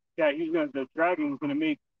that the dragon was going to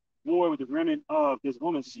make war with the remnant of this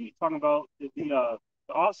woman, she's talking about the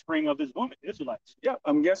offspring of this woman, the Israelites. Yeah.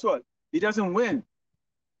 Guess what? He doesn't win.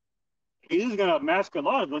 He's going to massacre a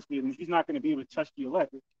lot of us, and he's not going to be able to touch the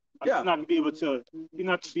elect. Yeah. He's not going to be able to. He's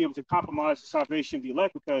not going to be able to compromise the salvation of the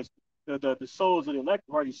elect because the souls of the elect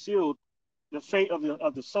are already sealed. The fate of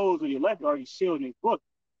the souls of the elect are already sealed in the book.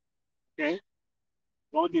 Okay.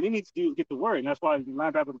 The only thing they need to do is get the word, and that's why the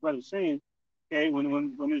linebacker the brother was saying, okay,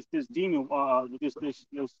 when this demon, this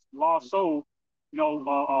lost soul,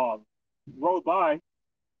 rode by,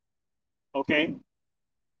 okay,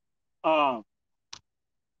 well,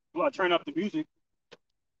 I turn up the music.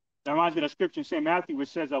 That reminds me of the scripture in St. Matthew, which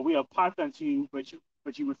says, "We are piped unto you, but you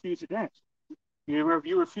refuse to dance. You're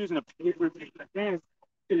refusing to dance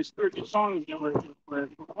to the spiritual songs that were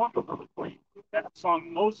performed for you. That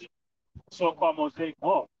song Moses, so-called Mosaic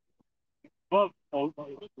law, above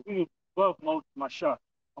my shot,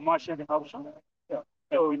 my second house shot." Yeah.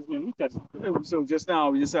 So just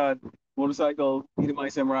now we just had motorcycle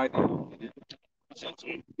Edomite samurai.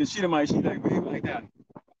 The Shedamite, she's like really like that.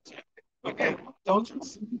 Okay, don't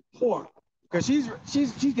whore. Because she's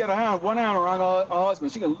got one hand around her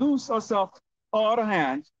husband. She can lose herself her other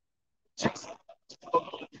hand. Just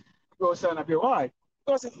go stand up here. Why?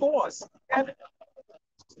 Because it's force. And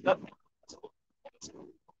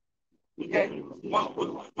okay. Well,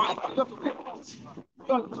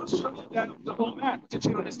 the whole man. The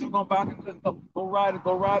children is still going back and go ride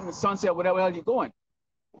in the sunset, whatever the hell you're going.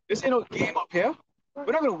 This ain't no game up here.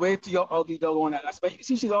 We're not gonna wait till your ugly doggone ass. But you can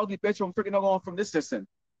see she's ugly bitch from freaking doggone from this distance.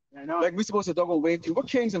 I know. Like we supposed to doggone wave to you. We're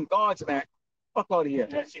kings and gods, man. Fuck out of here.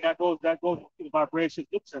 Yeah, see that goes to the vibration.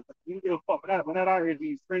 But you give a fuck. We're not out here to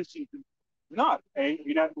be friendship. Not. Hey,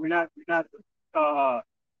 we're not so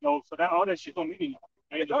that all that shit don't mean anything.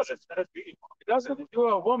 It doesn't. It doesn't. If you're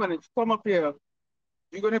a woman and you come up here,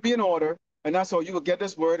 you're gonna be in order, and that's all you will get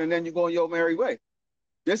this word, and then you go your merry way.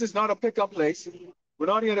 This is not a pickup place. We're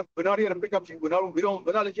not here to pick up you. We're not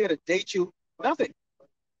here to date you. Nothing.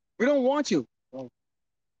 We don't want you.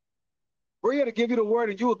 We're here to give you the word,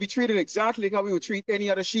 and you will be treated exactly like how we would treat any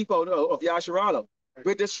other sheep of Yasharala,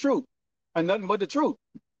 with this truth and nothing but the truth.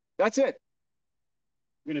 That's it.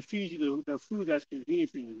 We're gonna feed you the food that's convenient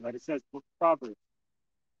for you, like it says in Proverbs.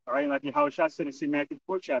 All right, like how Shah said in St. Matthew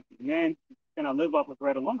 4 chapter, man cannot live off of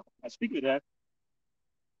bread alone. I speak of that.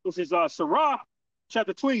 This is Sirach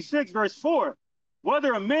chapter 26, verse 4.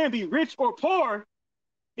 Whether a man be rich or poor,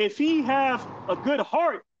 if he have a good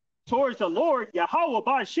heart towards the Lord, Yahweh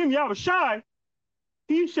by Shem Yahushai,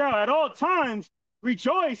 he shall at all times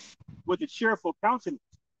rejoice with a cheerful countenance.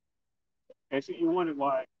 And so you wonder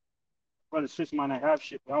why brothers and sisters might not have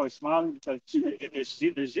shit. They're always smiling because their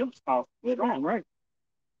zeal is powerful. Strong, right?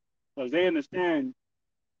 because they understand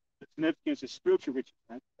the significance of spiritual riches,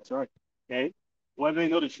 man. That's right. Okay, whether they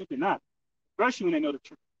know the truth or not, especially when they know the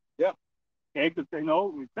truth. Yeah. Okay, because they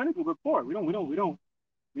know technically we're poor. We don't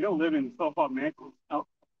live in so-called mansions. No.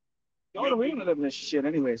 No, we don't live in this shit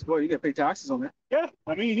anyways. Boy, you get to pay taxes on that. Yeah,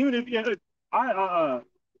 I mean, even if you, I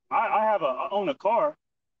own a car.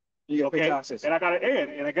 You get to pay Okay, taxes. and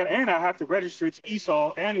I have to register it to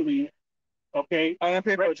Esau annually. Okay, I am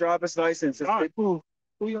paying for a driver's license. It's like,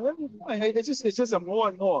 it's just a more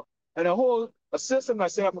and more. And a system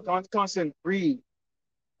that's set up for constant greed.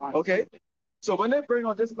 Okay? So when they bring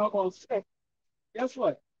on this level, guess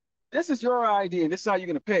what? This is your ID, and this is how you're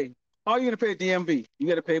going to pay. How are you going to pay DMV? You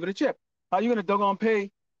got to pay with a chip. How are you going to doggone pay?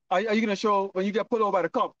 Are you going to show when you get pulled over by the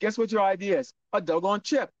cop? Guess what your ID is? A doggone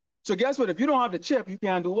chip. So guess what? If you don't have the chip, you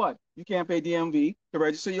can't do what? You can't pay DMV to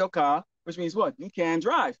register your car, which means what? You can't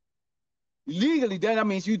drive. Legally, that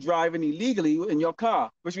means you driving illegally in your car,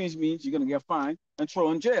 which means you're going to get fined and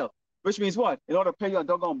thrown in jail. Which means what? In order to pay your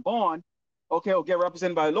doggone bond, okay, or get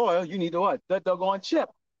represented by a lawyer, you need to what? That doggone chip.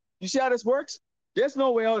 You see how this works? There's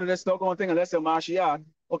no way out of this doggone thing unless a Mashiach,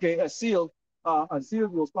 okay, a seal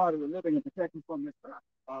was part of the living and protecting from this crime.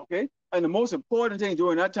 Okay? And the most important thing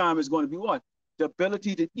during that time is going to be what? The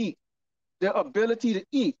ability to eat. The ability to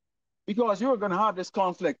eat. Because you're going to have this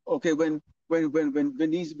conflict, okay, when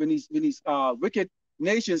these wicked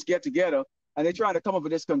nations get together and they try to come up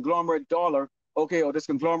with this conglomerate dollar, okay, or this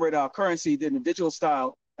conglomerate currency, the digital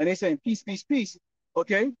style, and they saying peace, peace, peace,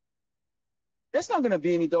 okay, there's not going to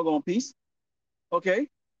be any doggone peace, okay.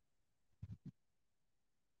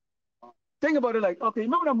 Think about it like, okay,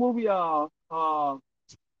 remember that movie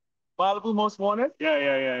Malibu Most Wanted?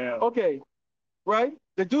 Yeah. Okay, right?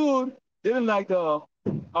 The dude didn't like the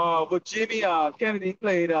what Jimmy Kennedy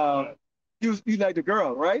played. He liked the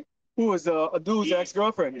girl, right? Who was a dude's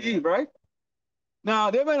ex-girlfriend, Eve, right? Now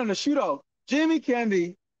they went on a shootout. Jimmy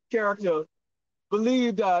Kennedy character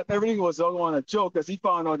believed that everything was on a joke because he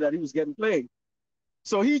found out that he was getting played.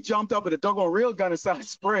 So he jumped up with a doggone real gun and started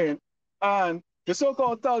spraying, and the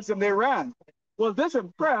so-called thugs and they ran. Well, this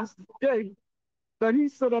impressed Jay that he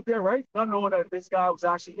stood up there, right? Not knowing that this guy was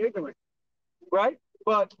actually ignorant, right?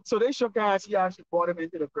 But so they shook hands. He actually brought him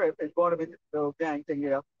into the crib and brought him into the gang thing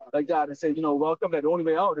here, like that, and said, welcome. That the only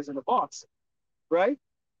way out is in the box, right?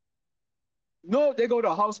 No, they go to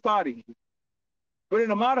a house party. But in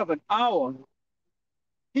a matter of an hour,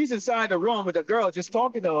 he's inside the room with the girl just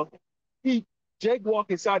talking to her. Jake walked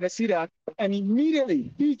inside to see that, and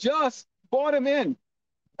immediately he just brought him in.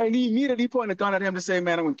 And he immediately pointed a gun at him to say,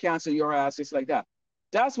 man, I'm going to cancel your ass, just like that.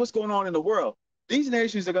 That's what's going on in the world. These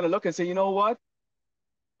nations are going to look and say, you know what?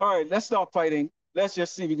 All right, let's stop fighting. Let's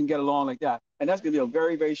just see if we can get along like that. And that's going to be a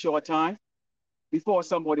very, very short time before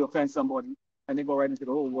somebody offends somebody and they go right into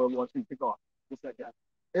the whole World War III kick off, just like that.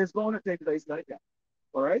 It's going to take place like that.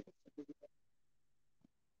 All right?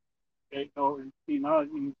 Okay, so now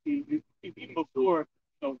you see even before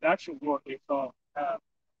actual war, they saw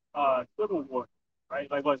civil war, right?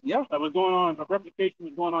 Like what's going on, a replication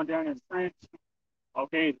was going on down in France.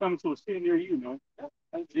 Okay, it's coming to a city near you, man.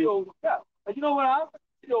 And you know what happened?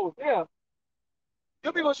 Over there,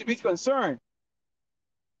 you people should be concerned.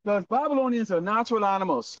 Because Babylonians are natural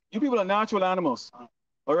animals. You people are natural animals.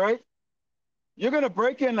 All right? You're going to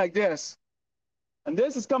break in like this. And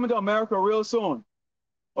this is coming to America real soon.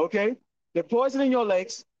 Okay? They're poisoning your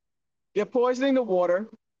lakes. They're poisoning the water.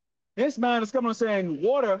 This man is coming and saying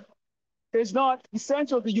water is not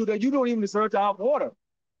essential to you, that you don't even deserve to have water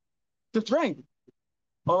to drink.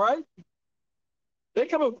 All right? They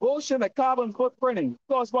come with bullshit like carbon footprinting.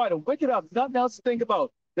 Because why? The wicked have nothing else to think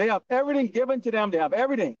about. They have everything given to them. They have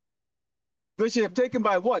everything. Which they have taken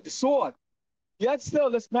by what? The sword. Yet still,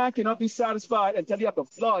 this man cannot be satisfied until he have the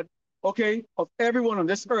blood, okay, of everyone on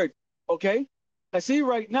this earth. Okay? And see,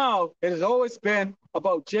 right now, it has always been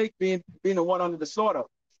about Jake being the one under the slaughter.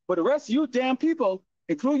 But the rest of you damn people,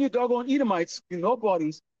 including you doggone Edomites, you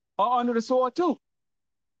nobodies, are under the sword too.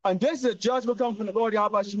 And this is a judgment coming from the Lord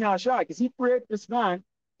Yahweh Shai, because he created this man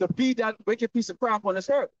to be that wicked piece of crap on this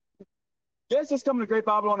earth. This is coming to Great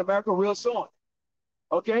Babylon, America, real soon.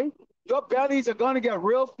 Okay? Your bellies are going to get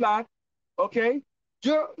real flat. Okay?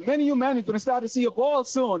 Many of you men are going to start to see your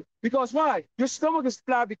balls soon. Because why? Your stomach is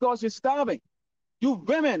flat because you're starving. You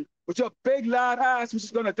women with your big loud ass, which is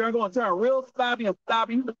going to turn real flabby and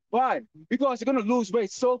flabby. Why? Because you're going to lose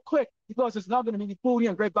weight so quick, because it's not going to be food here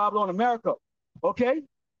in Great Babylon, America. Okay?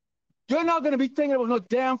 You're not going to be thinking about no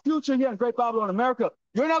damn future here in Great Babylon, America.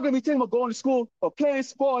 You're not going to be thinking about going to school or playing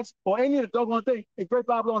sports or any of the doggone thing in Great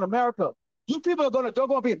Babylon, America. You people are going to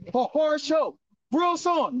doggone be a horror show real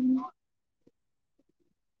soon.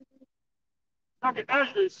 Dr.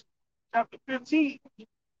 Ashes, chapter 15,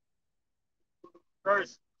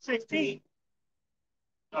 verse 16.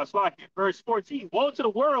 Verse 14. Woe to the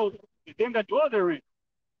world, and them that dwell therein.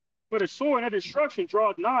 For the sword and the destruction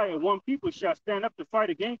draweth nigh, and one people shall stand up to fight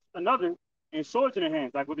against another, and swords in their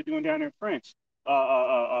hands, like what they're doing down there in France.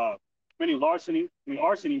 Many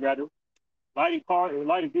arsony rather,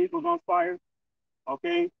 lighting vehicles on fire.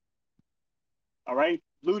 Okay, all right,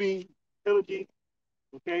 looting, pillaging.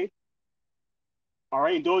 Okay, all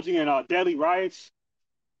right, indulging in deadly riots,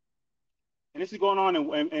 and this is going on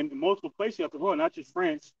in multiple places of the world, not just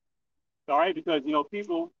France. All right, because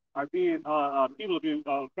people are being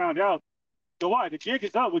found out. So why? The jig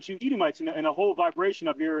is up with you Edomites and the whole vibration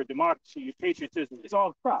of your democracy, your patriotism. It's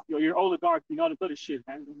all crap. Your oligarchy and all this other shit,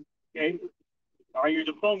 man. Okay? All right, your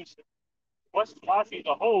diplomacy. Once philosophy as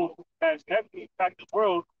a whole has heavily impacted the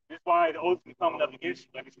world, that's why the oath is coming up against you,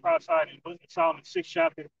 like it's prophesied in Book of Solomon 6th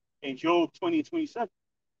chapter and Job 20 and 27.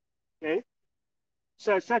 Okay?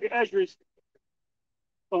 So second Ezra,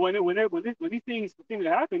 so when these things continue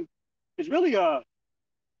to happen, it's really a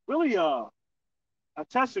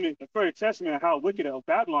testament, a further testament of how wicked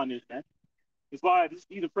Babylon is, man. It's why this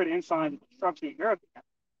is the further ensign of destruction of America.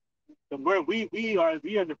 Where we are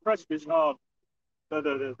the precipice of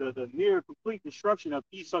the near complete destruction of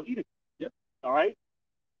East of Eden. Yep. All right.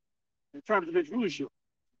 In terms of its rulership,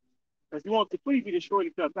 because you won't completely be destroyed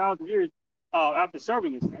until 1,000 years after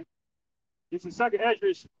serving this, man. This is Second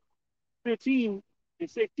Ezra 15 and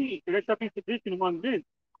 16. So there shall be sedition among men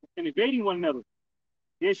and invading one another.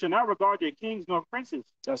 They shall not regard their kings nor princes.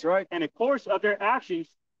 That's right. And the course of their actions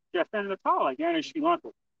shall stand in the power, like down in Sri Lanka.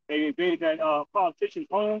 They invaded that politician's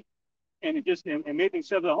home and made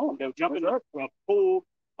themselves at home. They were jumping up a pool,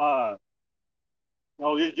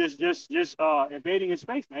 just invading his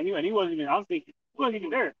space, man. And he wasn't even. I was thinking he wasn't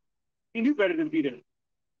even there. He knew better than to be there.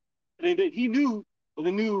 And he knew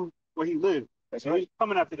where he lived. That's right. He was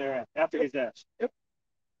coming after his ass. Yep.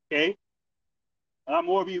 Okay. A lot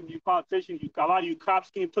more of you politicians, a lot of you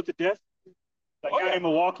cops getting put to death, like here in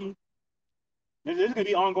Milwaukee. This is going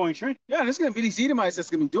to be ongoing trend. Yeah, there's going to be these Edomites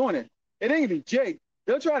that's going to be doing it. It ain't going to be Jake.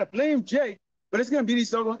 They'll try to blame Jake, but it's going to be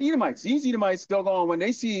these doggone Edomites. These Edomites, doggone, when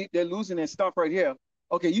they see they're losing their stuff right here,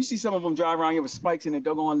 okay, you see some of them drive around here with spikes in their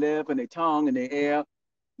doggone lip and their tongue and their hair,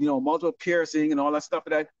 multiple piercing and all that stuff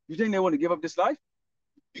like that. You think they want to give up this life?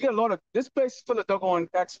 You get a lot of, this place is full of doggone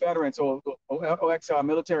ex-veterans or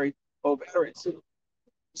ex-military or veterans.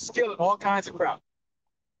 Skill and all kinds of crap.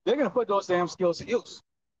 They're going to put those damn skills to use.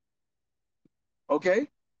 Okay?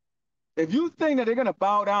 If you think that they're going to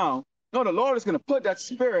bow down, no, the Lord is going to put that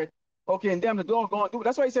spirit, okay, in them to go and do it.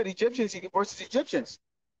 That's why he said Egyptians versus Egyptians.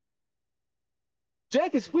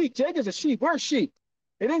 Jake is weak. Jake is a sheep. We're sheep.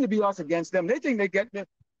 It ain't going to be us against them. They think they get them.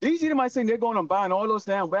 These Edomites think they're going and buying all those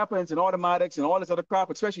damn weapons and automatics and all this other crap,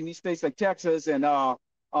 especially in these states like Texas and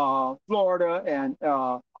Florida and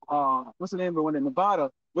what's the name of the one in Nevada,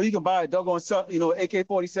 where you can buy a doggone,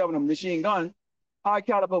 AK-47 or machine gun, high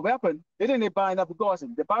caliber weapon. They think they're buying up because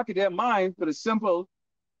in the back of their mind, for the simple,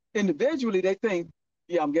 individually, they think,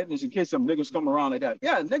 yeah, I'm getting this in case some niggas come around like that.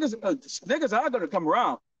 Yeah, niggas are going to come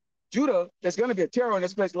around. Judah, there's going to be a terror in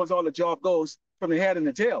this place once all the job goes from the head and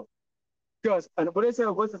the tail. Because, what they say,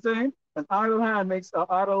 what's the saying? Idle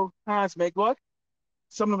hands make what?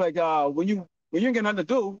 Something like, when you ain't got nothing to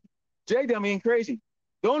do, Jake them ain't crazy.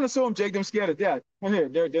 Don't assume Jake them scared of death.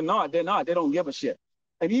 They're not. They don't give a shit.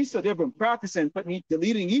 And Esau, they've been practicing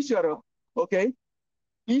deleting each other, okay?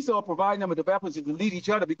 Esau providing them with the weapons to delete each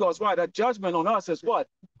other because why? That judgment on us is what?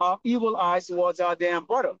 Our evil eyes towards our damn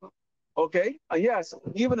brother, okay? And yes,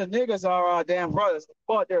 even the niggas are our damn brothers,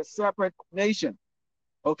 but they're a separate nation,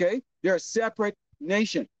 okay? They're a separate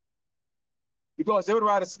nation. Because they would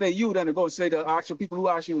rather slay you than to go and slay the actual people who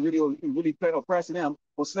actually really oppressing them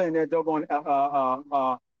or slaying their doggone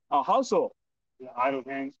household. Yeah, idle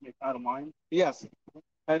hands make idle mind. Yes.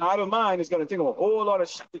 And idle mind is going to think of a whole lot of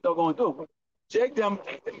shit that they're going to do. Jake them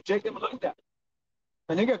like that.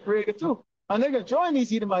 And they get creative too. And they're going to join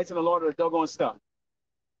these Edomites in a lot of the doggone stuff.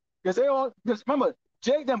 Because remember,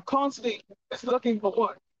 Jake them constantly is looking for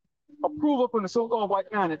what? Approval from the so-called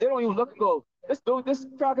white man. And they don't even look and go, this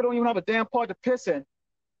cracker don't even have a damn part to piss in.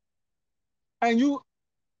 And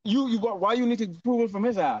why you need to approval from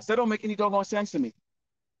his ass? That don't make any doggone sense to me.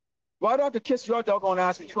 Why do I have to kiss your doggone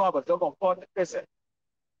ass when you don't have a doggone part to piss in?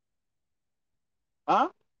 Huh?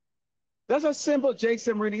 That's how simple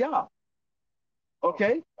Jason really are.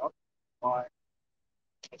 Okay? All right.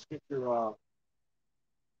 Scripture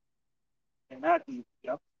in Matthew,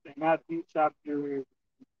 in Matthew chapter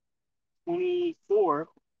 24,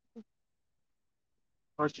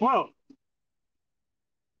 verse 12.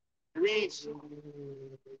 It reads,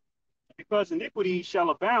 because iniquity shall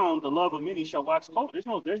abound, the love of many shall wax cold. There's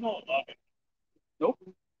no love. Nope.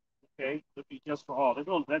 Okay, to be just for all. There's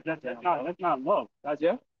no that's not love.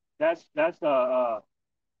 Yeah. That's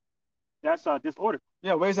disorder.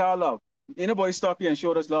 Yeah, where's our love? Anybody stop here and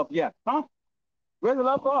show us love yet? Huh? Where's the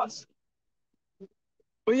love for us?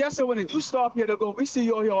 But yes, so when they do stop here, they'll go, we see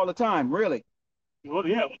you all here all the time, really. Well,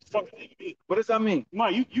 yeah, what the fuck does that mean? What does that mean?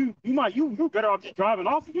 You're better off just driving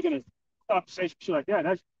off if you're gonna stop to say some shit like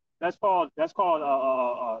that. That's called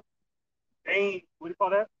vain. What do you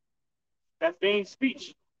call that? That's vain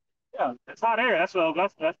speech. Yeah, that's hot air. That's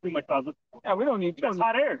pretty much what I was looking for. Yeah, we don't need that's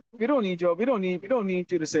hot air. We don't need you. We don't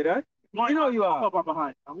need you to say that. You know you are. Up our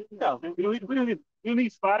behind. Yeah. We don't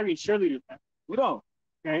need flattery and cheerleaders, man. We don't.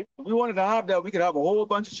 Okay. If we wanted to have that, we could have a whole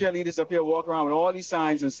bunch of cheerleaders up here walking around with all these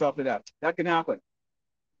signs and stuff like that. That can happen.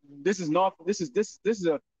 This is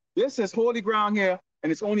holy ground here,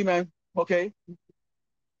 and it's only man, okay?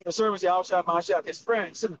 The service, y'all shot my shot, his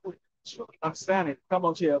friends. I'm standing, come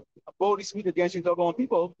on here. I boldly speak against you doggone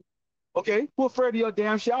people, okay? Who afraid of your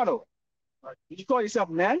damn shadow? Did you call yourself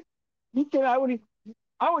man? You can't, I wouldn't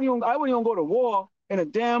even go to war in a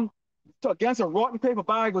damn against a rotten paper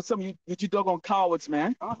bag with some of you doggone cowards,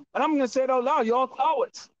 man. And I'm gonna say it out loud, y'all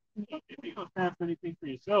cowards. If you don't stand for anything for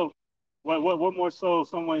yourself, what more so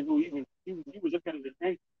someone who even you was looking at the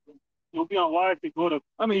thing, you'll be unwise to go to.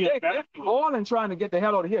 I mean, they're all in trying to get the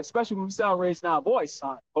hell out of here, especially when we start raising our voice.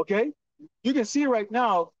 Okay, you can see right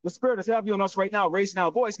now the spirit is heavy on us right now, raising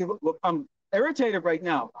our voice. I'm irritated right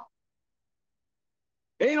now.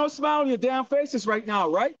 Ain't no smile on your damn faces right now,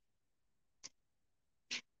 right?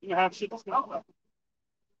 You have shit to smile about.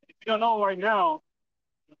 If you don't know right now,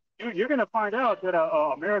 you're gonna find out that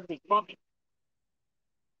America's money.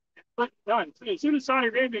 It's done. As soon as Saudi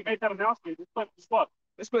Arabia made that announcement,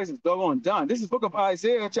 this place is doggone done. This is book of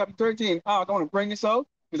Isaiah, chapter 13. I don't want to bring this out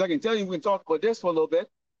because I can tell you we can talk about this for a little bit.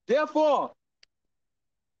 Therefore,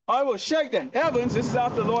 I will shake the heavens. This is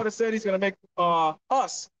after the Lord has said he's going to make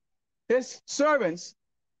us, his servants,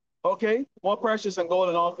 okay, more precious than gold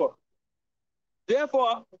and offer.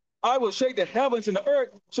 Therefore, I will shake the heavens and the earth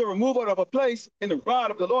shall remove out of a place in the rod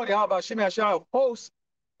of the Lord, Yahweh Shemashah of hosts,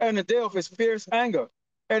 and the day of his fierce anger.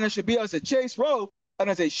 And it should be as a chased robe and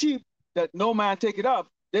as a sheep that no man take it up.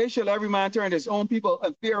 They shall every man turn to his own people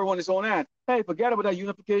and fear on his own hand. Hey, forget about that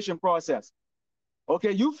unification process.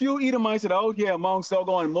 Okay, you few Edomites that are out here amongst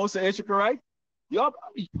doggone and most of Issachar, right?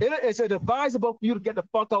 It's advisable for you to get the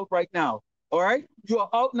fuck out right now. All right? You are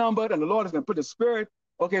outnumbered, and the Lord is going to put the spirit,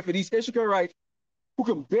 okay, for these Issacharites who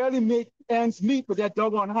can barely make ends meet with that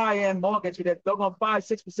doggone high-end mortgage, with that doggone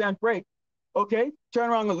 5-6% break. Okay? Turn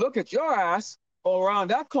around and look at your ass or around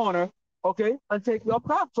that corner, okay, and take your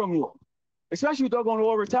crap from you. Especially you doggone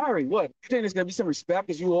all retiring. What? You think there's going to be some respect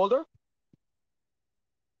as you older?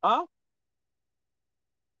 Huh?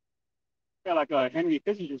 Yeah, like Henry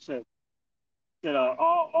Kissinger said that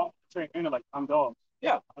all train like I'm dogs.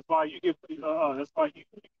 Yeah. That's why you get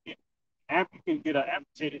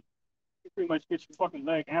amputated. You pretty much get your fucking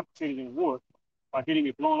leg amputated in war by getting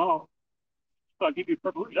it blown off. So I give you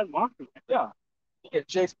purple. That's monster. Yeah. You get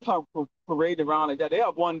Jake's paraded around like that. They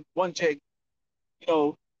have one Jake, you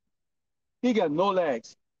know, he got no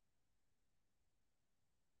legs.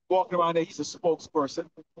 Walking around there, he's a spokesperson.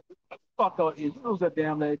 Fuck out here. You lose that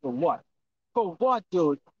damn leg for what? For what,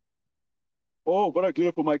 dude? Oh, what I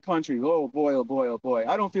did for my country. Oh boy, oh boy, oh boy.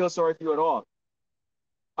 I don't feel sorry for you at all.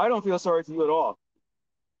 I don't feel sorry for you at all.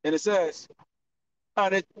 And it says,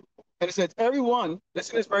 everyone,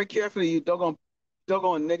 listen to this very carefully, you doggone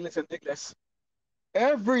nigglets and nigglets.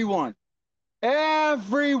 Everyone, all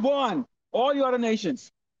the other nations,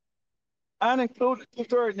 and include the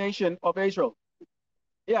third nation of Israel.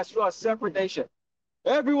 Yes, you are a separate nation.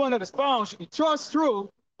 Everyone that is found should be thrust through,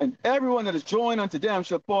 and everyone that is joined unto them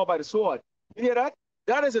shall fall by the sword. You hear that?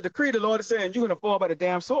 That is a decree the Lord is saying you're going to fall by the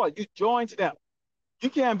damn sword. You join to them. You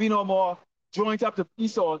can't be no more joined up to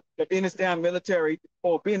Esau that being this damn military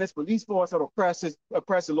or being this police force that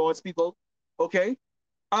oppress the Lord's people. Okay?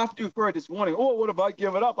 After you've heard this warning, oh, what if I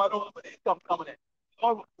give it up? I don't have an income coming in.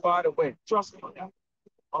 God will provide a way. Trust me on that.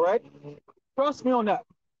 All right? Trust me on that.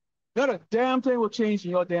 Not a damn thing will change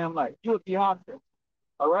in your damn life. You will be hostile.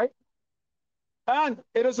 All right? And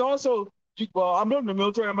it is also, well, I'm not in the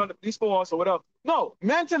military, I'm not in the police force or whatever. No,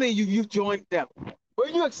 mentally you've joined them.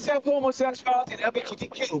 When you accept homosexuality and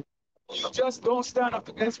LGBTQ, you just don't stand up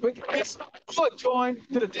against wickedness. You are joined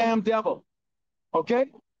to the damn devil. Okay?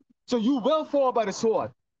 So you will fall by the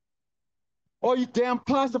sword. All you damn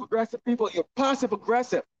passive-aggressive people, you're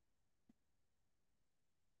passive-aggressive.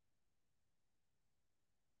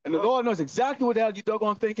 And And the Lord knows exactly what the hell you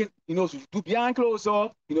doggone thinking. He knows what you do behind closed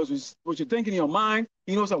doors. He knows what you're thinking in your mind.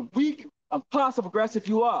 He knows how weak and passive aggressive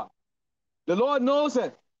you are. The Lord knows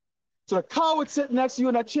it. So the coward sitting next to you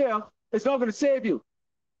in that chair is not going to save you.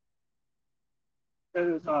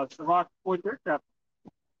 It's Sirach 43 chapter,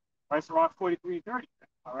 right? Sirach 43:30.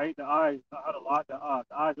 All right, the eyes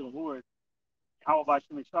of the Lord. How about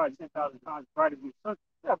you may try 10,000 times brighter than the sun?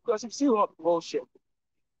 Yeah, because you see all the bullshit.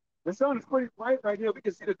 The sun is pretty bright right here. We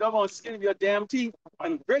can see the doggone skin of your damn teeth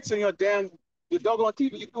and grits in your doggone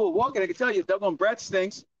teeth. When you do a walking, I can tell you, doggone breath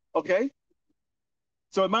stinks. Okay?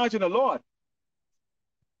 So imagine the Lord.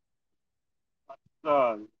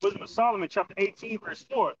 Wisdom of Solomon, chapter 18, verse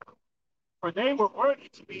 4. For they were worthy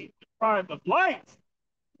to be deprived of light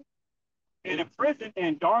and imprisoned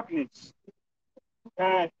in darkness,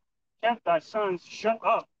 had kept thy sons shut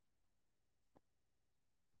up,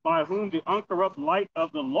 by whom the uncorrupt light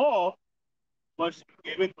of the law was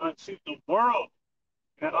given unto the world.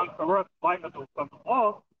 That uncorrupt light of the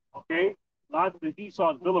law, okay, lies of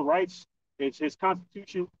Esau's Bill of Rights, his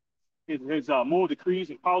constitution, his moral decrees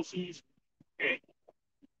and policies, okay,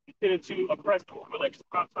 intended to oppress the people like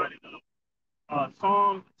outside in the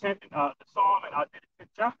Psalm, the Psalm and Isaiah 10th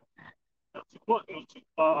chapter. Those two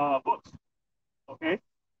books, okay?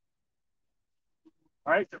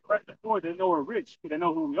 All right, to oppress the poor, they know we're rich, they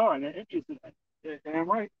know who we are, and they're envious of that. Yeah, damn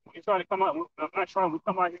right. We're trying to come out, I'm not trying, we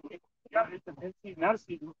come out here, we got it in season, out of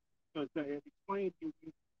season, because it explains to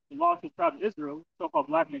you the lost tribe of Israel, so-called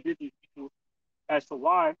black and indigenous people, as to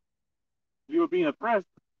why you were being oppressed.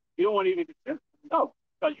 You don't want to even consider it. No,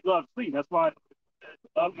 because you love sleep. That's why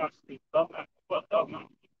love not sleep, love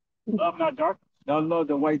not darkness. Y'all love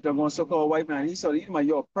the white, the so-called white man. He's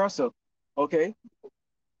your oppressor. Okay?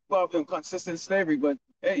 Well, consistent slavery, but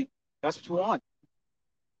hey, that's what you want.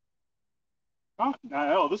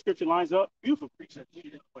 Now, this scripture lines up. Beautiful precept.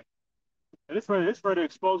 And this further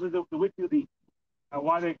exposes the wicked elite and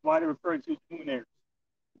why they're referring to luminaries.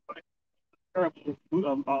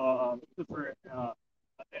 Lucifer,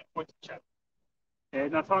 chapter. Okay,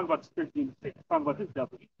 not talking about the scripture in the talking about this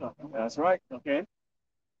devil stuff. That's right. Okay.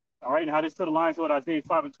 All right, and how this sort of lines with Isaiah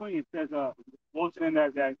 5:20, it says, "Woe to them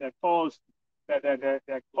that cause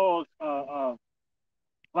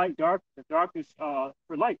light the darkness for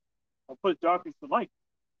light, or put darkness for light."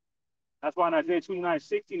 That's why in Isaiah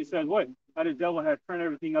 29:16 it says what? How the devil has turned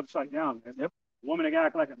everything upside down. Man. Yep. Woman that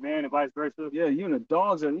act like a man and vice versa. Yeah, you and the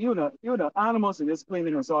dogs and you and the animals and this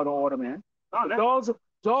cleaning us all the order, man. Oh, the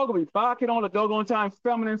dog will be barking all the doggone time,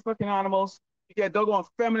 feminine fucking animals. You get doggone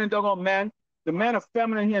feminine, doggone men. The men are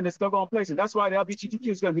feminine here in this doggone place, and that's why the LGBTQ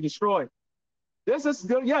is going to be destroyed. This is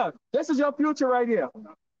your future right here.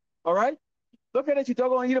 All right? Look at it, you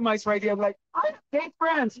doggone Edomites right here. Like, I hate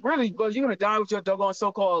friends. Really? Because you're going to die with your doggone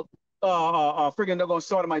so-called friggin' doggone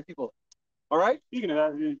sodomite people. All right? Speaking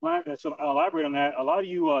of that, so I'll elaborate on that. A lot of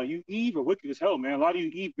you Eve are wicked as hell, man. A lot of you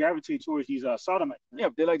Eve gravitate towards these sodomites. Yeah,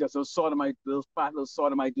 they like that. So sodomite, those fat little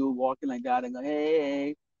sodomite dude walking like that and go,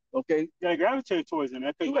 hey, okay? Yeah, they gravitate towards them,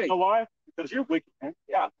 man. You know why? Because you're wicked, man.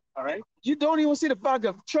 Yeah. All right? You don't even see the fact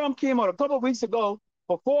that Trump came out a couple of weeks ago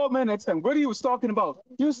for 4 minutes, and what he was talking about,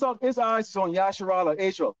 he was talking, his eyes on Yasharal or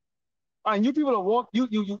Israel. And you people are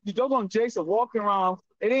you doggone Jason walking around,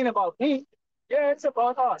 it ain't about me. Yeah, it's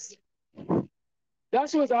about us.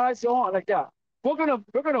 That's what his eyes are on, like that. We're gonna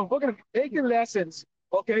be taking lessons,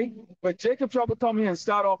 okay? But Jacob Trouble come here and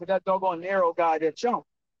start off with that doggone narrow guy that jumped.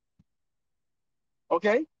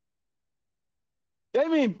 Okay? They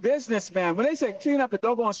mean business, man. When they say clean up the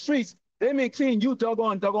doggone streets, they mean clean you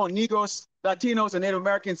doggone Negroes, Latinos, and Native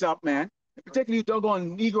Americans up, man. Particularly you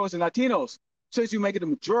doggone Negroes and Latinos, since you make it the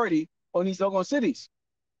majority on these doggone cities.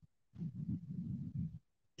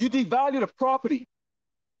 You devalue the property.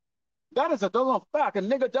 That is a doggone fact. A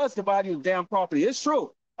nigga does devalue the damn property. It's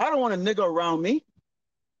true. I don't want a nigga around me.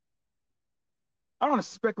 I don't want a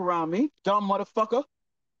spick around me, dumb motherfucker.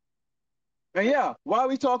 And yeah, why are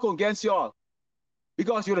we talking against y'all?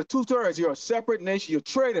 Because you're the 2/3. You're a separate nation. You're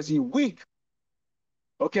traitors. You're weak.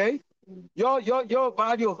 Okay? Your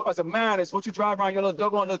value as a man is what you drive around your little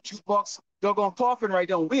doggone little jukebox, doggone coffin right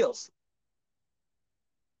there on wheels.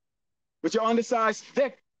 With your undersized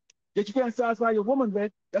dick that you can't satisfy your woman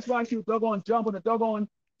with. That's why she doggone jump on the doggone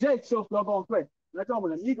Jake so doggone quick. That's all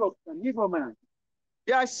with a Negro man.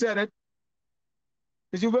 Yeah, I said it.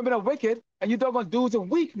 Because you women are wicked and you doggone dudes are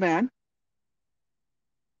weak, man.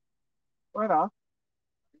 Right on.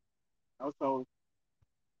 Also,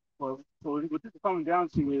 so what this is coming down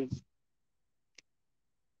to is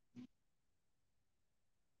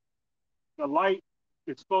the light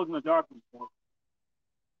exposing the darkness.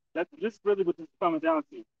 That's really what this is coming down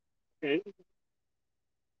to. Okay.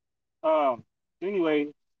 Um, anyway,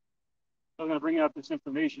 I'm gonna bring out this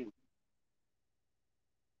information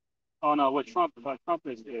on what Trump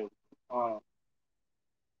has did. Uh,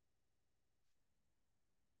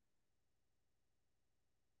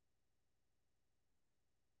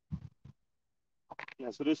 yeah,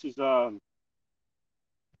 so this is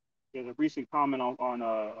there's a recent comment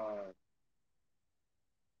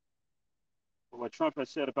what Trump has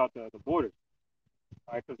said about the border.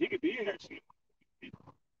 All right, because he could be in there too.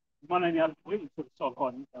 One of the other waiting for the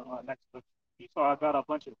so-called next. He saw I got a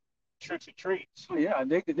bunch of tricks and treats. Oh, yeah,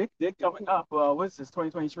 they coming up. What's this?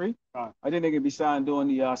 2023. Uh, I think they can be signed doing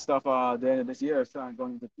the stuff the end of this year, signed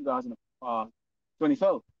going into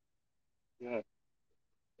 2024. yeah,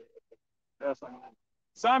 that's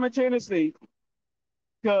Simultaneously,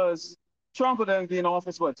 because Trump will then be in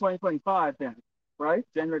office, what, 2025 then, right?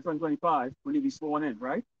 January 2025, when he be sworn in,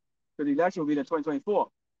 right? Because the election will be in 2024.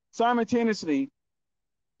 Simultaneously,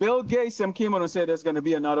 Bill Gates and came out and said there's going to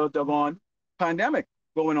be another doggone pandemic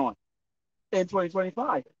going on in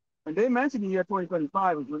 2025. And they mentioned the year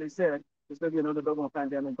 2025 is when they said there's going to be another doggone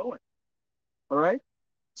pandemic going. All right?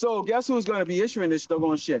 So guess who's going to be issuing this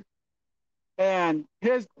doggone shit? And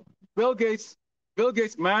his Bill Gates,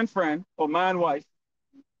 man friend or man wife,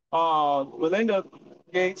 Melinda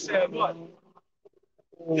Gates said what?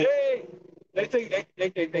 They they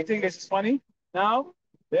think this is funny. Now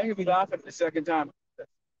they're gonna be laughing the second time. They're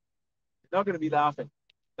not gonna be laughing.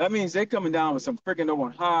 That means they're coming down with some freaking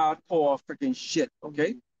hardcore freaking shit.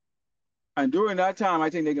 Okay. And during that time, I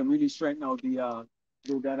think they can really straighten out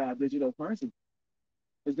that digital currency.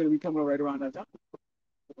 It's gonna be coming right around that time.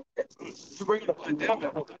 You bring the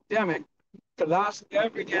pandemic to last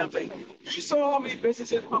every damn thing. You saw how many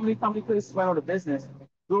businesses, how many places went out of business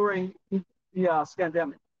during the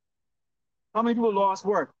pandemic. How many people lost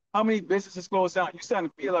work? How many businesses closed down? You're starting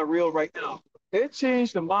to feel it real right now. It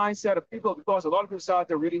changed the mindset of people because a lot of people started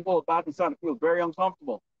to really hold back and started to feel very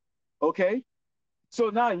uncomfortable. Okay? So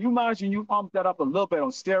now you imagine you pump that up a little bit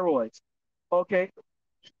on steroids. Okay?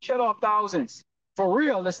 Kill off thousands. For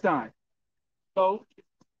real this time. So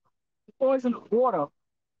poison the water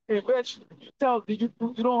in which you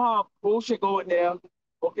don't have bullshit going there,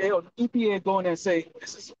 okay, or the EPA going there and say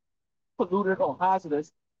this is polluted or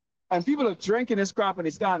hazardous, and people are drinking this crap and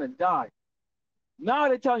it's starting to die. Now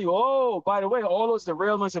they tell you, oh, by the way, all those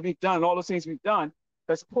derailments that we've done, all those things we've done,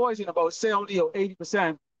 that's poisoning about 70 or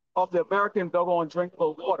 80% of the American doggone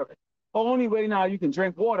drinkable water. Only way now you can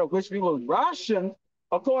drink water, which we will ration,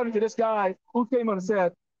 according to this guy who came out and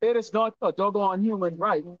said, it is not a doggone human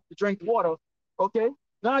right to drink water. Okay?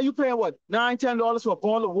 Now you paying what, $9, $10 for a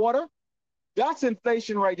bottle of water? That's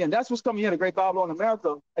inflation right then. That's what's coming here, the Great Babylon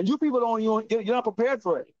America. And you people you're not prepared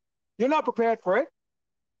for it. You're not prepared for it.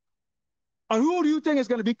 And who do you think is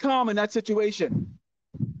going to be calm in that situation?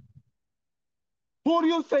 Who do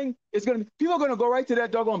you think is going to be? People are going to go right to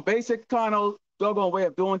that doggone basic kind of doggone way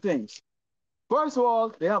of doing things. First of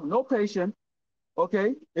all, they have no patience.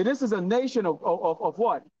 Okay? And this is a nation of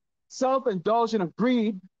what? Self-indulgent of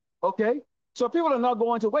greed. Okay? So people are not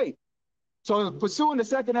going to wait. So pursuing the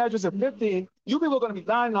second address of 15, you people are going to be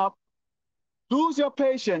lining up, lose your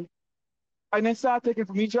patience, and then start taking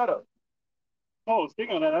from each other. Oh,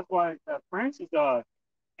 speaking of that, that's why France is got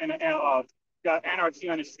anarchy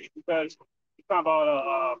on the street because you talking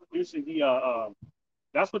about producing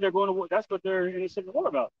that's what they're going to that's what they're in the civil war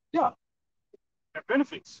about. Yeah. Their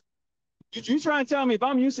benefits. You try and tell me if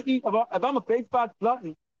I'm used to eat, if I'm a big fat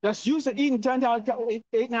glutton that's used to eating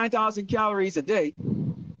 9,000 calories a day,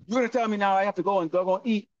 you're gonna tell me now I have to go and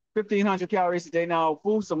eat 1,500 calories a day now,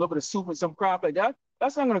 food, some little bit of soup and some crap like that?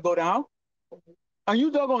 That's not gonna go down. And you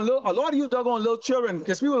a lot of you doggone little children,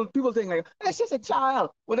 because people think like, it's just a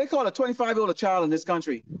child. Well, they call a 25-year-old a child in this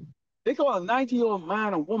country. They call a 90-year-old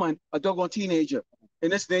man or woman a doggone teenager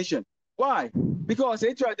in this nation. Why? Because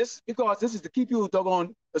this is to keep you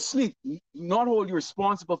doggone asleep, not hold you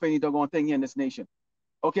responsible for any doggone thing here in this nation.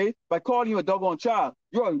 Okay? By calling you a doggone child.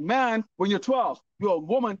 You're a man when you're 12. You're a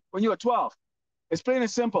woman when you're 12. It's plain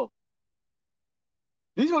and simple.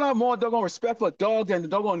 These will have more doggone respect for a dog than the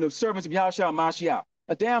doggone the servants of Yahshua Mashiach.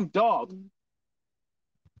 A damn dog.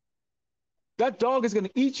 That dog is going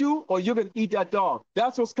to eat you or you're going to eat that dog.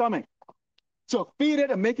 That's what's coming. So feed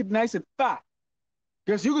it and make it nice and fat.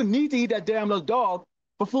 Because you're going to need to eat that damn little dog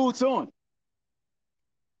for food soon.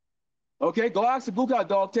 Okay? Go ask the book how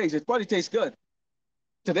dog tastes. It probably tastes good.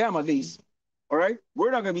 To them at least. All right?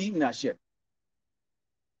 We're not going to be eating that shit.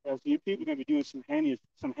 Yeah, so you people are going to be doing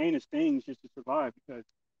some heinous things just to survive because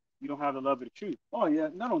you don't have the love of the truth. Oh, yeah.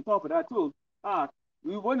 Not on top of that, too.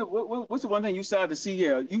 What's the one thing you started to see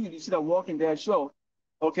here? You see that Walking Dead show,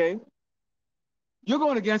 okay? You're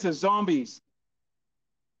going against the zombies.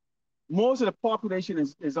 Most of the population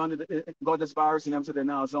is under got this virus in them, so they're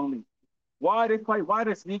now zombies. Why they fight? Why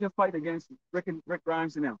does Negan fight against Rick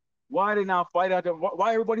Grimes and them? Why they now fight out there?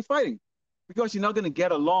 Why everybody fighting? Because you're not going to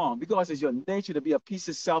get along. Because it's your nature to be a piece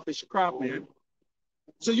of selfish crap, man.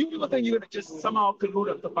 So you people think you're going to just somehow collude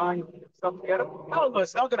up to bind stuff together? No,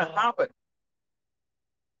 it's not going to happen.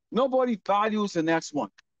 Nobody values the next one.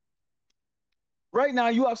 Right now,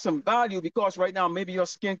 you have some value because right now, maybe your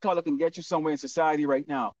skin color can get you somewhere in society right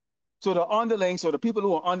now. So the underlings, or the people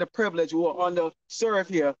who are underprivileged, who are underserved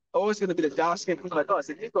here, are always going to be the dark-skinned people like us.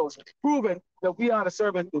 And it goes proving that we are the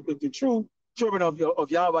servant, the true servant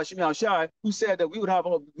of Yahweh Shem Shai, who said that we'd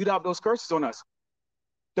have those curses on us.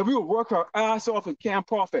 That we would work our ass off and can't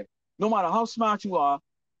profit. No matter how smart you are,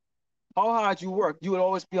 how hard you work, you would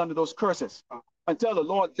always be under those curses until the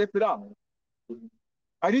Lord lift it up.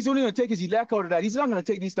 And he's only going to take his elect out of that. He's not going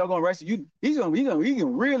to take these doggone rest of you. He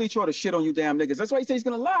can really try to shit on you damn niggas. That's why he says he's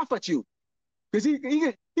going to laugh at you. Because he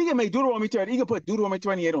can make Deuteronomy 30. He can put Deuteronomy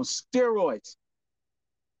 28 on steroids.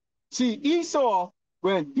 See, Esau,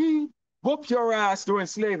 when he whooped your ass during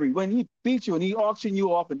slavery, when he beat you and he auctioned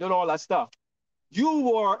you off and did all that stuff, you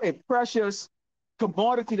were a precious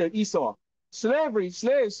commodity to Esau.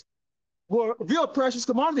 Slaves were a real precious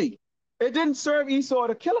commodity. It didn't serve Esau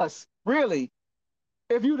to kill us, really.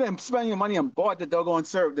 If you didn't spend your money and bought the doggone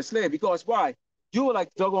serve the slave, because why? You were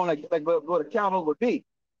like doggone like what a cattle would be.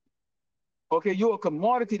 Okay, you're a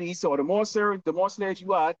commodity to Esau. The more slaves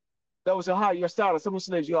you had, that was a higher status. Some of the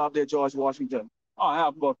slaves you have there, George Washington. Oh, I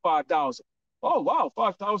have about 5,000. Oh wow,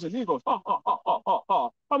 5,000 Negroes.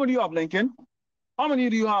 How many do you have, Lincoln? How many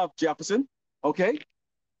do you have, Jefferson? Okay,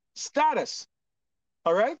 status.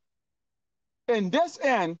 All right. In this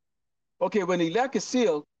end, okay, when the elect is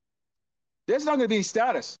sealed, there's not going to be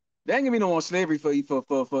status. There ain't going to be no more slavery there ain't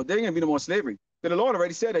going to be no more slavery. Because the Lord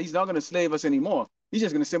already said that he's not going to slave us anymore. He's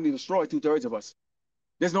just going to simply destroy 2/3 of us.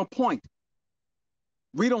 There's no point.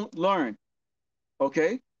 We don't learn.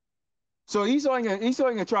 Okay? So Esau ain't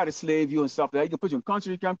going to try to slave you and stuff like that. He can put you in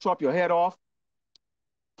country camp, chop your head off,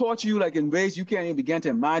 torture you like in ways you can't even begin to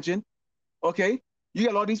imagine. Okay? You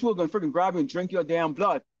got all these people going to freaking grab you and drink your damn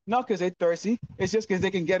blood. Not because they're thirsty. It's just because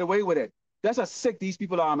they can get away with it. That's how sick these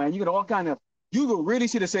people are, man. You will really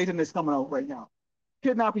see the Satan that's coming out right now.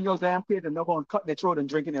 Kidnapping your damn kids and they're going to cut their throat and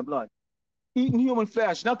drinking their blood. Eating human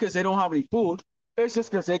flesh, not because they don't have any food. It's just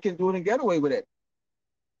because they can do it and get away with it.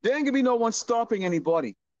 There ain't going to be no one stopping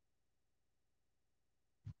anybody.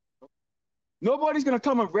 Nobody's going to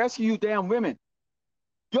come and rescue you damn women.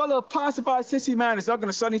 Your little pacified sissy man is not going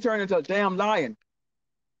to suddenly turn into a damn lion.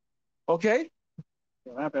 Okay?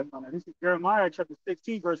 Yeah, this is Jeremiah chapter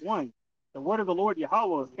 16, verse 1. The word of the Lord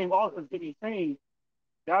Yahweh came also to me, saying,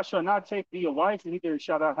 thou shalt not take thee a wife, and neither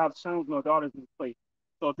shalt thou have sons nor daughters in this place.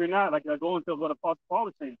 So if you're not, like going to what Apostle Paul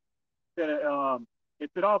is saying, that if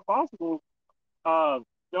at all possible,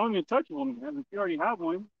 don't even touch a woman. And if you already have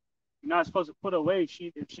one, you're not supposed to put away if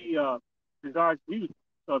she desires you.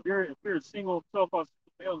 So if you're a single, so-called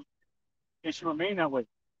male, it should remain that way.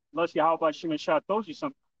 Unless Yahweh Shem Shah told you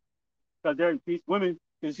something. Because these women,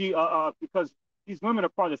 because these women are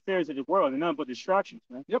part of the affairs of the world and nothing but distractions,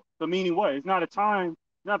 man. Yep. So meaning what? It's not the time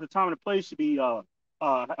and the place to be to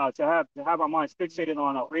have our minds fixated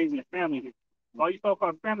on raising a family. All you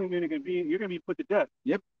so-called family men you're gonna be put to death.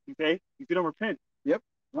 Yep. Okay, if you don't repent. Yep.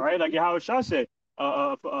 All right, like Yahweh Shah said,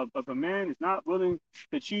 if a man is not willing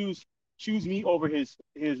to choose me over his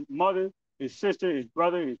mother, his sister, his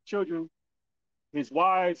brother, his children, his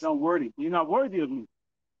wives, unworthy. You're not worthy of me.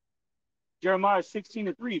 Jeremiah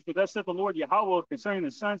 16:3, for thus saith the Lord Yahweh concerning the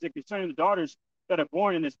sons and concerning the daughters that are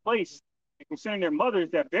born in this place, and concerning their mothers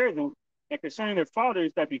that bear them, and concerning their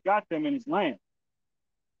fathers that begot them in his land.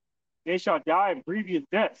 They shall die of grievous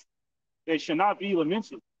death. They shall not be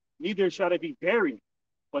lamented, neither shall they be buried,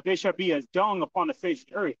 but they shall be as dung upon the face of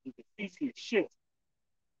the earth, and the feasting of shit.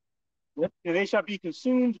 Yep. And they shall be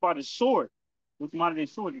consumed by the sword. What's modern day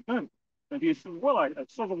sword? Your gun. There'll be a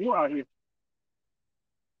civil war out here.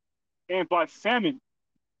 And by famine,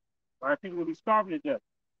 right? People will be starving to death,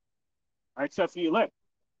 right? Except for the elect.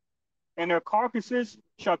 And their carcasses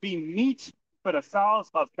shall be meat for the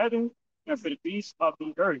fowls of heaven and for the beasts of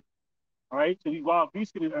the earth. All right, so these wild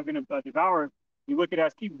beasts are going to devour the wicked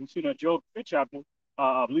ass people. We see that Job 5th chapter,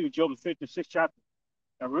 I believe it's Job 5th or 6th chapter.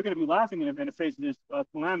 And we're going to be laughing in the face of this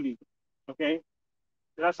calamity. Okay,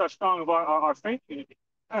 so that's how strong of our faith unity.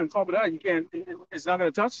 And on top of that, it's not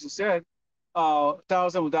going to touch us. It said,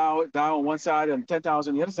 1,000 will die on one side and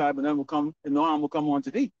 10,000 on the other side, but then no harm will come on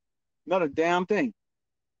to thee. Not a damn thing.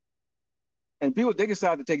 And people, they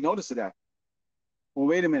decide to take notice of that. Well,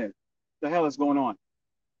 wait a minute. the hell is going on?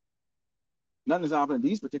 Nothing is happening to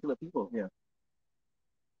these particular people here.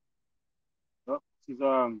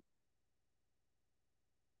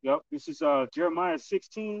 Yep. This is Jeremiah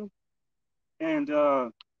 16 and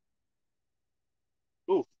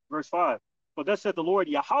verse 5. For thus said the Lord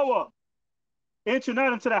Yahweh, enter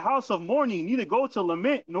not into the house of mourning, neither go to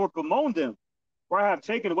lament nor bemoan them, for I have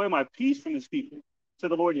taken away my peace from this people, to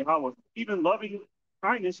the Lord Yahweh, even loving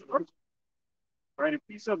kindness, right? And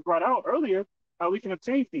precept brought out earlier how we can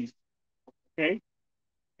obtain peace. Okay,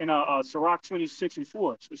 in Sirach 26 and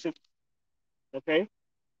 4 specifically. Okay,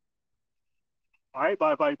 all right,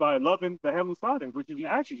 by loving the Heavenly Father, which is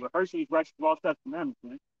actually rehearsing these righteous law, statutes, commandments.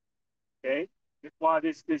 Man. Okay, that's why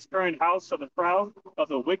this current house of the proud, of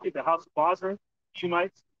the wicked, the house of Basra,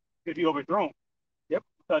 Shemites, could be overthrown. Yep,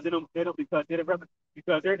 because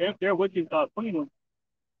their wicked queen,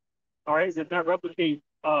 all right, does not replicate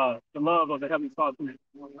the love of the Heavenly Father.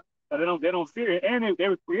 They don't fear it, and they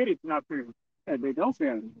were created to not fear it. And they don't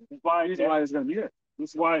fear it. That's why it's going to be it.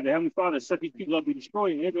 That's why the Heavenly Father set these people up to be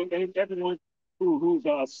destroyed. And everyone who's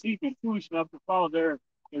asleep and foolish enough to follow their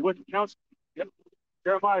wicked counsel. Yep.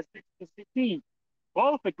 Jeremiah 16.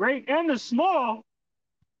 Both the great and the small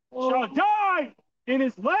shall die in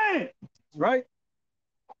his land. That's right.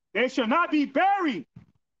 They shall not be buried,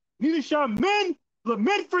 neither shall men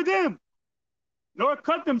lament for them, nor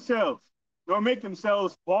cut themselves, nor make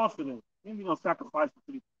themselves bald for them. Maybe no sacrifice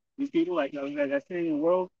for these people like that thing in the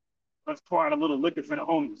world. Let's pour out a little liquor for the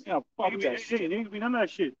homies. Yeah, fuck that shit. Ain't gonna be none of that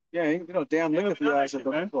shit. Yeah, ain't no damn liquor for your ass at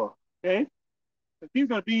the floor. Okay?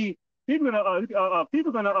 People gonna be.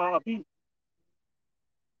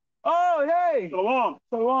 Oh, hey! So long.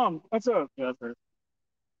 What's up? Yeah, that's right.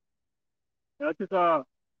 That's just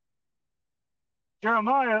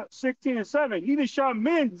Jeremiah 16 and 7. Neither shall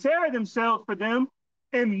men tear themselves for them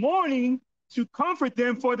in mourning to comfort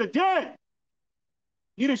them for the dead.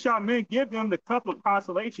 Neither shall men give them the cup of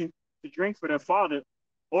consolation to drink for their father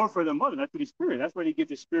or for their mother. That's for the spirit. That's where they get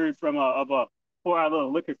the spirit from pour out a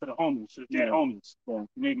little liquor for the homies, for the dead homies. Yeah.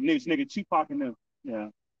 Nigga Tupac and them. Yeah.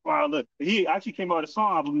 Pour out a little. He actually came out with a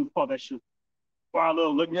song, I believe, called that shit. Pour out a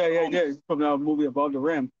little liquor. Yeah. From the movie Above the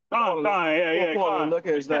Rim. Pour a little liquor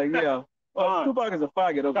is like, yeah. Tupac is a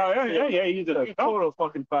faggot. Okay? Yeah, he's a total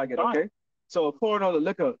fucking faggot, okay? So pouring all the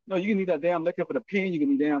liquor. No, you can need that damn liquor for the pain, you can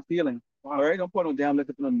need damn feeling. All right? Don't pour no damn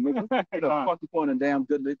liquor for no liquor. What the fuck you pouring a damn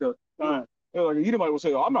good liquor? You might will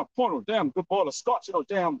say, oh, I'm not pouring no damn good bottle of scotch,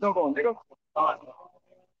 damn doggone nigga.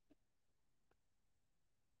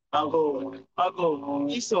 I'll go.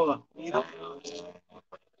 Esau, you know?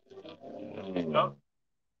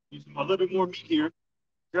 A little bit more meat here.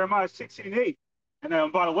 Jeremiah 16:8. And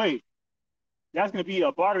then, by the way, that's going to be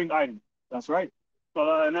a bartering item. That's right.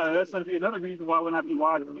 So that's going to be another reason why we're not be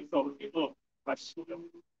wise. So people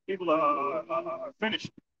are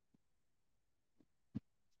finished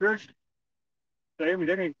spiritually. So they're going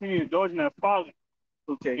to continue indulging that folly.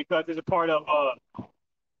 Okay. Because it's a part of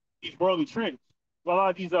these worldly trends. Well, a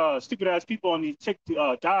lot of these stupid ass people on these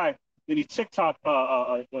die in these TikTok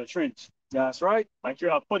trends. That's right. Like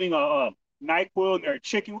you're putting a NyQuil in their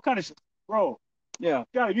chicken. What kind of bro? Yeah.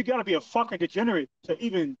 You gotta be a fucking degenerate to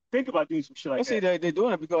even think about doing some shit like that. See, they're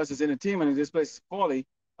doing it because it's entertainment and this place is folly.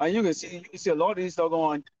 And you can see a lot of these stuff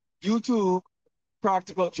on YouTube,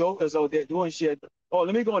 practical jokers out there doing shit. Oh,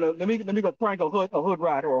 let me go prank a hood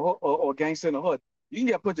rat or gangster in the hood. You can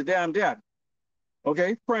get put to damn death.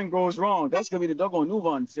 Okay, prank goes wrong. That's gonna be the doggone new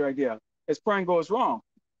ones right there. It's prank goes wrong.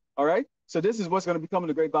 All right. So this is what's gonna become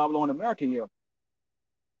the Great Babylon America here.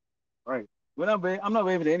 Right. I'm not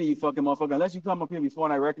waving to any of you fucking motherfucker unless you come up here before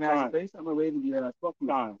and I recognize your face. I'm not waving to your ass. Fuck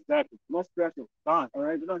you. Exactly. Much special. All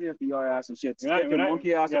right. We don't have to your ass and shit. Take your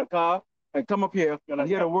monkey ass in the car and come up here and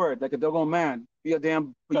hear the word like a doggone man. Be a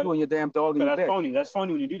damn for you and your damn dog in your that's phony. That's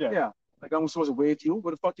phony when you do that. Yeah. Like I'm supposed to wave to you.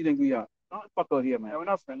 What the fuck do you think we are? Fuck out here, man. Yeah, we're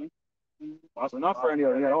not friendly. We're not friendly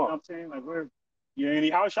at all. You know what I'm saying? Like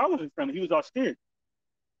and how Shaw wasn't friendly. He was all scared.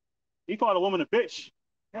 He called a woman a bitch.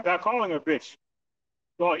 Without calling her a bitch.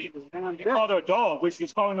 So he called her a dog, which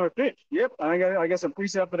he's calling her a bitch. Yep. I guess a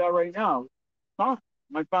precept for that right now. Huh?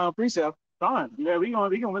 My final precept. Fine. Yeah, we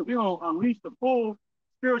gonna unleash the full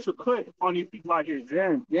spiritual clip on these people out here.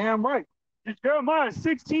 Damn right. It's Jeremiah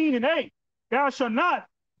 16 and 8. Thou shalt not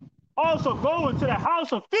also go into the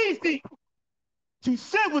house of feasting to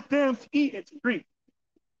sit with them to eat and to drink.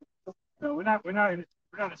 No, we're not in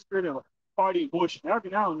the spirit of party bullshit.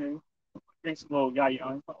 Every now and then, drink some little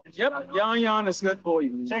yan. Yep, yan is good for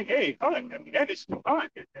you. Saying, hey, that is fine.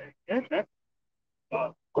 And that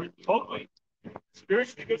hopefully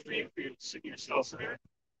spiritually good for you, for yourself, spirit.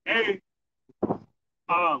 And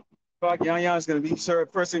Fuck, Yan is going to be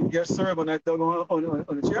served. Person gets served on that dog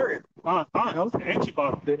on the chariot. You know? The ancient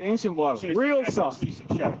bottle. The ancient bottle. Real soft.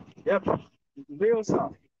 Yep. Real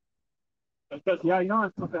soft. Because Yan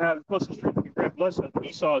is supposed to have supposed to strength and red blood cells.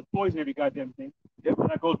 Esau is poison every goddamn thing. Yep.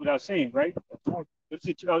 That goes without saying, right? It's,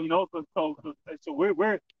 you know, so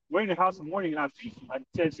we're in the house of mourning and I'm feasting. Like it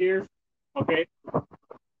says here, okay.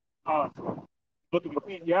 Look at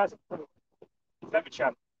Ecclesiastes, 7th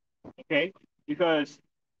chapter, okay? Because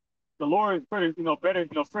the Lord, better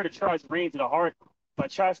charge reins in the heart by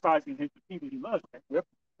chastising the people he loves, man. Yep.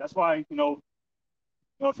 That's why, if you're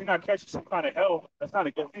not catching some kind of hell, that's not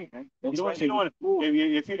a good thing, man. You don't want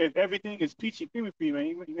if everything is peachy creamy for you, man,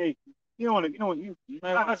 you don't want to, you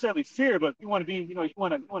not necessarily fear, but you want to be, you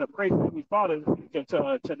want to pray to Heavenly Father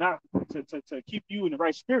to keep you in the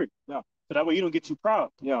right spirit. Yeah. So that way you don't get too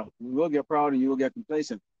proud. Yeah, you will get proud and you will get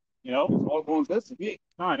complacent. It's all going good to be.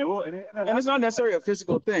 And it's not necessarily a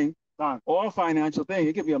physical thing or a financial thing.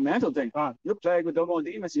 It can be a mental thing. You're plagued with doggone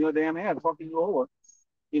demons in your damn head, fucking you over.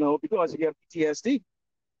 Because you get PTSD.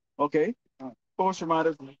 Okay?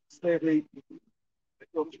 Post-traumatic slavery.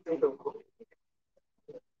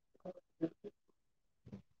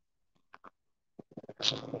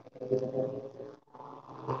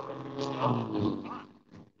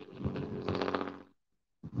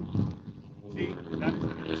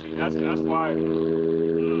 That's why how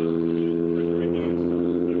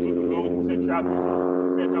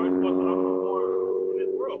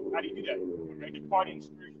do you do that? Right? Departing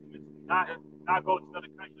spiritually, not go to another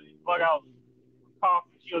country, bug out, cough,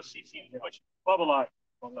 GOCC, which bubble out.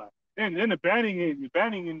 Then abandoning his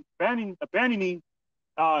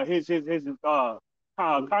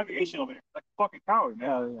congregation over there, like a fucking coward,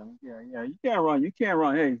 man. Yeah. You can't run.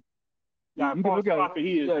 Hey, you can look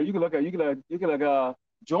at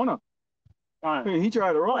Jonah. He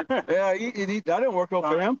tried to run. Yeah, that didn't work out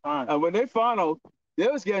for him. And when they found out, they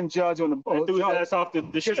was getting judged on the threw his ass off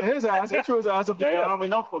the ship. His ass, they threw his ass up the ship.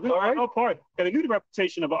 No part. And they knew the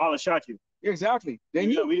reputation of Allah Shatu. Exactly. They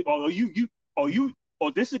knew.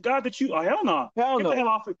 This is God that you. Oh, hell no. Hell no. Get the hell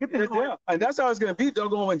off it. Get the hell off. And that's how it's gonna be,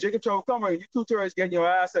 doggone, when Jacob trouble come and you two tourists getting your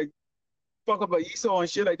ass like fuck up by Esau and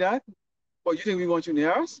shit like that. Well, you think we want you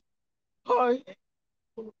near us? What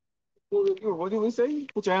do we say?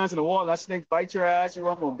 Put your hands in the wall, that snake bite your ass, you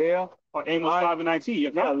run from bail. Or Amos 5:19. Yeah,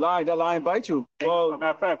 that lion bite you. Well, matter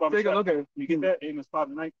of fact, take a look at it. You get that? Amos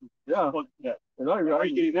 5:19. Yeah. Are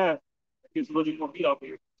you getting that? It's a little more beat up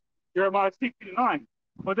here. Jeremiah 6:9.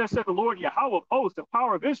 But then said the Lord Yahweh of hosts, the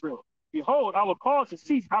power of Israel. Behold, I will cause to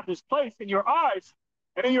cease out this place in your eyes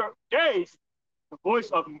and in your days the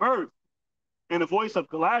voice of mirth and the voice of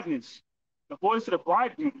gladness, the voice of the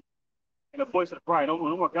bridegroom and the voice of the bride. No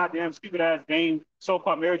more goddamn stupid ass vain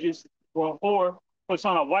so-called marriages where a whore puts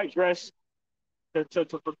on a white dress to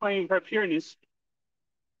proclaim her pureness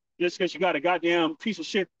just because you got a goddamn piece of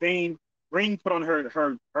shit vain ring put on her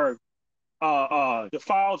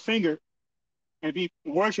defiled finger and be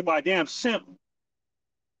worshipped by a damn simp.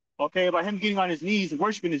 Okay, by him getting on his knees and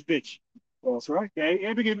worshiping this bitch. That's right.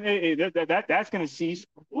 Okay, that's gonna cease.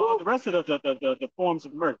 Well, the rest of the forms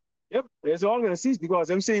of mirth. Yep, it's all gonna cease because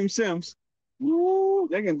them same simps,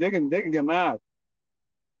 they can get mad.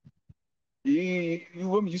 You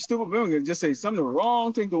stupid women can just say something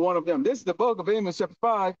wrong thing to one of them. This is the book of Amos chapter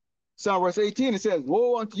 5, Psalm verse 18. It says,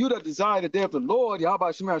 "Woe unto you that desire the day of the Lord,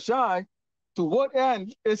 Yahweh Shemar Shai. To what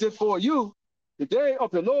end is it for you? The day of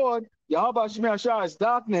the Lord, Yahweh Shemar Shai, is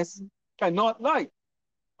darkness and not light.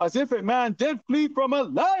 As if a man did flee from a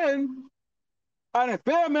lion, and a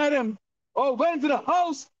bear met him, or went to the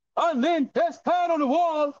house and leaned his hand on the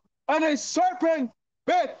wall, and a serpent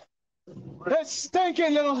bit his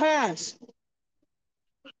stinking little hands."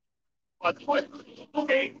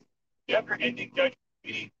 Okay, never ending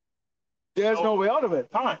judgment. There's no way out of it.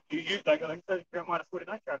 You like I said, Jeremiah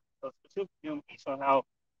 49 chapter, specifically Esau, how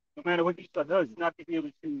no matter what Esau does, he's not going to be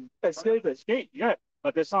able to escape. Yeah,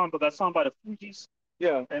 but that song by the Fugees.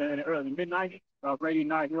 Yeah, and in the early mid-90s, Radio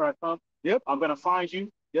 9, Here I Come. Yep, I'm gonna find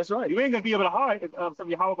you. That's right. You ain't gonna be able to hide from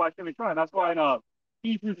Yahweh by Shemar Shai. That's why in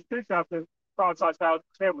Hebrews 6 chapter, prophesies how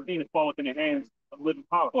terrible demons fall within the hands of living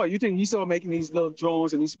power. Well, you think Esau making these little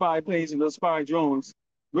drones and these spy planes and little spy drones?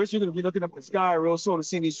 First, you're gonna be looking up at the sky real soon to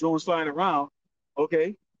see these drones flying around.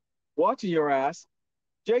 Okay, watching your ass.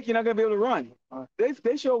 Jake, you're not gonna be able to run.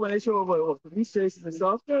 They show when they show over police chases and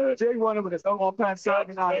stuff. Jake running with his own pants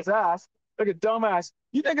sagging on his ass. Like a dumbass.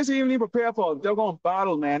 You think it's even prepared for? They're going to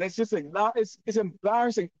battle, man. It's just like, it's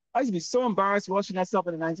embarrassing. I used to be so embarrassed watching that stuff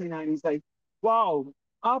in the 1990s. Like, wow,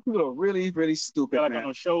 Our people are really, really stupid, Yeah, like man. on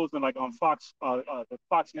those shows and like on Fox, the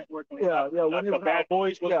Fox Network. Yeah, yeah. When the bad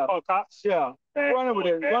boys, what's it called, cops? Yeah. Bad Running with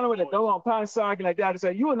boys, it, bad running with it. boys. Don't on pound socket like that. And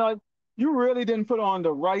say you are not. You really didn't put on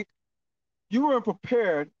the right. You weren't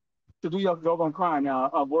prepared to do your doggone crime.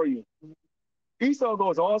 Now, were you? Esau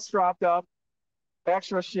goes all strapped up,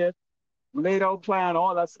 extra shit, laid out plan,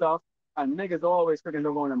 all that stuff, and niggas always freaking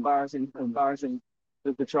doggone embarrassing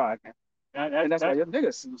the tribe, man. And that's why you're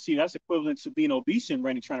niggas. See, that's equivalent to being obese and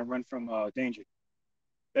trying to run from danger.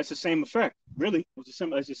 That's the same effect, really. It's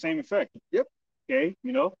the same effect. Yep. Okay,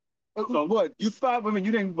 you know. So what? You fat women?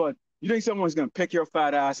 You think someone's gonna pick your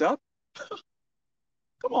fat ass up?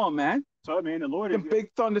 Come on, man. So man, the Lord is big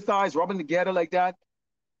thunder thighs rubbing together like that.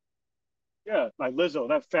 Yeah, like Lizzo,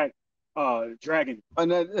 that fat dragon.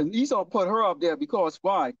 And Esau put her up there because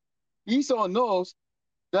why? Esau knows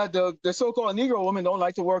that the so-called Negro women don't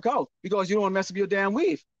like to work out because you don't want to mess up your damn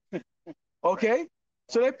weave. Okay?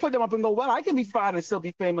 So they put them up and go, well, I can be fat and still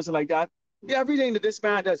be famous and like that. Yeah, everything that this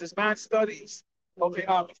man does, this man studies. Okay,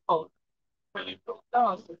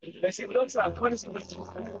 they see looks like what is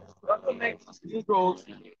what makes Negroes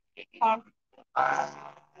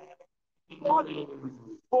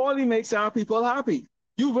Paulie makes our people happy.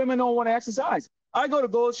 You women don't want to exercise. I go to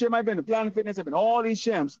Gold Gym, I've been to Planet Fitness, I've been to all these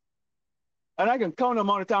gyms. And I can count the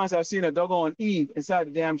amount of times I've seen a doggone Eve inside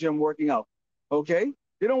the damn gym working out. Okay?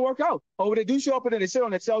 They don't work out. Or they do show up and they sit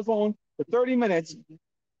on their cell phone for 30 minutes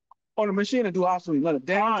on a machine and do absolutely not a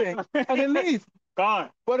damn thing. And then leave.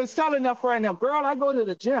 God. But it's telling enough right now, girl, I go to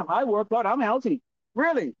the gym. I work out. I'm healthy.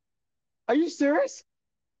 Really? Are you serious?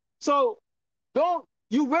 So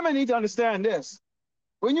you women need to understand this.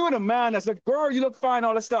 When you're with a man that's like, girl, you look fine,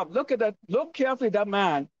 all that stuff. Look at that. Look carefully at that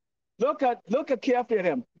man. Look carefully at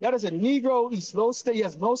him. That is a Negro. He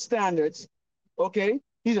has no standards. Okay?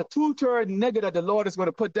 He's a two-third nigga that the Lord is going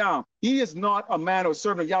to put down. He is not a man or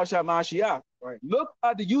servant of Yahushua Mashiach. Right. Look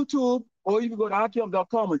at the YouTube, or you can go to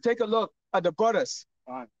Akim.com and take a look at the brothers.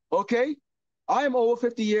 Right. Okay? I am over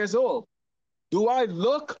 50 years old. Do I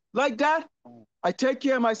look like that? I take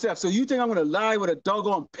care of myself. So you think I'm going to lie with a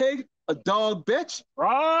doggone pig, a dog bitch?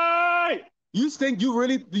 Right. You think do you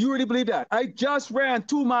really believe that? I just ran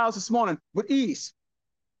 2 miles this morning with ease.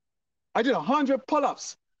 I did 100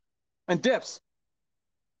 pull-ups and dips.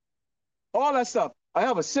 All that stuff. I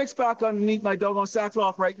have a six-pack underneath my doggone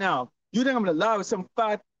sackcloth right now. You think I'm going to lie with some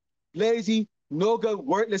fat, lazy, no good,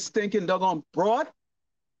 worthless, stinking doggone broad?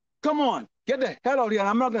 Come on, get the hell out of here.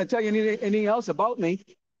 I'm not going to tell you anything else about me,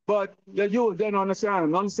 but you then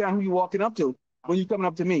understand who you're walking up to when you're coming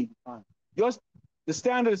up to me. The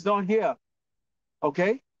standard is not here.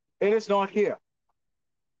 Okay? It is not here.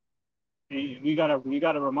 We gotta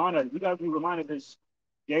remind us. We gotta be reminded this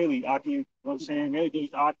daily, Aki. You know what I'm saying? Really dealing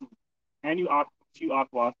with Aki. And you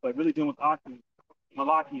Aquas, but really dealing with Aki.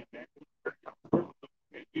 Malachi, man. So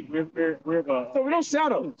we don't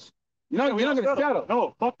settle. You're not gonna settle.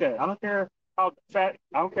 No, fuck that. I don't care how fat.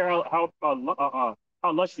 I don't care how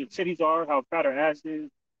lush your titties are, how fat her ass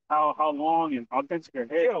is, how long and authentic her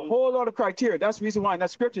hair. Yeah, a whole lot of criteria. That's the reason why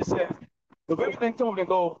that scripture says the women think someone and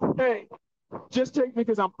go, hey, just take me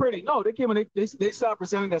because I'm pretty. No, they came and they start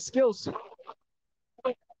presenting their skills.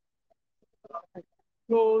 I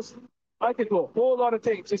can do a whole lot of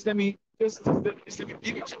things. Just let me give it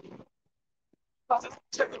to you.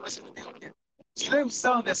 So they're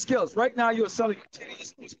selling their skills. Right now, you're selling your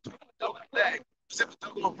titties, leg.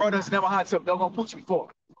 Brothers never had some doggone pooch before.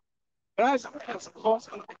 But I have some course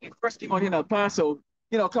when I first came on here in El Paso,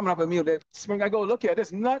 coming up with me that spring. I go, look here,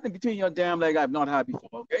 there's nothing between your damn leg I've not had before,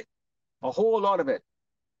 okay? A whole lot of it.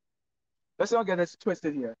 Let's not get this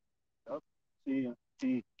twisted here.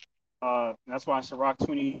 See, that's why Sirach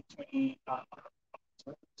 20, okay,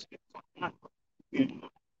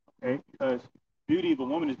 because beauty of a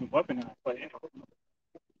woman has been weaponized. But anyway,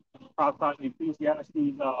 probably Ecclesiastes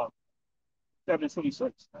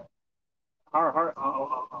 7:26. Her heart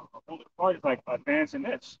is like advanced in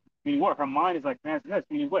this. Meaning what? Her mind is like advanced in this.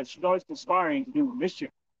 Meaning what? She's always conspiring to do mischief,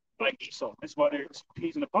 like Esau. That's why they're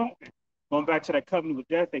appeasing the opponent. Going back to that covenant with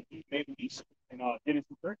death that he made with Esau in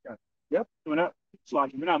Genesis 3. Yep. Doing that. So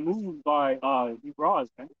like we're not moved by these laws,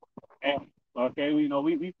 man. And okay, we've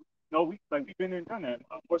been there and done that.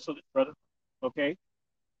 More so this brother, okay.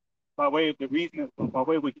 By way of the reason, by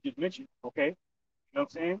way of what you just mentioned, okay. You know what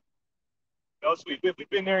I'm saying? So we've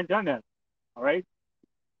been there and done that. All right.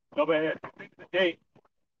 No, but at the end of the day,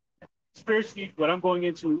 spiritually, what I'm going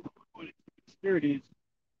into, spirit is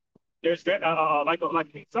there's that like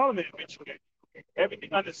King Solomon mentioned,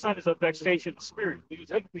 everything under the sun is a vexation of spirit. We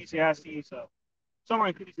use Ecclesiastes, somewhere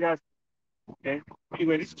in Ecclesiastes. Okay.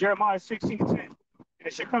 Anyway, this is Jeremiah 16:10. And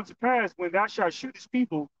it shall come to pass when thou shalt shoot his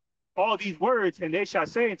people all these words, and they shall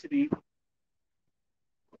say unto thee,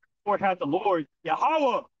 for hath the Lord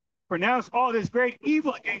Yahweh pronounced all this great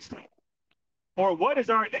evil against thee? Or what is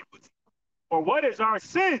our iniquity? Or what is our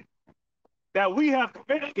sin that we have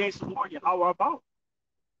committed against the Lord Yahweh about?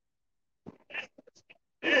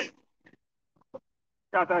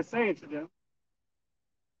 God, I say to them,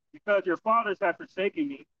 because your fathers have forsaken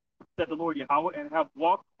me, said the Lord Yahweh, and have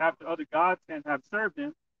walked after other gods, and have served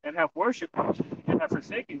them, and have worshipped them, and have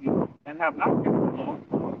forsaken me, and have not kept the law,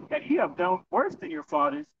 and ye have done worse than your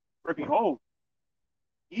fathers. For behold,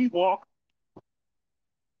 ye walk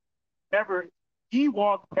ever, ye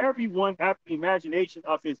walk every one after the imagination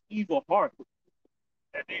of his evil heart,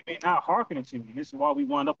 that they may not hearken unto me. This is why we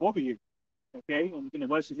wound up over here. Okay, in the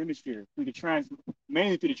Western Hemisphere,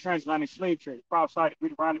 mainly through the transatlantic slave trade. Prophesied in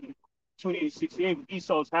Deuteronomy 28:68,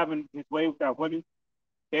 Esau's having his way with our women,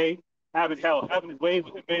 okay, having his way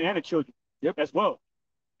with the men and the children, yep, as well,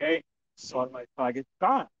 okay. So I'm like, I get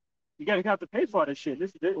gone. You gotta have to pay for this shit.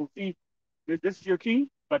 This is your king,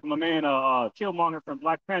 like my man Killmonger from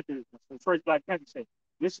Black Panther, the first Black Panther said,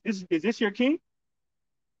 is this your king?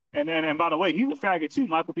 And by the way, he's a faggot too,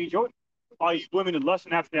 Michael B. Jordan. All you women are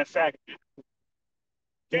lusting after that faggot.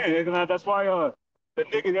 Yeah, that's why the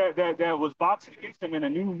nigga that was boxing against him in a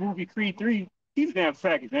new movie Creed 3, he's a damn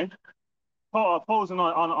faggot, man. Posing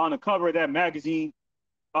on the cover of that magazine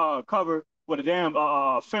cover with a damn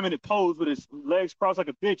feminine pose with his legs crossed like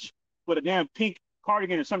a bitch with a damn pink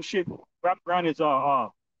cardigan or some shit wrapped around his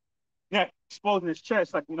neck, exposing his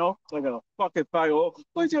chest like, like a fucking fire. Oh,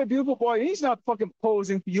 he's a beautiful boy. He's not fucking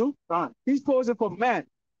posing for you. He's posing for man.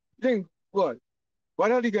 You think what? Why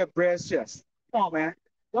don't you get breast chest? Come on, man.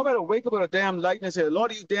 Y'all better wake up with a damn likeness here. A lot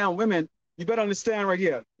of you damn women, you better understand right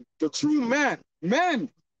here. The true man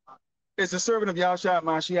is the servant of Yahushua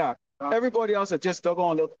Mashiach. Everybody else are just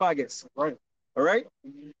doggone little faggots. Right. All right?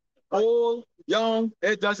 Old, young,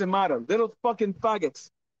 it doesn't matter. Little fucking faggots.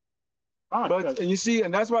 But and you see,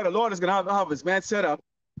 and that's why the Lord is gonna have his man set up,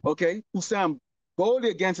 okay, who stand boldly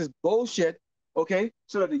against his bullshit, okay,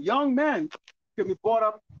 so that the young men can be brought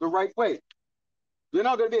up the right way. They're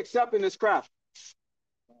not gonna be accepting this crap.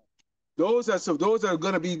 Those are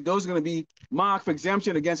gonna be marked for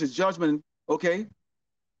exemption against his judgment, okay?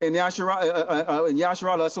 In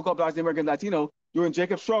Yashara, so-called Black American Latino, during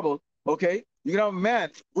Jacob's trouble, okay? You can have a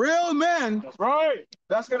man, real men. That's right.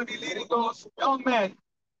 That's gonna be leading those young men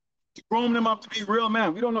to groom them up to be real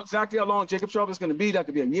men. We don't know exactly how long Jacob's trouble is gonna be. That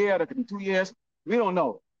could be a year, that could be 2 years. We don't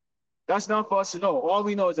know. That's not for us to know. All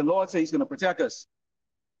we know is the Lord says he's gonna protect us.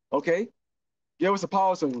 Okay? Give us the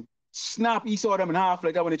power to snap Esau them in half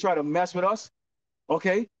like that when they try to mess with us.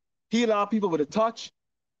 Okay? Heal our people with a touch.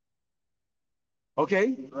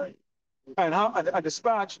 Okay? Right. And how I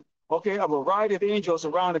dispatch, okay, a variety of angels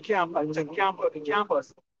around the camp. I was in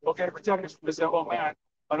campus, okay, protecting us from this old man,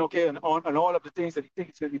 and okay, and all of the things that he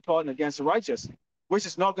thinks is going to be plotting against the righteous, which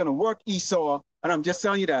is not going to work, Esau. And I'm just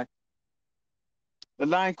telling you that. The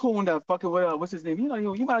lion coon, that fucking what's his name? You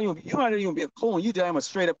might not even be a coon. You damn a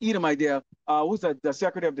straight up Edomite there. Who's the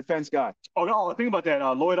Secretary of Defense guy? Oh no, think about that.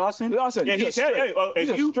 Lloyd Austin. Yeah, he said,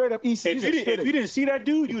 if you straight up East. If you didn't see that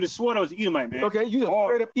dude, you'd have sworn I was Edomite, man. Okay, you just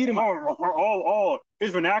straight up Edomite. All his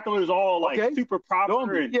vernacular is all like super proper.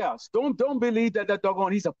 Don't believe that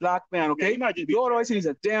doggone he's a black man. Okay, yeah, he might just be. Lord always said he's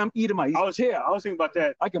a damn Edomite. I was thinking about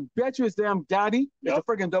that. I can bet you his damn daddy is a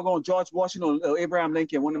freaking doggone George Washington, Abraham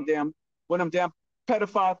Lincoln, one of them damn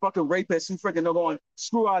pedophile fucking rapists who freaking are going to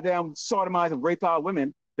screw our damn sodomize and rape our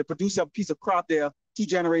women to produce a piece of crop there 2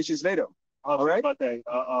 generations later. All right? About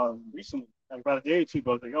that recently, about a day or two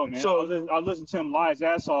ago. Like, oh man, so I listened to him lie his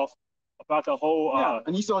ass off about the whole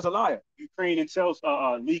and he saw as a liar Ukraine intel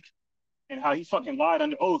leak and how he fucking lied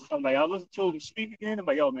under oath. I'm like, I listened to him speak again. I'm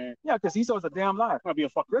like, yo man, yeah, because he saw as a damn liar. Might be a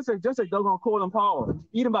fucking just a doggone Colin Powell,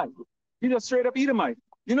 Edomite. He's a straight up Edomite.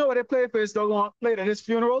 You know what they played for his doggone played at his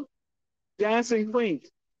funeral? Dancing Queen.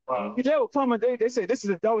 Wow. They were coming, they say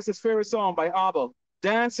that was his favorite song by ABBA,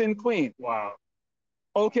 Dancing Queen. Wow.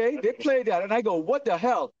 Okay, they played that, and I go, what the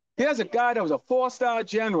hell? Here's a guy that was a 4-star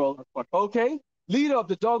general, okay, leader of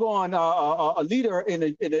the doggone, a leader in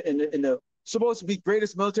the supposed to be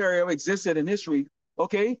greatest military ever existed in history,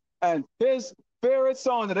 okay, and his favorite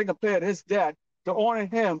song that they can play at his death to honor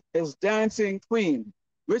him is Dancing Queen,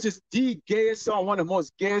 which is the gayest song, one of the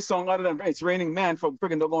most gayest songs other than It's Raining Man from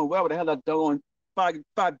freaking doggone, whatever the hell that doggone fat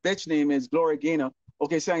bitch name is, Gloria Gaynor,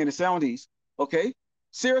 okay, sang in the 70s, okay?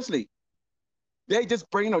 Seriously. They just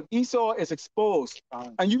bring up Esau is exposed.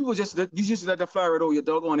 And you just let the fly right over your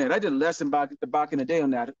doggone head. I did a lesson back in the day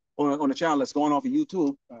on that, on the channel that's going off of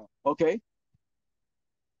YouTube, okay?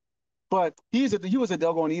 but he was a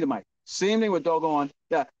doggone Edomite. Same thing with doggone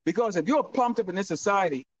that. Because if you're pumped up in this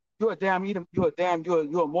society, you're a damn Edom,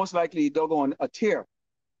 you're most likely doggone a tear.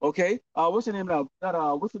 Okay? What's the name of that?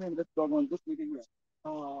 What's the name of this doggone this nigga here?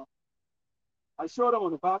 I showed him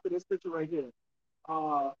on the back of this picture right here.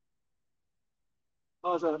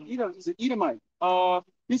 He's an Edomite.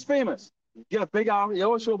 He's famous. Get a big afro. He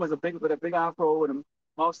always show him as with a big afro with a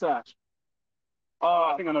mustache.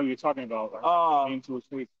 I think I know who you're talking about. Name to his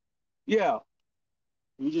face. Yeah.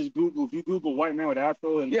 If you Google white man with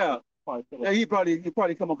afro, and yeah, he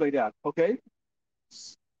probably come up like that. Okay.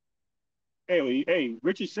 Hey,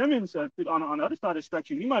 Richard Simmons on the other side of the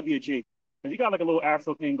spectrum, he might be a J, because he got like a little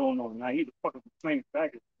afro thing going on. Now he's a fucking flaming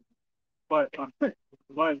faggot, but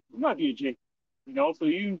he might be a J. You know,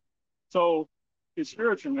 so it's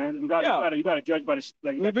spiritual, man. You got to judge by the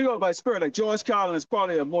like. If we go by spirit, like George Carlin is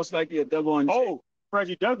probably most likely a devil on. Oh,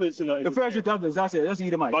 Frederick Douglass. The Frederick Douglass, that's it. That's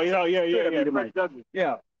Edomite. Oh yeah. Edomite. Douglass.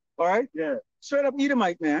 Yeah. All right. Yeah. Straight up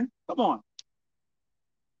Edomite, man. Come on.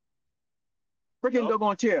 Freaking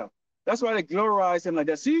doggone chair. That's why they glorize him like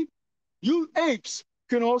that. See, you apes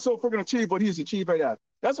can also freaking achieve what he's achieved right now.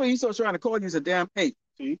 That's why he's so trying to call you as a damn ape.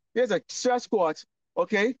 See, here's a Sasquatch,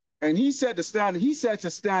 okay? And he set the standard. He sets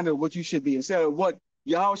the standard of what you should be instead of what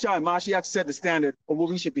Yahushua and Mashiach set the standard of what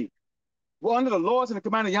we should be. Well, under the laws and the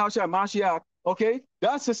command of Yahushua and Mashiach, okay,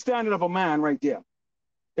 that's the standard of a man right there.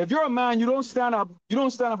 If you're a man, you don't stand up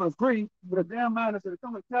and agree with a damn man that's going to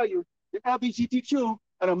come and tell you the LGBTQ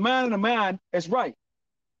and a man is right.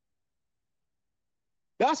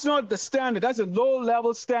 That's not the standard. That's a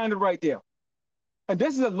low-level standard right there. And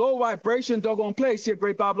this is a low vibration doggone place here,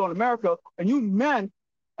 Great Babylon, America. And you men,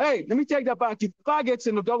 hey, let me take that back. You faggots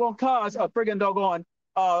in the doggone cars are friggin' doggone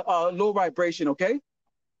low vibration, okay?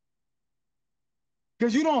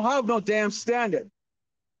 Because you don't have no damn standard.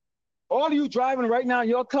 All of you driving right now in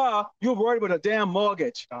your car, you're worried about a damn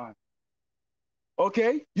mortgage.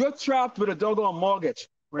 Okay? You're trapped with a doggone mortgage.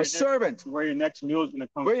 Servant. Where your next meal is going to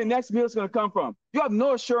come from. Where your next meal is going to come from. You have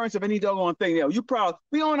no assurance of any doggone thing there. You proud.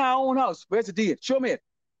 We own our own house. Where's the deed? Show me it.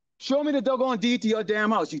 Show me the doggone deed to your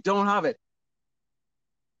damn house. You don't have it.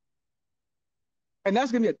 And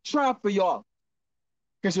that's going to be a trap for y'all.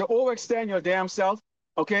 Because you overextend your damn self.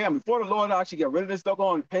 Okay? And before the Lord actually get rid of this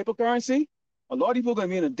doggone paper currency, a lot of people are going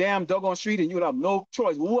to be in a damn doggone street and you would have no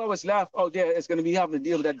choice. Whoever's left out there is going to be having to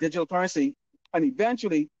deal with that digital currency. And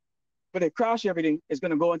eventually, when they crash everything, it's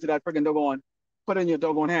going to go into that freaking doggone, put it in your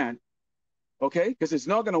doggone hand. Okay? Because it's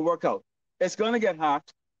not going to work out. It's going to get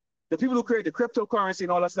hacked. The people who create the cryptocurrency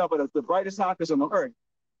and all that stuff are the brightest hackers on the earth.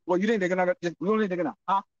 Well, you think they're going to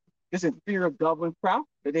hack this inferior government crap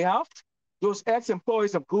that they have? Those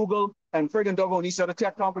ex-employees of Google and friggin' doggone these other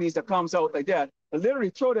tech companies that comes out like that, and literally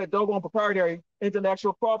throw their doggone proprietary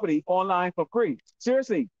intellectual property online for free.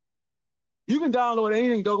 Seriously. You can download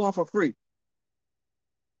anything doggone for free.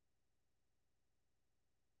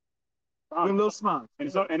 Them little smart. And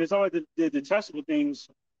it's always the detestable things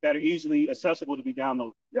that are easily accessible to be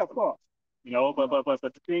downloaded. Yeah, of course. You know, but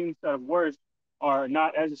the things that are worse are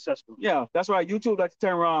not as accessible. Yeah, that's why YouTube like to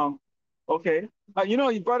turn around. Okay. You know,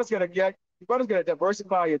 your brother's gotta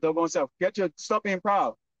diversify your doggone self. Stop being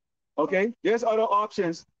proud. Okay? There's other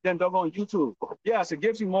options than doggone YouTube. Yes, it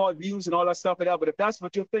gives you more views and all that stuff like that, but if that's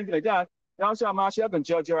what you're thinking like that, I'm sure I'm gonna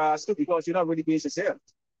judge your ass too because you're not really being sincere.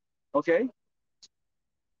 Okay?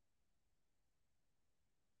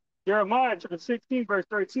 Jeremiah chapter 16, verse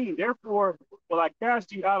 13. Therefore will I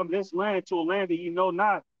cast you out of this land to a land that ye know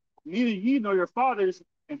not, neither ye nor your fathers,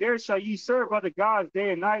 and there shall ye serve other gods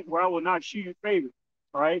day and night, where I will not shew you favor.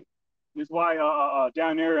 All right. This is why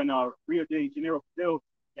down there in Rio de Janeiro, Brazil,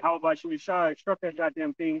 how about Shai struck that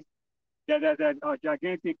goddamn thing, that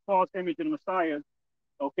gigantic false image of the Messiah,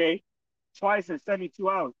 okay, twice in 72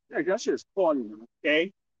 hours. Yeah, that shit is funny, man.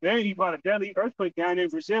 Okay. Then he brought a deadly earthquake down in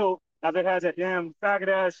Brazil. Now that has that damn faggot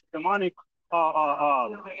ass demonic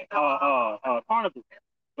carnival.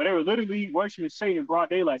 But they were literally worshiping Satan in broad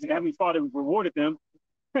daylight. And Heavenly Father rewarded them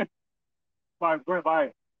by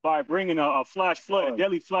bringing a flash flood, a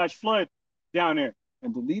deadly flash flood down there.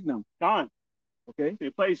 And deleting them. Gone. Okay. They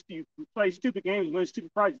play stupid games, win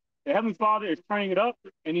stupid prizes. The Heavenly Father is turning it up,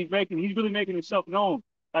 and he's really making himself known.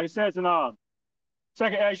 Like it says in 2nd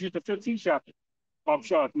Ezra, the 15th chapter. I'm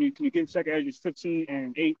sure. Can you get 2nd Ezra 15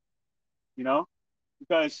 and 8? You know,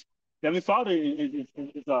 because the Heavenly Father is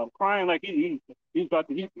crying like he's about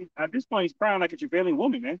to. At this point, he's crying like a travailing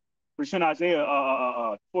woman, man. Which in Isaiah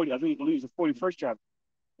 40, I think he believes the 41st chapter.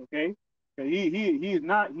 Okay, he's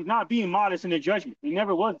not being modest in the judgment. He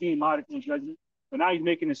never was being modest in the judgment, but now he's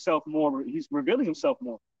making himself more. He's revealing himself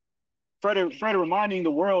more. Further reminding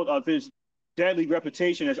the world of his deadly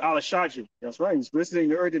reputation as Allah Shajah. That's right. He's visiting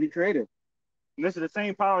the earth that he created. And this is the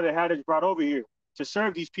same power that had us brought over here to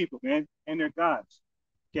serve these people, man, and their gods.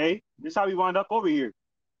 Okay? This is how we wind up over here.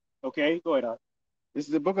 Okay? Go ahead, This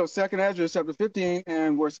is the book of 2nd Ezra, chapter 15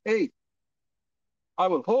 and verse 8. I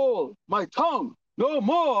will hold my tongue no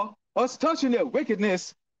more us touching their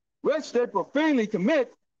wickedness, which they profanely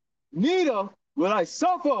commit, neither will I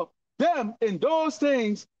suffer them in those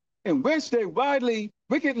things in which they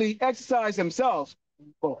wickedly exercise themselves.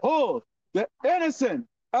 Behold, the innocent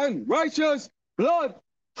and righteous blood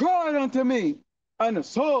cried unto me, and the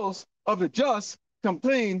souls of the just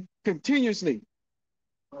complain continuously.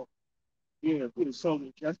 Oh, yeah, put the soul of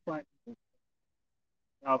the just crying.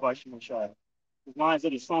 How about you, Messiah? The lines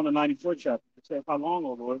of the Psalm the 94th chapter. It says, how long,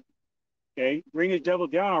 O Lord? Okay, bring this devil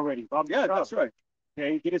down already. Yeah, that's right.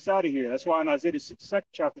 Okay, get us out of here. That's why in Isaiah the 2nd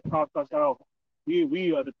chapter talks about how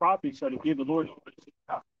we are the prophets are to give the Lord,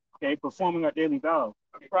 okay, performing our daily vows.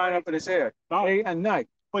 Crying up for this air, day and night.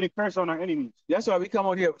 Putting curse on our enemies. That's why we come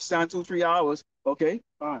out here, stand 2-3 hours, okay?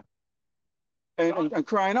 Fine. And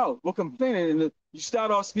crying out. We're complaining, and you start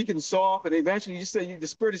off speaking soft, and eventually you say the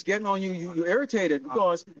spirit is getting on you. You're irritated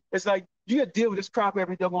because it's like you got to deal with this crap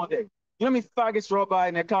every doggone day. You know how many faggots roll by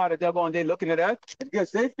in their car the doggone day looking at that?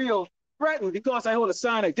 Because they feel threatened because I hold a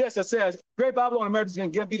sign like this that says, Great Babylon America is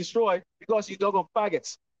going to be destroyed because you doggone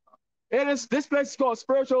faggots. This place is called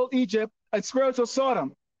spiritual Egypt and spiritual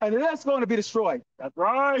Sodom, and that's going to be destroyed. That's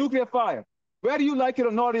right. Nuclear fire. Whether you like it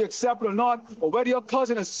or not, or you accept it or not, or whether your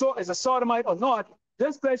cousin is a sodomite or not,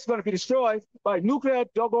 this place is going to be destroyed by nuclear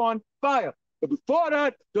doggone fire. But before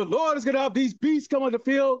that, the Lord is going to have these beasts come on the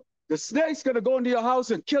field. The snake's going to go into your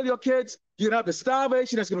house and kill your kids. You're going to have the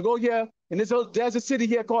starvation that's going to go here in this little desert city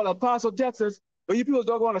here called El Paso, Texas, where you people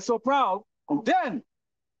doggone are so proud. And then,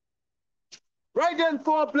 right there in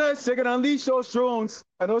Fort Bliss, they're going to unleash those drones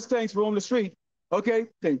and those tanks roam the street, okay?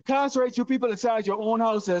 They incarcerate you people inside your own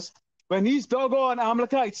houses. When these doggone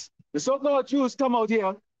Amalekites, the so-called Jews, come out here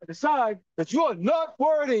and decide that you are not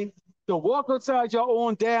worthy to walk outside your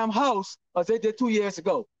own damn house as they did 2 years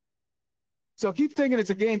ago. So keep thinking it's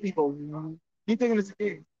a game, people. Keep thinking it's a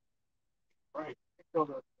game. Right.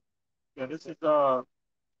 Yeah, this is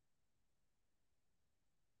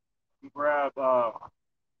we grab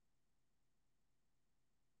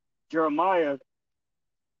Jeremiah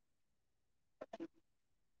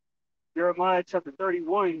chapter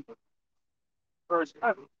 31. Verse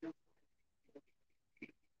 7.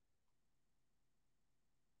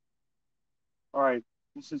 All right,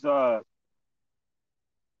 this is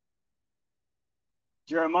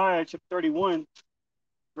Jeremiah chapter 31,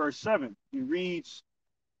 verse 7. He reads,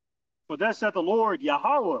 For thus saith the Lord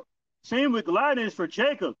Yahweh, sing with gladness for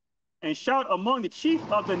Jacob, and shout among the chief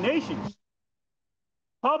of the nations.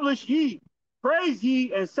 Publish ye, praise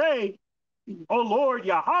ye, and say, O Lord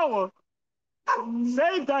Yahweh,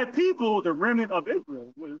 save thy people, the remnant of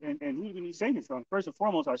Israel. And who's going to be saying this from? First and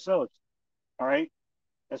foremost, ourselves. All right?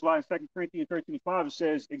 That's why in 2 Corinthians 13:5 it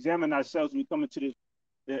says, examine ourselves when we come into this,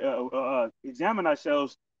 examine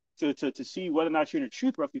ourselves to see whether or not you're in the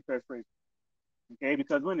truth, roughly paraphrasing. Okay?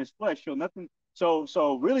 Because we're in this flesh, show nothing.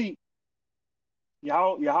 So really,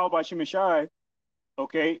 Yahweh by Shemashai,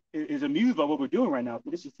 okay, is amused by what we're doing right now.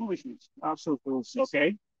 But this is foolishness. Absolute foolishness.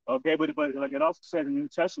 Okay? Okay, but like it also says in the New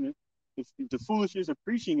Testament, the foolishness of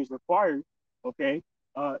preaching is required, okay,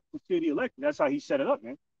 to the elect. That's how he set it up,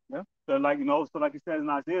 man. Yeah. So like it says in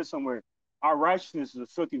Isaiah somewhere, our righteousness is a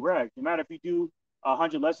filthy rag. No matter if you do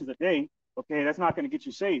 100 lessons a day, okay, that's not going to get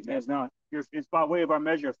you saved. Man. That's not. It's by way of our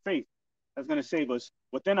measure of faith that's going to save us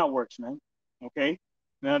within our works, man. Okay.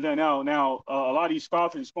 Now, a lot of these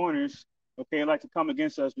scoffers and scorners, okay, like to come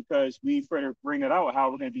against us because we further bring it out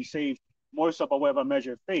how we're going to be saved more so by way of our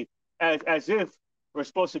measure of faith, as if we're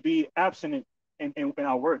supposed to be abstinent in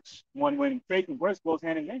our works. When faith and works goes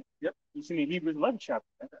hand in hand. Yep. You see in Hebrews 11 chapter.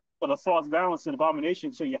 For the false balance and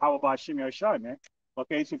abomination, so Yahweh by Shem Yahshai, man.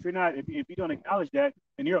 Okay, so if you don't acknowledge that,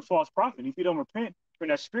 then you're a false prophet. If you don't repent from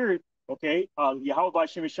that spirit, okay, Yahweh by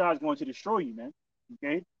Shem Yahshai is going to destroy you, man.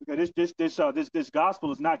 Okay, because this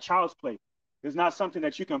gospel is not child's play. It's not something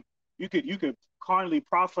that you could carnally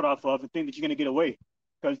profit off of and think that you're gonna get away.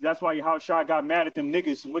 Because that's why Yahweh got mad at them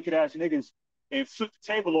niggas, some wicked ass niggas, and flipped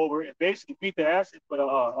the table over and basically beat their asses. But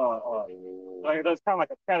like that's kind of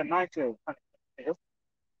like a cat of nine tails.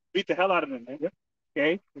 Beat the hell out of them, man.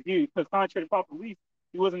 Okay, because contrary to popular belief,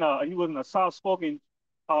 he wasn't a soft-spoken,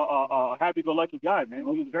 happy-go-lucky guy, man.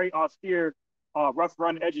 He was a very austere, rough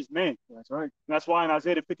around the edges man. That's right. And that's why in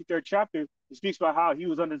Isaiah the 53rd chapter, it speaks about how he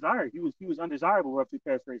was undesired. He was undesirable, roughly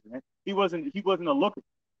paraphrasing, man. He wasn't a looker.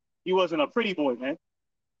 He wasn't a pretty boy, man.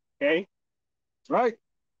 Okay, that's right.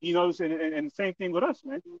 You know, and the same thing with us,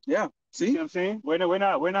 man. Yeah. See what I'm saying? We're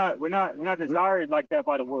not desired like that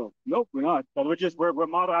by the world. Nope, we're not. But we're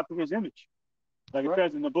modeled after His image, like it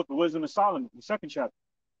says in the book of Wisdom of Solomon, the second chapter.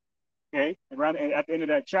 Okay, and at the end of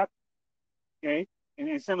that chapter, okay,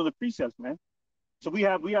 and similar precepts, man. So we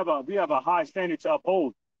have a high standard to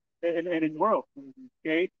uphold in this world.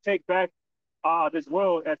 Okay, take back this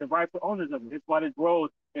world as the rightful owners of it. That's why this world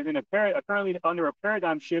is currently under a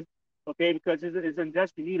paradigm shift. Okay, because it's in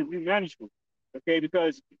desperate need of new management. Okay,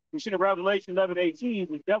 because we see in Revelation 11:18,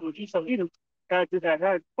 the devil, Jesus of Edom,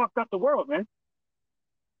 had fucked up the world, man.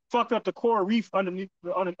 Fucked up the coral reef underneath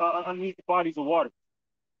the bodies of water.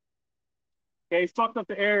 Okay, fucked up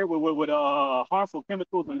the air with harmful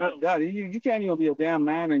chemicals and metals. Yeah, you can't even be a damn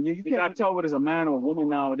man, and you can't tell what is a man or a woman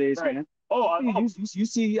nowadays, Right. man. Oh, you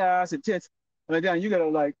see ass and tits, and then you gotta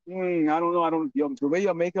like, I don't know, the way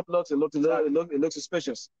your makeup looks, it looks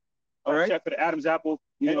suspicious. All right. Check for the Adam's apple.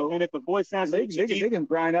 And if the voice sounds they can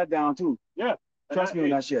grind that down too. Yeah. Trust me on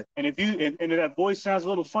that shit. And if if that voice sounds a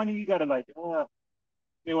little funny, you gotta like,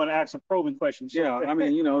 you want to ask some probing questions. Yeah, I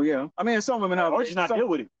mean, yeah. I mean, some women have, or just not deal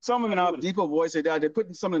with it. Some women have deeper voice. They're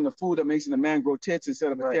putting something in the food that makes the man grow tits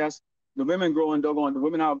instead of a chest. The women growing, doggone, the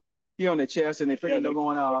women have here on their chest, and they put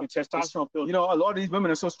doggone testosterone pills. You know, a lot of these women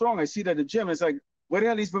are so strong. I see that at the gym. It's like, where the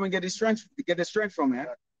hell these women get their strength from, man?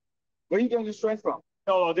 Where are you getting your strength from?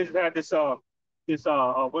 No, this women's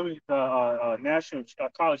national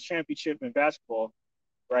college championship in basketball,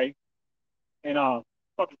 right? And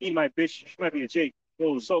fucking eat my bitch. She might be a Jake.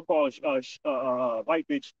 Those so-called white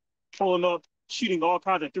bitch pulling up, shooting all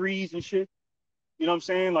kinds of threes and shit. You know what I'm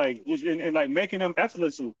saying? Like and like making them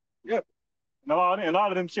effortlessly. Yep. And a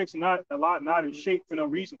lot of them chicks are not in shape for no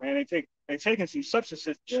reason, man. They taking some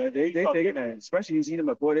substances. Yeah, they taking that. Especially these eating,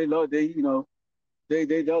 but boy, they love taking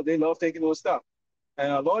those stuff.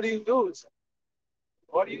 And a lot of these dudes,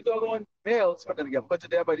 doggone males are gonna get put to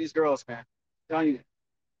death by these girls, man. I'm telling you.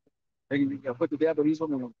 They're gonna get put to death by these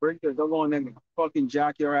women. They'll break their doggone and fucking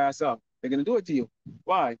jack your ass up. They're gonna do it to you.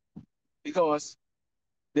 Why? Because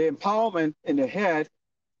the empowerment in the head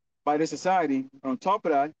by the society. On top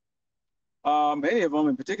of that, many of them,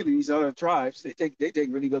 in particular these other tribes, they take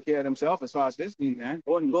really good care of themselves as far as this means, man.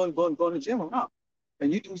 Go to the gym or not.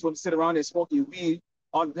 And you dudes want to sit around there smoking weed,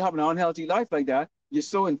 having an unhealthy life like that. You're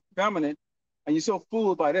so effeminate and you're so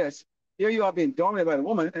fooled by this. Here you are being dominated by the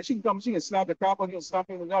woman, and she can snap the crap on you, slap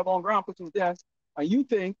you on the ground, put you to death. And you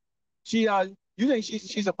think she's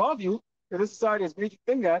above you, because this society has made you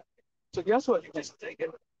think that. So guess what? You just take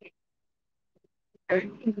it.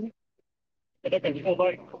 Okay.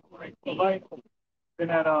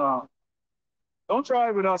 Don't try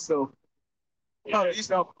it with us though. No, at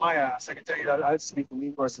least not my ass. I can tell you that. I speak for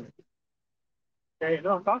me personally. Okay,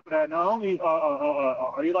 no, on top of that, not only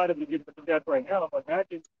are you liable to get put to death right now, but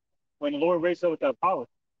imagine when the Lord raises up with that power.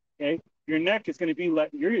 Okay, your neck is going to be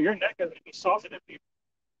like your neck is going to be softer than people.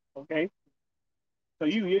 Okay, so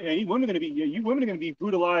you women are going to be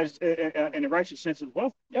brutalized in the righteous sense as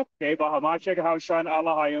well. Yep. Okay, but Haman check how shine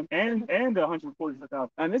Allah Hayim and the 140,000.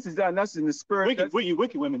 And that's in the spirit.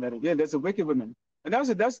 Wicked women that is. Yeah, that's a wicked women, and that's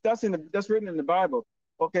written in the Bible.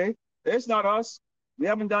 Okay, it's not us. We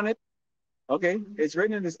haven't done it. Okay, it's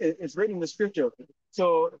written in the scripture.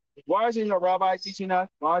 So why isn't your rabbi teaching that?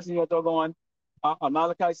 Why isn't your doggone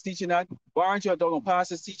Amalekites teaching that? Why aren't your doggone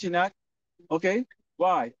pastors teaching that? Okay,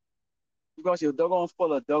 why? Because you're doggone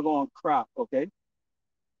full of doggone crap. Okay,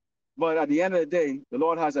 but at the end of the day, the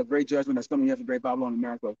Lord has a great judgment that's coming here for Great Babylon in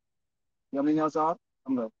America. You have anything else, Bob?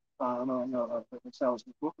 I'm gonna sounds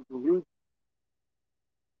the book of Baruch.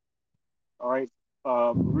 All right,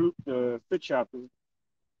 Baruch, the 5th chapter.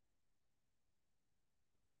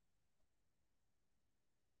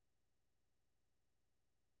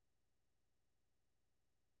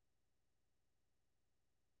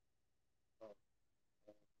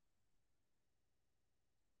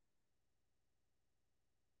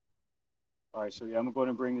 All right, so yeah, I'm going to go ahead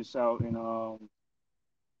and bring this out in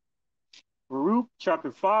Baruch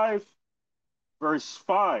chapter 5, verse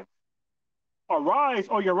 5. Arise,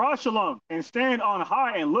 O Yerushalayim, and stand on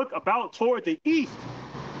high and look about toward the east.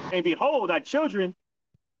 And behold, thy children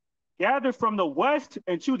gather from the west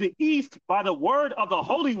and to the east by the word of the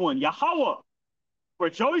Holy One, Yahweh,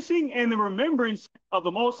 rejoicing in the remembrance of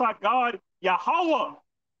the Most High God, Yahweh.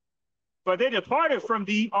 For they departed from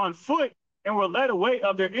thee on foot and were led away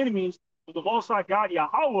of their enemies. The Most High God,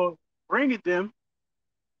 Yahweh, bringeth them,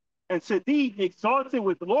 and to thee exalted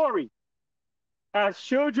with glory, as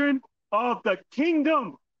children of the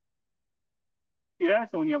kingdom. Yeah,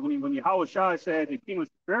 so when Yahweh Shai said the king was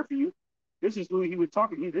prepared for you, this is who he was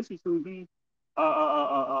talking to. This is who he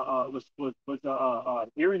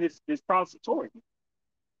hearing this prophecy.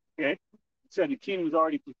 Okay, he said the kingdom was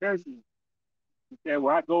already prepared for you. He said,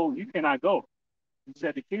 "Where I go, you cannot go." He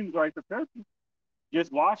said the kingdom's already prepared for you.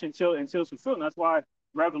 Just watch until it's fulfilled. And that's why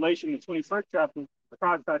Revelation, the 21st chapter,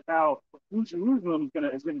 prophesies how New Jerusalem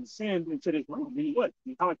is gonna descend into this realm. And what?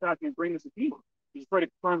 And how it's going to bring us a kingdom. He's further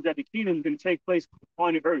confirms that the kingdom is going to take place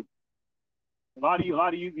on the earth. A lot of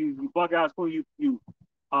you bug outs who you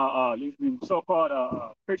so-called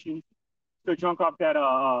Christians still drunk off that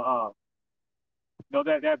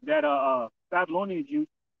Babylonian Jew.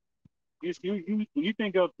 When you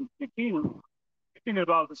think of the kingdom, you're thinking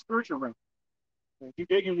about the spiritual realm. You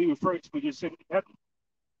vaguely refer to when you're sitting in heaven.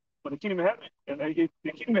 But the kingdom of heaven,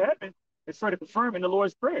 the kingdom of heaven is further confirmed in the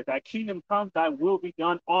Lord's prayer. Thy kingdom come, thy will be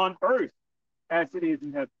done on earth as it is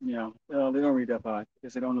in heaven. Yeah. They don't read that part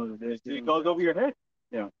because they don't know that it goes over your head.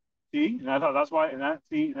 Yeah. See, and that's why,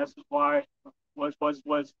 that's why was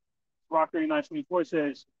Rock 39:24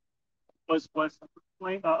 says was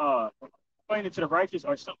explained explaining to the righteous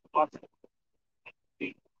are some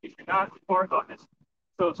if you're not part of this.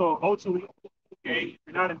 So ultimately, okay, if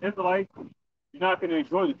you're not an Israelite, you're not going to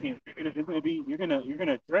enjoy the kingdom. You're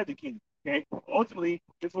gonna dread the kingdom. Okay. Ultimately,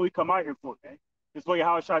 this is what we come out here for. Okay. This is what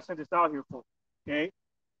Yahweh Shai sent us out here for. Okay.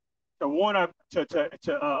 To warn our,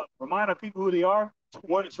 to remind our people who they are, to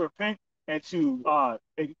warn them to repent, and to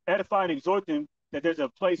edify and exhort them that there's a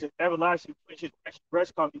place of everlasting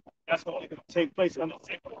rest coming. That's only going to take place under the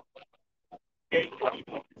same. Okay.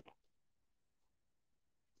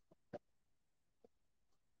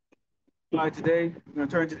 Right, today, we're going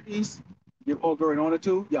to turn to the east, give all glory and honor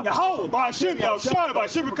to Yahweh, Bashim, Yahushua,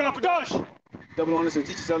 Bashim, Kadash. double honors to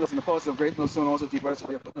teachers, elders, and apostles of great no son, also to brothers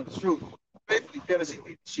for your foot of the truth. Faithfully, fearlessly,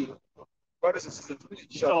 lead the sheep. Brothers and sisters,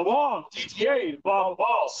 Shalom, GTA, ball,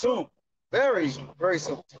 soon. Very, very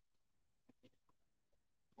soon.